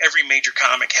every major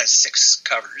comic has 6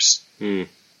 covers.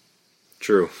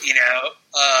 True.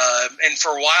 And for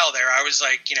a while there, I was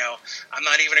like, I'm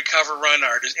not even a cover run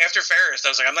artist. After Ferris, I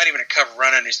was like, I'm not even a cover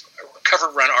run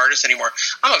artist anymore.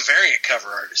 I'm a variant cover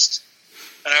artist.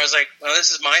 And I was like, well, this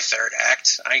is my third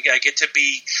act. I get to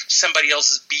be somebody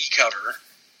else's B cover.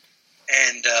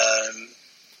 And,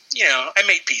 I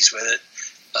made peace with it.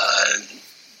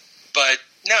 But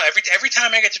no, every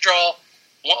time I get to draw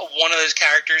one of those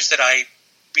characters that I,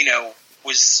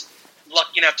 was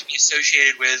lucky enough to be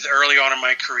associated with early on in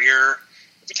my career,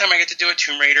 every time I get to do a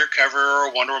Tomb Raider cover or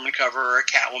a Wonder Woman cover or a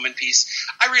Catwoman piece,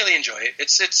 I really enjoy it.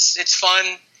 It's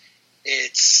fun.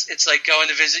 It's like going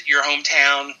to visit your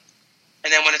hometown,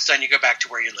 and then when it's done, you go back to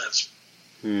where you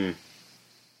live.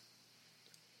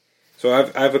 So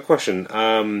I have a question.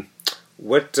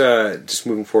 What just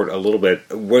moving forward a little bit?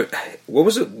 What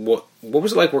was it? What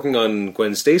was it like working on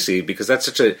Gwen Stacy? Because that's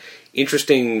such a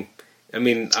interesting. I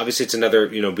mean, obviously it's another,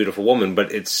 beautiful woman,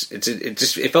 but it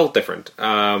felt different.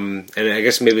 And I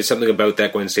guess maybe it's something about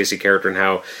that Gwen Stacy character and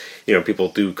how, people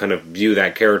do kind of view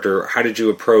that character. How did you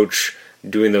approach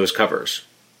doing those covers?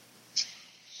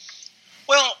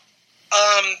 Well,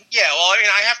 I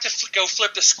have to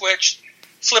flip the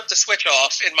switch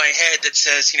off in my head that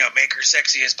says, make her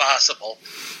sexy as possible.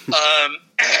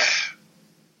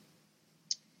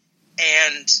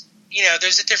 And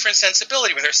there's a different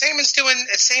sensibility with her. Same as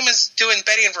doing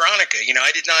Betty and Veronica.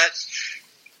 I did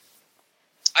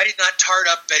not tart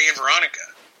up Betty and Veronica.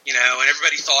 And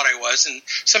everybody thought I was. And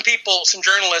some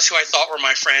journalists who I thought were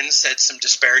my friends said some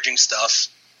disparaging stuff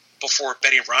before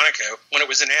Betty and Veronica when it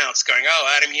was announced, going,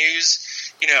 "Oh, Adam Hughes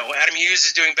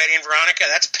is doing Betty and Veronica.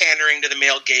 That's pandering to the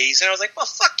male gaze." And I was like, "Well,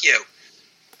 fuck you.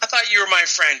 I thought you were my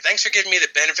friend. Thanks for giving me the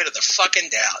benefit of the fucking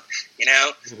doubt."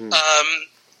 Mm-hmm.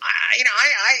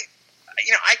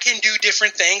 I can do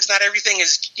different things. Not everything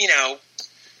is,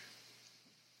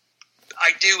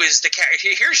 I do is the character.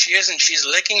 Here she is, and she's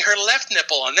licking her left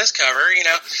nipple on this cover.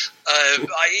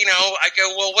 I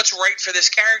go, well, what's right for this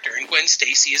character? And Gwen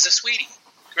Stacy is a sweetie.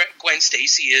 Gwen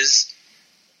Stacy is,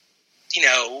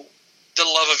 the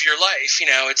love of your life.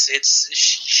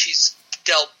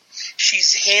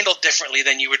 She's handled differently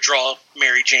than you would draw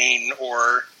Mary Jane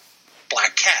or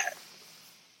Black Cat.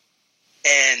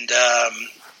 And,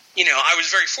 I was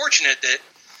very fortunate that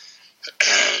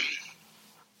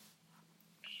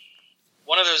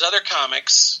one of those other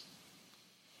comics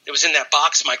that was in that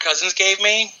box my cousins gave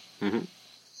me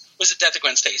was The Death of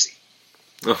Gwen Stacy.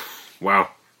 Oh, wow.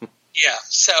 Yeah,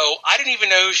 so I didn't even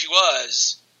know who she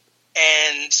was,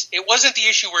 and it wasn't the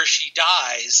issue where she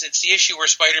dies. It's the issue where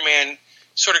Spider-Man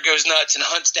sort of goes nuts and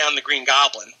hunts down the Green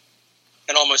Goblin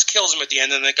and almost kills him at the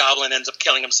end, and the Goblin ends up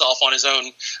killing himself on his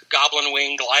own Goblin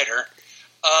Wing glider.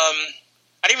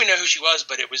 I didn't even know who she was,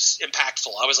 but it was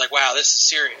impactful. I was like, wow, this is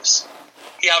serious.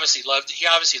 He obviously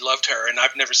loved her, and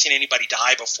I've never seen anybody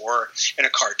die before in a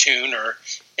cartoon or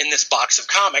in this box of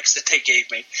comics that they gave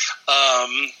me.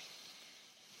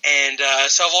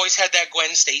 So I've always had that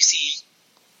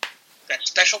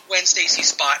special Gwen Stacy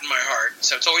spot in my heart.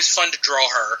 So it's always fun to draw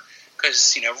her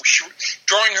because,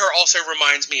 drawing her also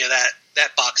reminds me of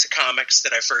that box of comics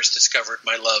that I first discovered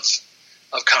my love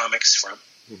of comics from.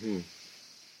 Mm-hmm.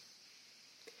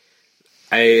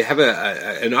 I have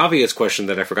an obvious question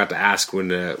that I forgot to ask when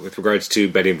with regards to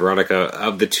Betty and Veronica.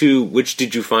 Of the two, which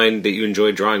did you find that you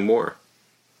enjoyed drawing more?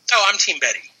 Oh, I'm Team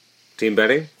Betty. Team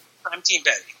Betty? I'm Team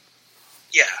Betty.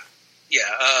 Yeah.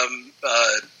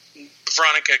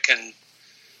 Veronica can,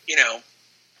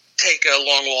 take a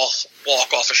long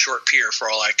walk off a short pier for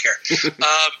all I care.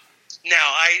 No,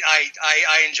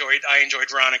 I enjoyed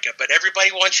Veronica, but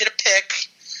everybody wants you to pick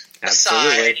a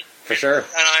side. For sure. And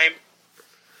I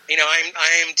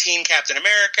am Team Captain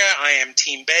America. I am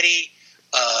Team Betty.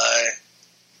 I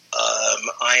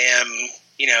am,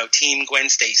 Team Gwen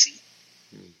Stacy.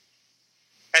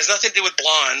 Has nothing to do with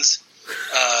blondes.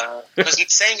 Because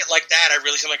saying it like that, I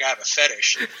really seem like I have a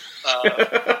fetish.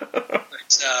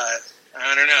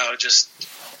 I don't know. Just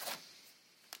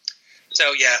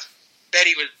so yeah,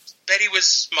 Betty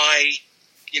was my,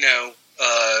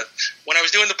 when I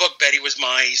was doing the book, Betty was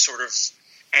my sort of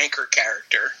anchor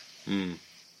character. Mm.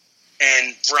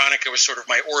 And Veronica was sort of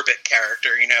my orbit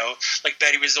character, like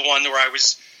Betty was the one where I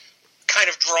was kind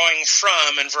of drawing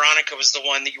from, and Veronica was the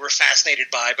one that you were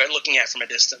fascinated by looking at from a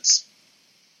distance.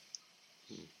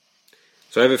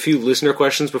 So I have a few listener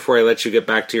questions before I let you get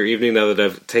back to your evening, now that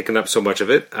I've taken up so much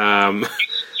of it.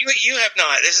 You have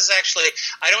not. This is actually,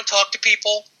 I don't talk to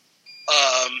people.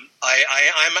 I'm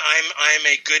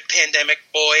a good pandemic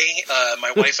boy.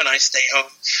 My wife and I stay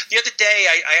home. The other day,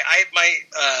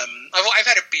 I've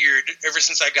had a beard ever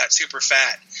since I got super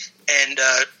fat, and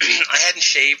I hadn't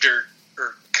shaved or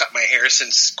cut my hair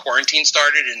since quarantine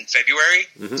started in February.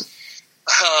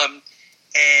 Mm-hmm.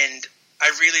 And I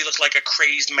really looked like a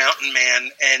crazed mountain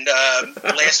man. And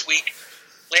last week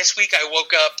I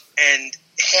woke up and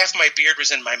half my beard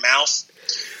was in my mouth.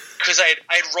 Because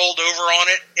I'd rolled over on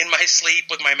it in my sleep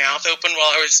with my mouth open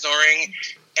while I was snoring,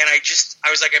 and I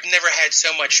was like, I've never had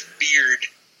so much beard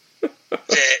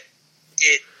that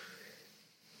it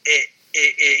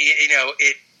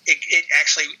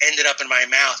actually ended up in my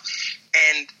mouth,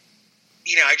 and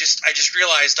I just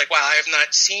realized, like, wow, I have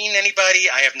not seen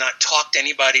anybody, I have not talked to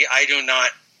anybody, I do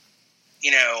not,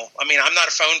 I'm not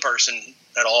a phone person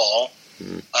at all.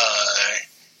 Mm.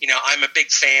 I'm a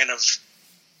big fan of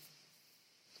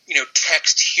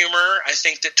text humor. I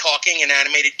think that talking and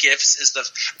animated GIFs is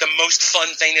the most fun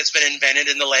thing that's been invented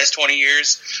in the last 20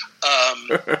 years.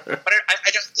 But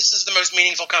this is the most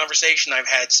meaningful conversation I've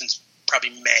had since probably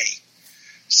May.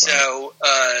 So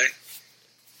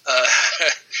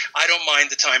I don't mind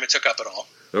the time it took up at all.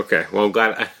 Okay, well, I'm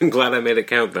glad I made it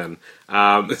count then.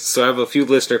 So I have a few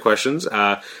listener questions.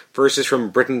 First is from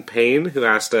Britton Payne, who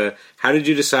asked, how did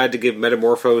you decide to give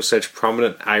Metamorpho such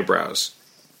prominent eyebrows?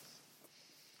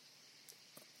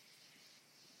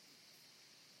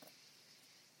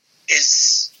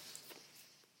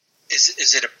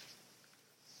 Is it a?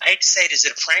 I hate to say it. Is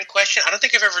it a prank question? I don't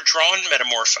think I've ever drawn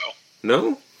Metamorpho.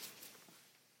 No.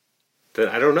 Then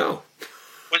I don't know.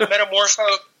 Was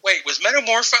Metamorpho? Wait, was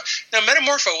Metamorpho? No,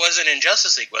 Metamorpho wasn't in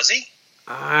Justice League, was he?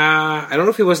 I don't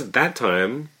know if he was at that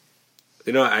time.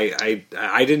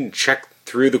 I didn't check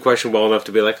through the question well enough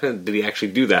to be like, did he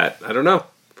actually do that? I don't know.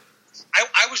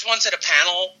 I was once at a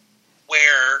panel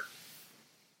where,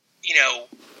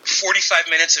 45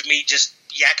 minutes of me just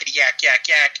yakety yak,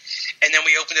 and then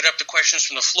we opened it up to questions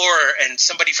from the floor, and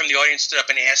somebody from the audience stood up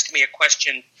and asked me a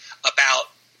question about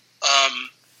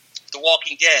The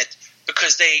Walking Dead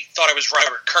because they thought I was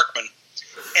Robert Kirkman.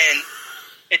 And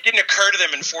it didn't occur to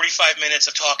them in 45 minutes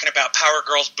of talking about Power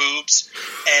Girl's boobs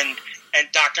and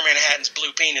Dr. Manhattan's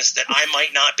blue penis that I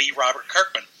might not be Robert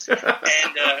Kirkman.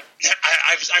 And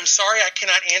I'm sorry I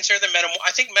cannot answer the Metamorpho.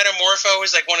 I think Metamorpho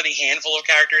is like one of the handful of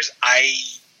characters I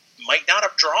might not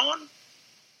have drawn.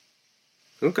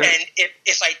 Okay. And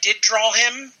if I did draw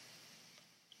him,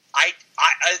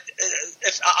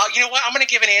 you know what? I'm going to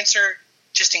give an answer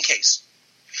just in case.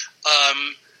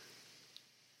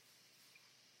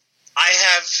 I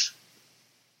have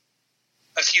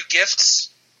a few gifts,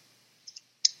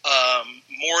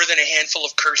 more than a handful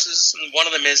of curses, and one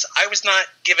of them is I was not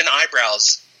given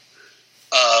eyebrows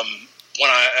when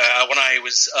I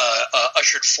was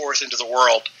ushered forth into the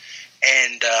world.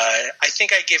 And I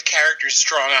think I give characters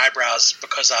strong eyebrows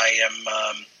because I am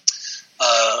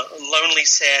lonely,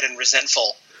 sad, and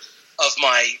resentful of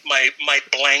my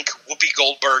blank Whoopi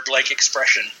Goldberg-like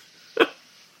expression.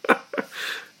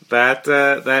 That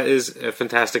is a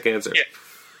fantastic answer.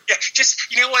 Yeah, Yeah, just,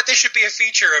 you know what? This should be a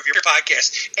feature of your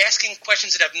podcast. Asking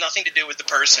questions that have nothing to do with the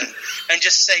person. And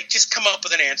just say, just come up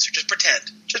with an answer. Just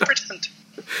pretend. Just pretend.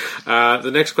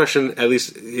 The next question, at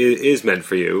least, is meant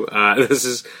for you. This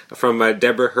is from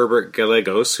Deborah Herbert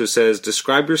Gallegos, who says,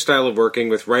 describe your style of working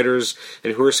with writers,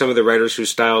 and who are some of the writers whose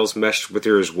styles meshed with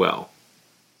yours well?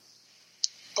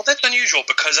 Well, that's unusual,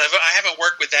 because I haven't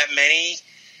worked with that many.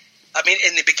 I mean,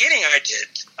 in the beginning I did.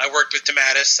 I worked with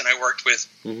DeMatteis, and I worked with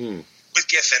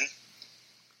Giffen.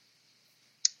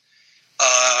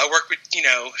 I worked with,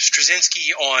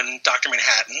 Straczynski on Dr.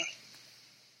 Manhattan.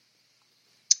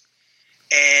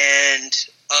 And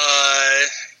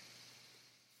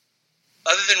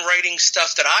other than writing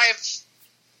stuff that I've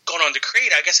gone on to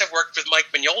create, I guess I've worked with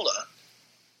Mike Mignola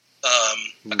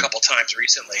a couple times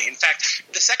recently. In fact,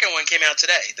 the second one came out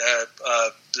today.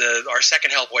 Our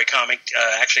second Hellboy comic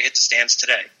actually hit the stands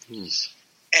today. And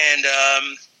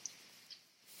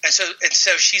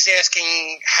so she's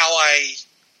asking how I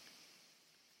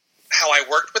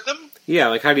worked with them. Yeah,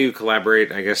 like how do you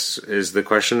collaborate, I guess, is the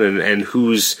question, and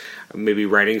whose maybe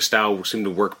writing style seemed to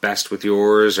work best with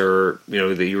yours, or,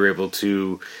 that you were able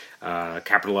to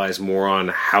capitalize more on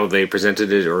how they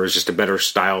presented it, or is just a better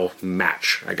style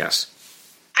match, I guess?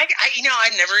 I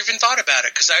never even thought about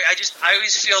it, because I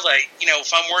always feel like,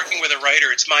 if I'm working with a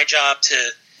writer, it's my job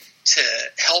to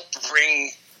help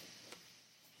bring,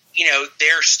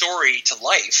 their story to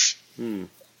life.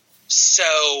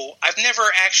 So I've never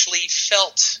actually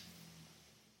felt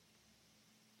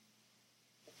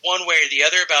one way or the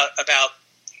other about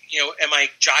am I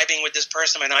jibing with this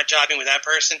person? Am I not jibing with that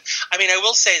person? I mean, I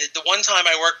will say that the one time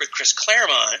I worked with Chris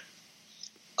Claremont,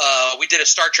 we did a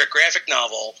Star Trek graphic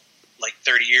novel like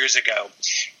 30 years ago,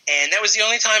 and that was the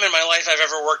only time in my life I've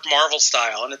ever worked Marvel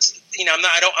style. And it's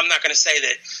I'm not going to say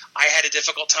that I had a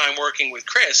difficult time working with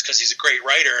Chris, because he's a great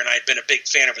writer and I'd been a big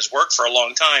fan of his work for a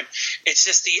long time. It's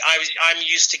just I'm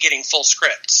used to getting full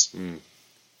scripts,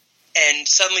 and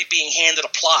suddenly being handed a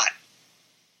plot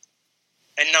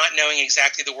and not knowing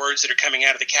exactly the words that are coming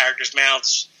out of the characters'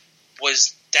 mouths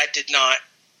did not.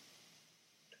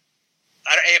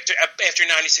 After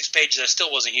 96 pages, I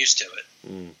still wasn't used to it.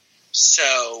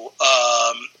 So,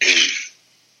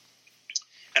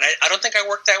 and I don't think I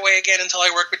worked that way again until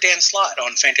I worked with Dan Slott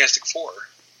on Fantastic Four.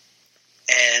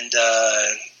 And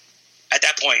at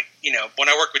that point, when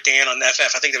I worked with Dan on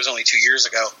FF, I think that was only 2 years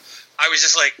ago, I was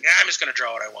just like, I'm just going to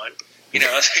draw what I want. When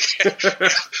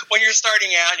you're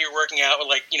starting out and you're working out with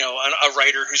a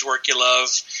writer whose work you love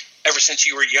ever since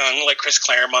you were young, like Chris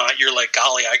Claremont, you're like,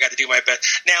 golly, I got to do my best.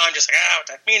 Now I'm just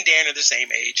like, me and Dan are the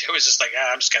same age. I was just like,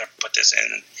 I'm just going to put this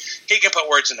in, and he can put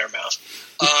words in their mouth.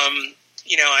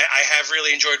 I have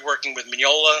really enjoyed working with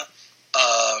Mignola.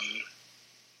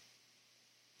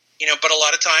 But a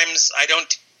lot of times I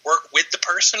don't work with the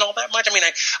person all that much. I mean,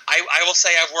 I will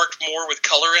say I've worked more with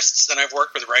colorists than I've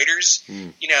worked with writers.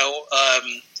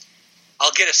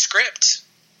 I'll get a script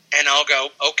and I'll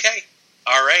go, okay,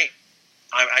 all right.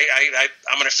 I'm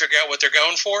going to figure out what they're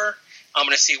going for. I'm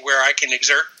going to see where I can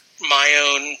exert my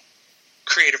own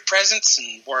creative presence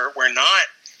and where not.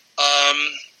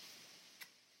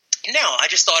 No, I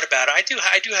just thought about it. I do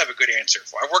have a good answer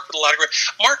for it. I've worked with a lot of great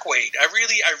Mark Waid. I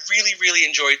really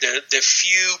enjoyed the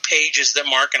few pages that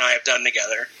Mark and I have done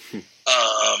together. A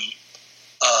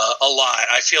lot.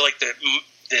 I feel like that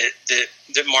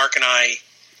Mark and I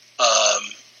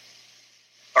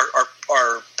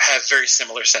have very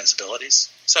similar sensibilities.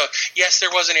 So yes,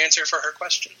 there was an answer for her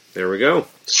question. There we go.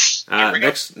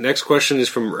 Next question is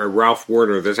from Ralph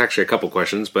Warner. There's actually a couple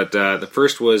questions, but the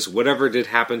first was, whatever did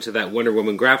happen to that Wonder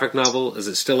Woman graphic novel? Is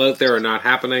it still out there or not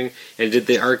happening? And did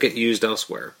the art get used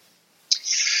elsewhere?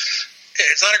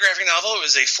 It's not a graphic novel. It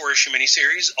was a 4-issue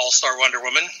miniseries, All-Star Wonder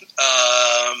Woman.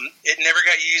 It never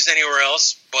got used anywhere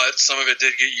else, but some of it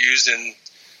did get used in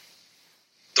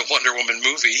the Wonder Woman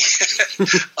movie.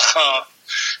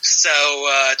 So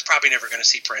it's probably never going to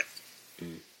see print.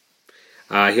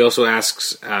 He also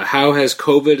asks, how has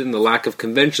COVID and the lack of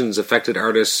conventions affected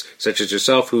artists such as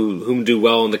yourself whom do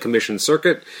well in the commission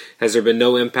circuit? Has there been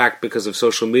no impact because of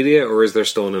social media, or is there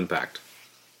still an impact?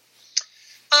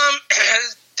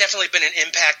 There's definitely been an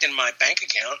impact in my bank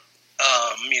account.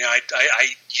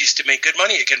 I used to make good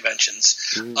money at conventions.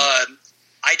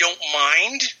 I don't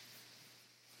mind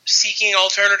seeking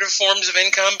alternative forms of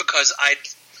income, because I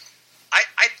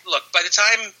look, by the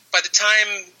time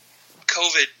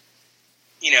COVID,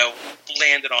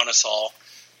 landed on us all,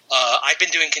 I've been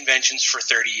doing conventions for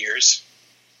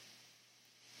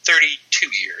 32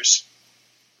 years,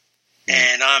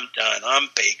 and I'm done. I'm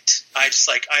baked.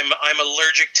 I'm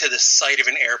allergic to the sight of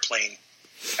an airplane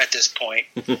at this point,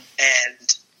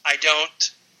 and I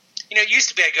don't it used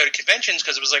to be I'd go to conventions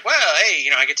because it was like, well, hey,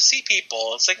 I get to see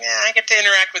people. It's like, I get to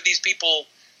interact with these people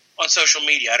on social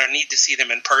media. I don't need to see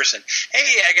them in person.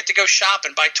 Hey, I get to go shop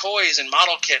and buy toys and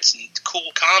model kits and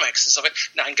cool comics and stuff.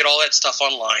 Now I can get all that stuff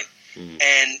online.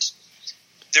 And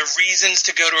the reasons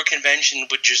to go to a convention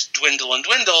would just dwindle and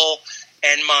dwindle,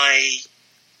 and my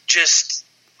just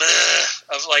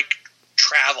of like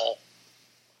travel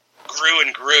grew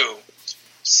and grew.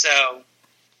 So,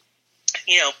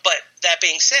 but that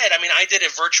being said, I mean, I did a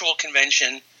virtual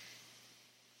convention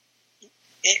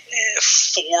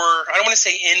I don't want to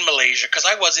say in Malaysia, because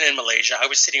I wasn't in Malaysia. I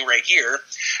was sitting right here.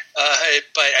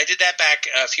 But I did that back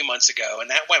a few months ago,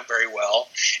 and that went very well.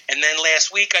 And then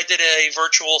last week I did a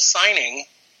virtual signing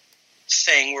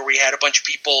thing where we had a bunch of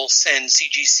people send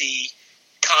CGC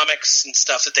comics and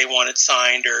stuff that they wanted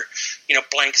signed, or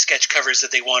blank sketch covers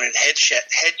that they wanted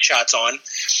headshots on.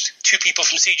 2 people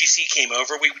from CGC came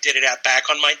over. We did it out back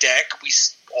on my deck. We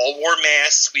all wore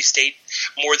masks. We stayed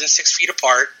more than 6 feet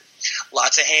apart.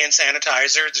 Lots of hand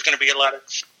sanitizer. There's going to be a lot of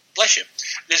bless you.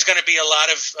 There's going to be a lot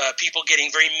of people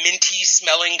getting very minty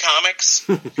smelling comics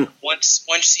once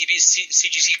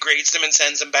CGC grades them and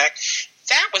sends them back.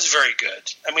 That was very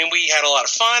good. I mean, we had a lot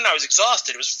of fun. I was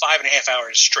exhausted. It was 5.5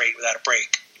 hours straight without a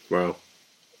break. Wow.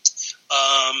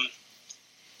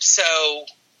 So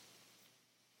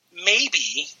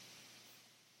maybe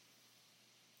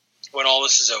when all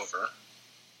this is over,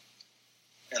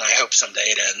 and I hope someday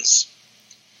it ends,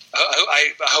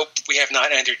 I hope we have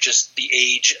not entered just the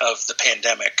age of the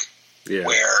pandemic,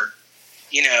 where,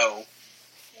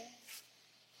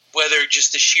 whether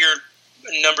just the sheer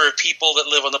number of people that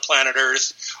live on the planet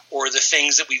Earth or the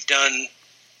things that we've done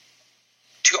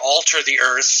to alter the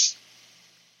Earth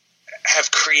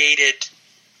have created,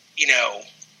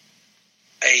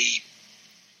 a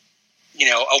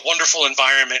wonderful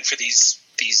environment for these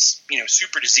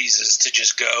super diseases to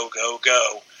just go.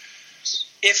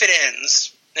 If it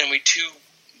ends and we too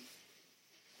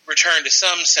return to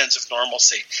some sense of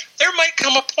normalcy, there might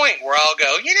come a point where I'll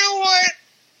go, you know what?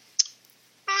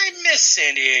 I miss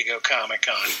San Diego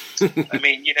Comic-Con. I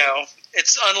mean,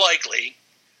 it's unlikely,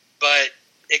 but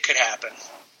it could happen.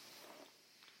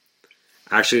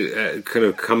 Actually, kind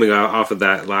of coming off of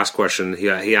that last question,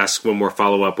 he asked one more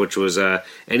follow-up, which was,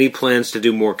 any plans to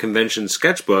do more convention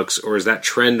sketchbooks, or is that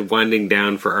trend winding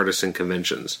down for artists and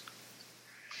conventions?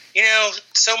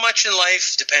 So much in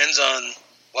life depends on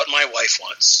what my wife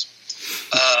wants.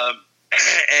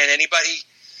 And anybody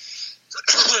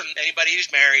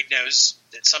who's married knows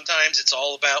that sometimes it's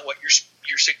all about what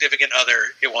your significant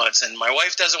other wants. And my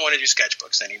wife doesn't want to do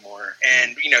sketchbooks anymore.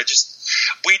 And,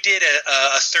 we did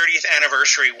a 30th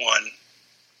anniversary one.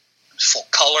 It was full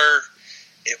color.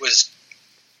 It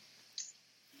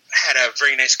had a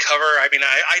very nice cover. I mean,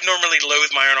 I normally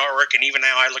loathe my own artwork, and even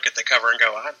now I look at the cover and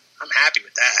go, I'm happy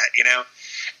with that,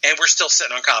 And we're still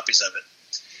sitting on copies of it.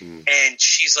 And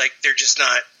she's like, they're just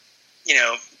not,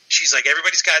 she's like,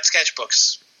 everybody's got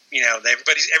sketchbooks.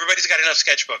 Everybody's got enough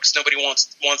sketchbooks. Nobody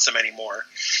wants them anymore.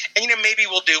 And, maybe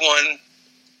we'll do one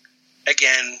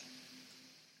again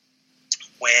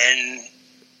when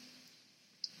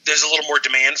there's a little more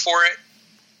demand for it.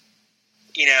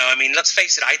 Let's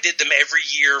face it, I did them every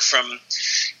year from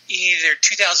either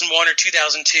 2001 or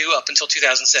 2002 up until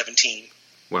 2017.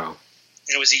 Wow.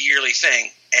 And it was a yearly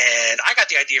thing. And I got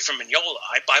the idea from Mignola.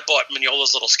 I bought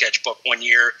Mignola's little sketchbook one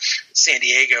year in San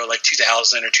Diego, like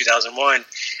 2000 or 2001.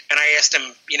 And I asked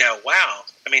him, wow,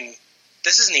 I mean,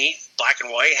 this is neat, black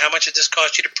and white. How much did this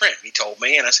cost you to print? He told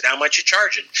me. And I said, how much you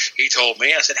charging? He told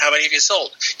me. I said, how many have you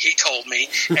sold? He told me.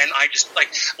 And I just, like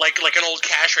an old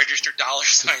cash register, dollar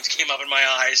signs came up in my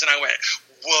eyes. And I went,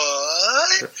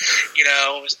 what?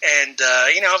 And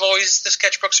I've always, the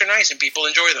sketchbooks are nice and people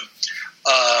enjoy them.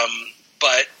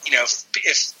 But,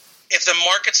 if the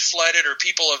market's flooded or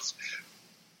people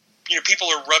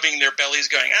are rubbing their bellies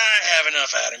going, I have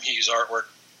enough Adam Hughes artwork,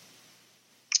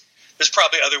 there's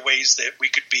probably other ways that we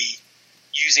could be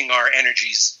using our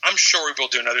energies. I'm sure we will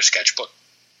do another sketchbook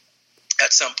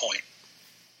at some point.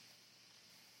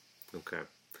 Okay.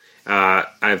 I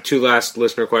have 2 last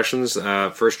listener questions.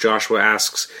 First, Joshua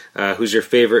asks, who's your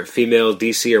favorite female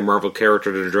DC or Marvel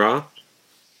character to draw?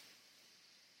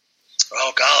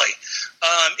 Oh, golly.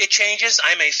 It changes.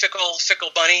 I'm a fickle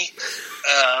bunny.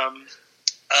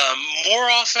 More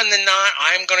often than not,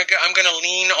 I'm gonna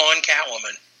lean on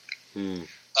Catwoman.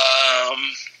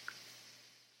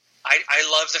 I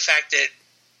love the fact that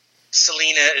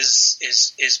Selena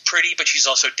is pretty, but she's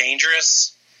also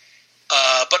dangerous.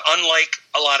 But unlike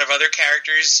a lot of other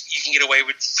characters, you can get away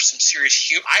with some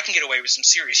serious I can get away with some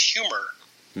serious humor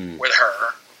with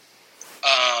her.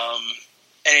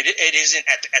 and it isn't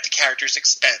at the character's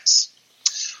expense.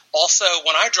 Also,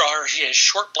 when I draw her, she has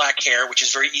short black hair, which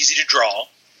is very easy to draw,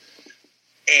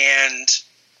 and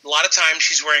a lot of times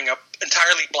she's wearing a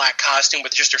entirely black costume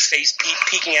with just her face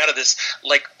peeking out of this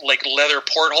like leather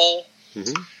porthole.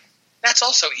 Mm-hmm. That's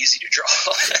also easy to draw.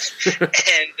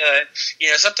 And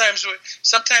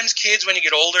sometimes kids, when you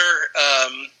get older,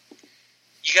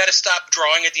 you got to stop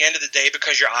drawing at the end of the day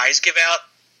because your eyes give out,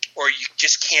 or you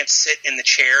just can't sit in the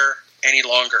chair any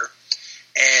longer.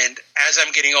 And as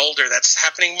I'm getting older, that's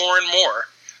happening more and more.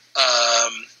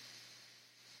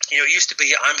 It used to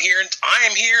be, I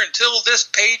am here until this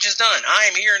page is done. I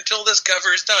am here until this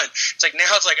cover is done. It's like, now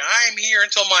it's like, I am here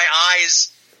until my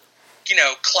eyes,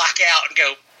 clock out and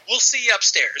go, we'll see you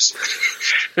upstairs.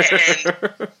 And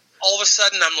all of a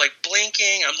sudden I'm like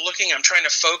blinking, I'm looking, I'm trying to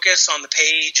focus on the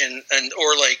page or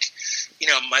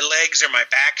my legs or my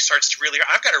back starts to really,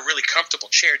 I've got a really comfortable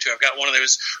chair too. I've got one of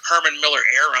those Herman Miller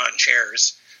Aeron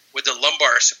chairs with the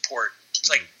lumbar support. It's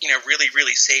like, really,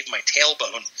 really saved my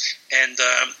tailbone. And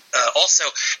also,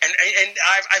 and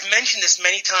I've mentioned this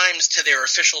many times to their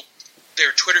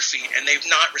Twitter feed, and they've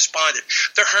not responded.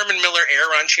 The Herman Miller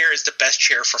Aeron chair is the best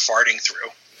chair for farting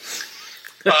through.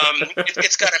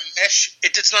 It's got a mesh.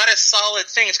 It's not a solid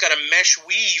thing. It's got a mesh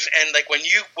weave, and like when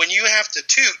you have to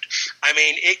toot, I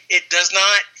mean, it does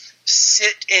not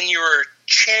sit in your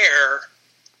chair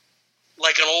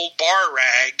like an old bar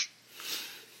rag.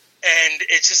 And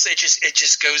it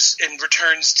just goes and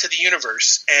returns to the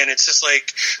universe. And it's just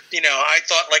like, I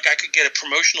thought like I could get a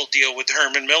promotional deal with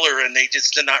Herman Miller, and they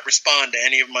just did not respond to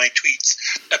any of my tweets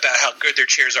about how good their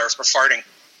chairs are for farting.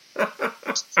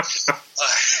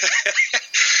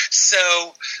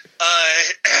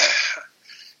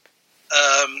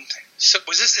 So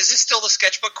is this still the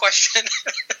sketchbook question?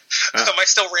 Am I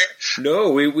still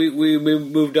No, we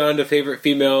moved on to favorite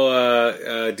female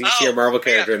DC or Marvel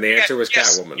character, and the answer was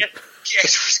Catwoman. Yeah, it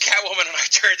was Catwoman, and I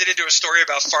turned it into a story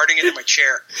about farting into my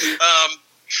chair.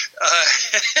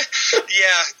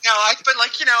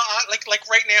 Like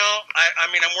right now,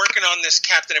 I'm working on this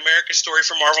Captain America story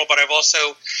for Marvel, but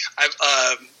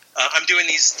I'm doing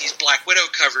these Black Widow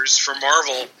covers for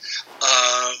Marvel,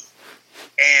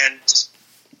 and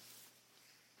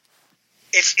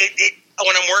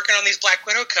when I'm working on these Black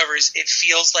Widow covers, it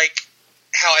feels like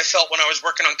how I felt when I was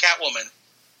working on Catwoman.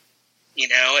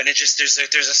 And it just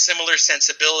there's a similar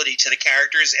sensibility to the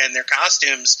characters and their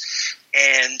costumes,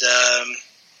 and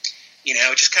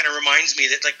it just kind of reminds me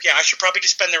that I should probably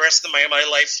just spend the rest of my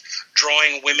life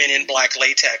drawing women in black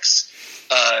latex,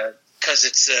 because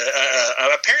it's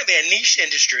apparently a niche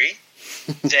industry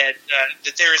that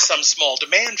there is some small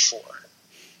demand for.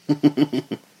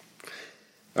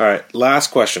 All right,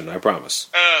 last question, I promise.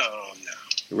 Oh, no.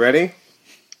 You ready?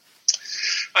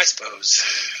 I suppose.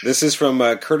 This is from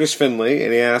Curtis Finley,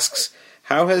 and he asks,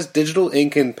 how has digital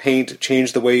ink and paint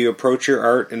changed the way you approach your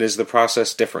art, and is the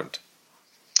process different?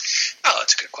 Oh,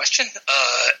 that's a good question.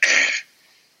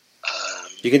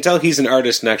 You can tell he's an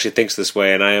artist and actually thinks this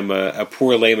way, and I am a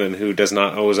poor layman who does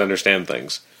not always understand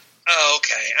things. Oh,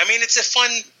 okay. I mean, it's a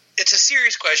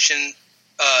serious question,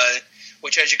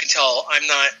 which, as you can tell, I'm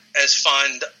not as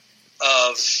fond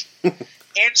of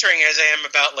answering as I am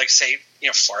about, say,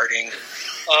 farting.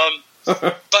 But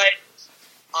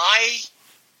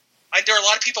there are a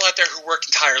lot of people out there who work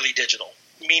entirely digital,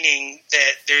 meaning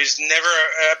that there's never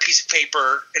a piece of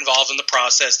paper involved in the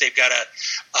process. They've got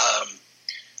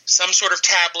some sort of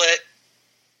tablet,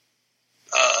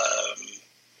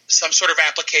 some sort of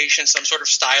application, some sort of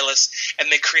stylus,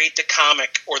 and they create the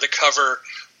comic or the cover,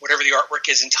 whatever the artwork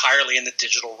is, entirely in the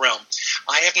digital realm.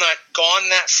 I have not gone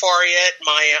that far yet.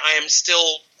 I'm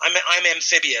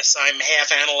amphibious. I'm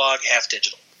half analog, half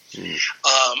digital.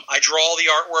 I draw the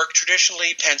artwork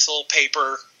traditionally, pencil,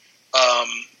 paper,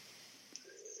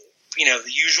 the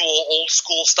usual old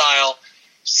school style,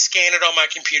 scan it on my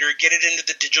computer, get it into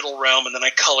the digital realm, and then I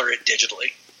color it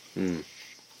digitally.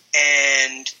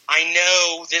 And I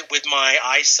know that with my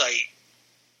eyesight,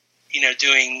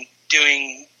 doing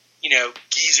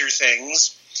geezer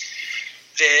things,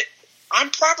 that I'm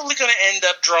probably going to end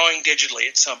up drawing digitally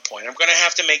at some point. I'm going to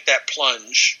have to make that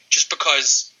plunge just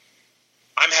because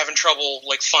I'm having trouble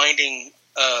finding,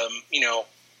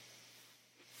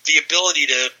 the ability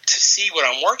to see what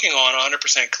I'm working on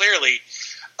 100% clearly.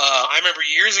 I remember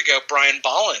years ago, Brian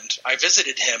Bolland, I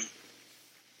visited him.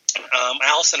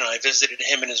 Allison and I visited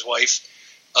him and his wife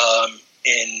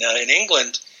in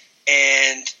England,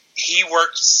 and he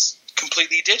works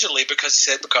completely digitally because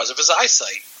of his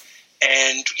eyesight.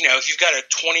 And if you've got a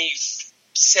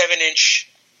 27-inch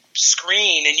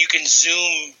screen and you can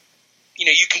zoom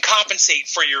you can compensate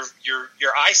for your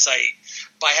eyesight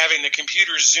by having the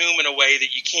computer zoom in a way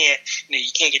that you can't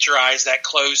get your eyes that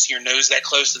close, your nose that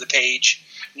close to the page.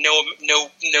 No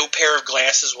pair of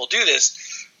glasses will do this.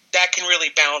 That can really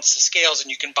balance the scales,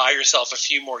 and you can buy yourself a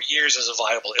few more years as a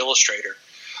viable illustrator.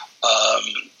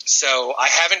 So I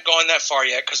haven't gone that far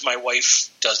yet because my wife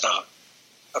does not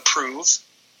approve.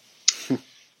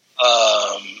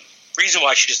 Reason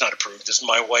why she does not approve is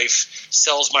my wife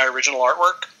sells my original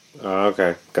artwork. Oh,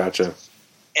 okay, gotcha.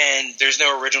 And there's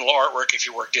no original artwork if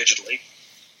you work digitally.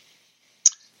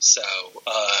 So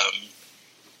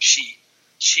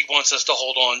she wants us to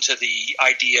hold on to the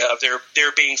idea of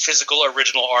there being physical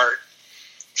original art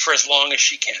for as long as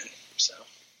she can. So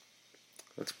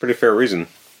that's a pretty fair reason.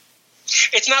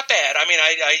 It's not bad. I mean,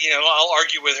 I'll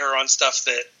argue with her on stuff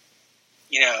that,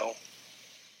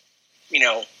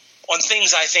 on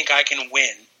things I think I can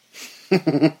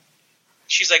win.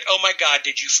 She's like, "Oh my God,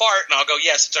 did you fart?" And I'll go,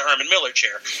 "Yes, it's a Herman Miller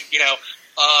chair."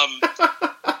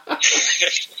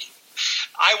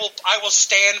 I will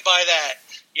stand by that.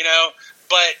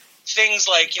 But things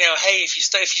like, hey,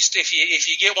 if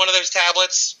you get one of those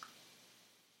tablets,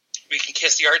 we can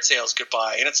kiss the art sales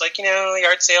goodbye. And it's like, the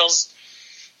art sales,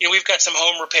 we've got some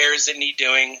home repairs that need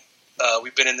doing.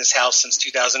 We've been in this house since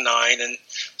 2009, and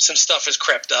some stuff has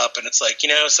crept up. And it's like,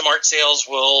 some art sales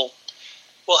will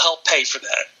help pay for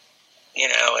that.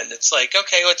 And it's like,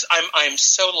 okay, I'm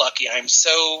so lucky. I'm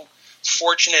so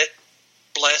fortunate,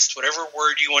 blessed, whatever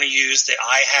word you want to use, that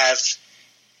I have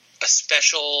a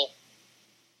special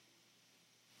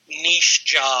niche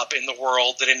job in the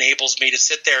world that enables me to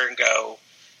sit there and go,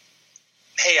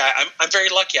 hey, I'm very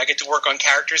lucky. I get to work on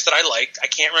characters that I like. I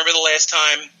can't remember the last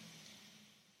time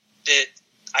that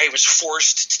I was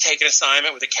forced to take an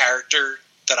assignment with a character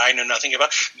that I know nothing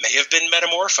about. May have been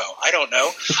Metamorpho. I don't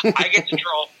know. I get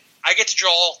to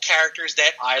draw characters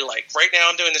that I like. Right now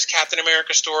I'm doing this Captain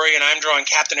America story, and I'm drawing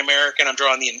Captain America, and I'm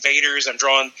drawing the Invaders, I'm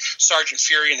drawing Sergeant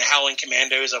Fury and the Howling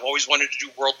Commandos. I've always wanted to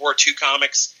do World War II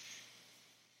comics.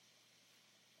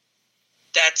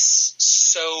 That's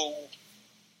so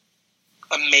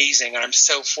amazing, and I'm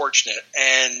so fortunate.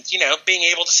 And, being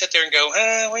able to sit there and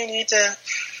go, we need to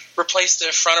replace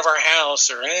the front of our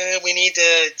house, or we need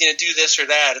to do this or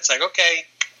that. It's like, okay,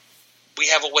 we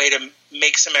have a way to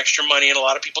make some extra money, and a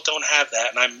lot of people don't have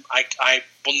that, and I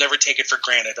will never take it for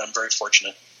granted. I'm very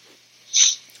fortunate.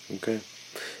 Okay.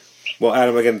 Well,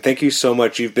 Adam, again, thank you so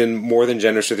much. You've been more than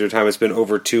generous with your time. It's been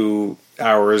over 2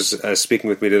 hours speaking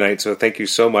with me tonight, so thank you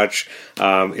so much.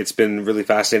 It's been really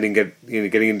fascinating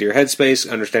getting into your headspace,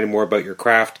 understanding more about your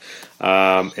craft,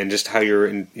 and just how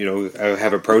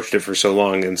have approached it for so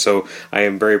long. And so I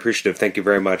am very appreciative. Thank you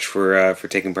very much for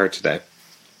taking part today.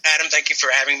 Adam, thank you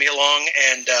for having me along,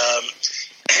 and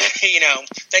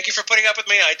thank you for putting up with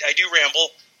me. I do ramble.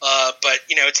 But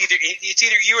it's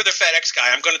either you or the FedEx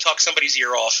guy. I'm going to talk somebody's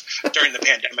ear off during the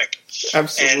pandemic.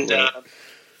 Absolutely. And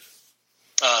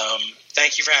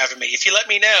thank you for having me. If you let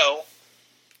me know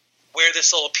where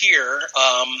this will appear,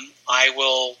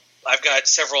 I've got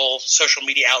several social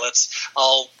media outlets.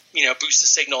 I'll boost the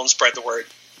signal and spread the word.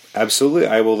 Absolutely,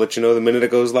 I will let you know the minute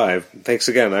it goes live. Thanks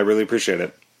again. I really appreciate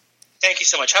it. Thank you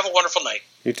so much. Have a wonderful night.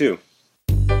 You too.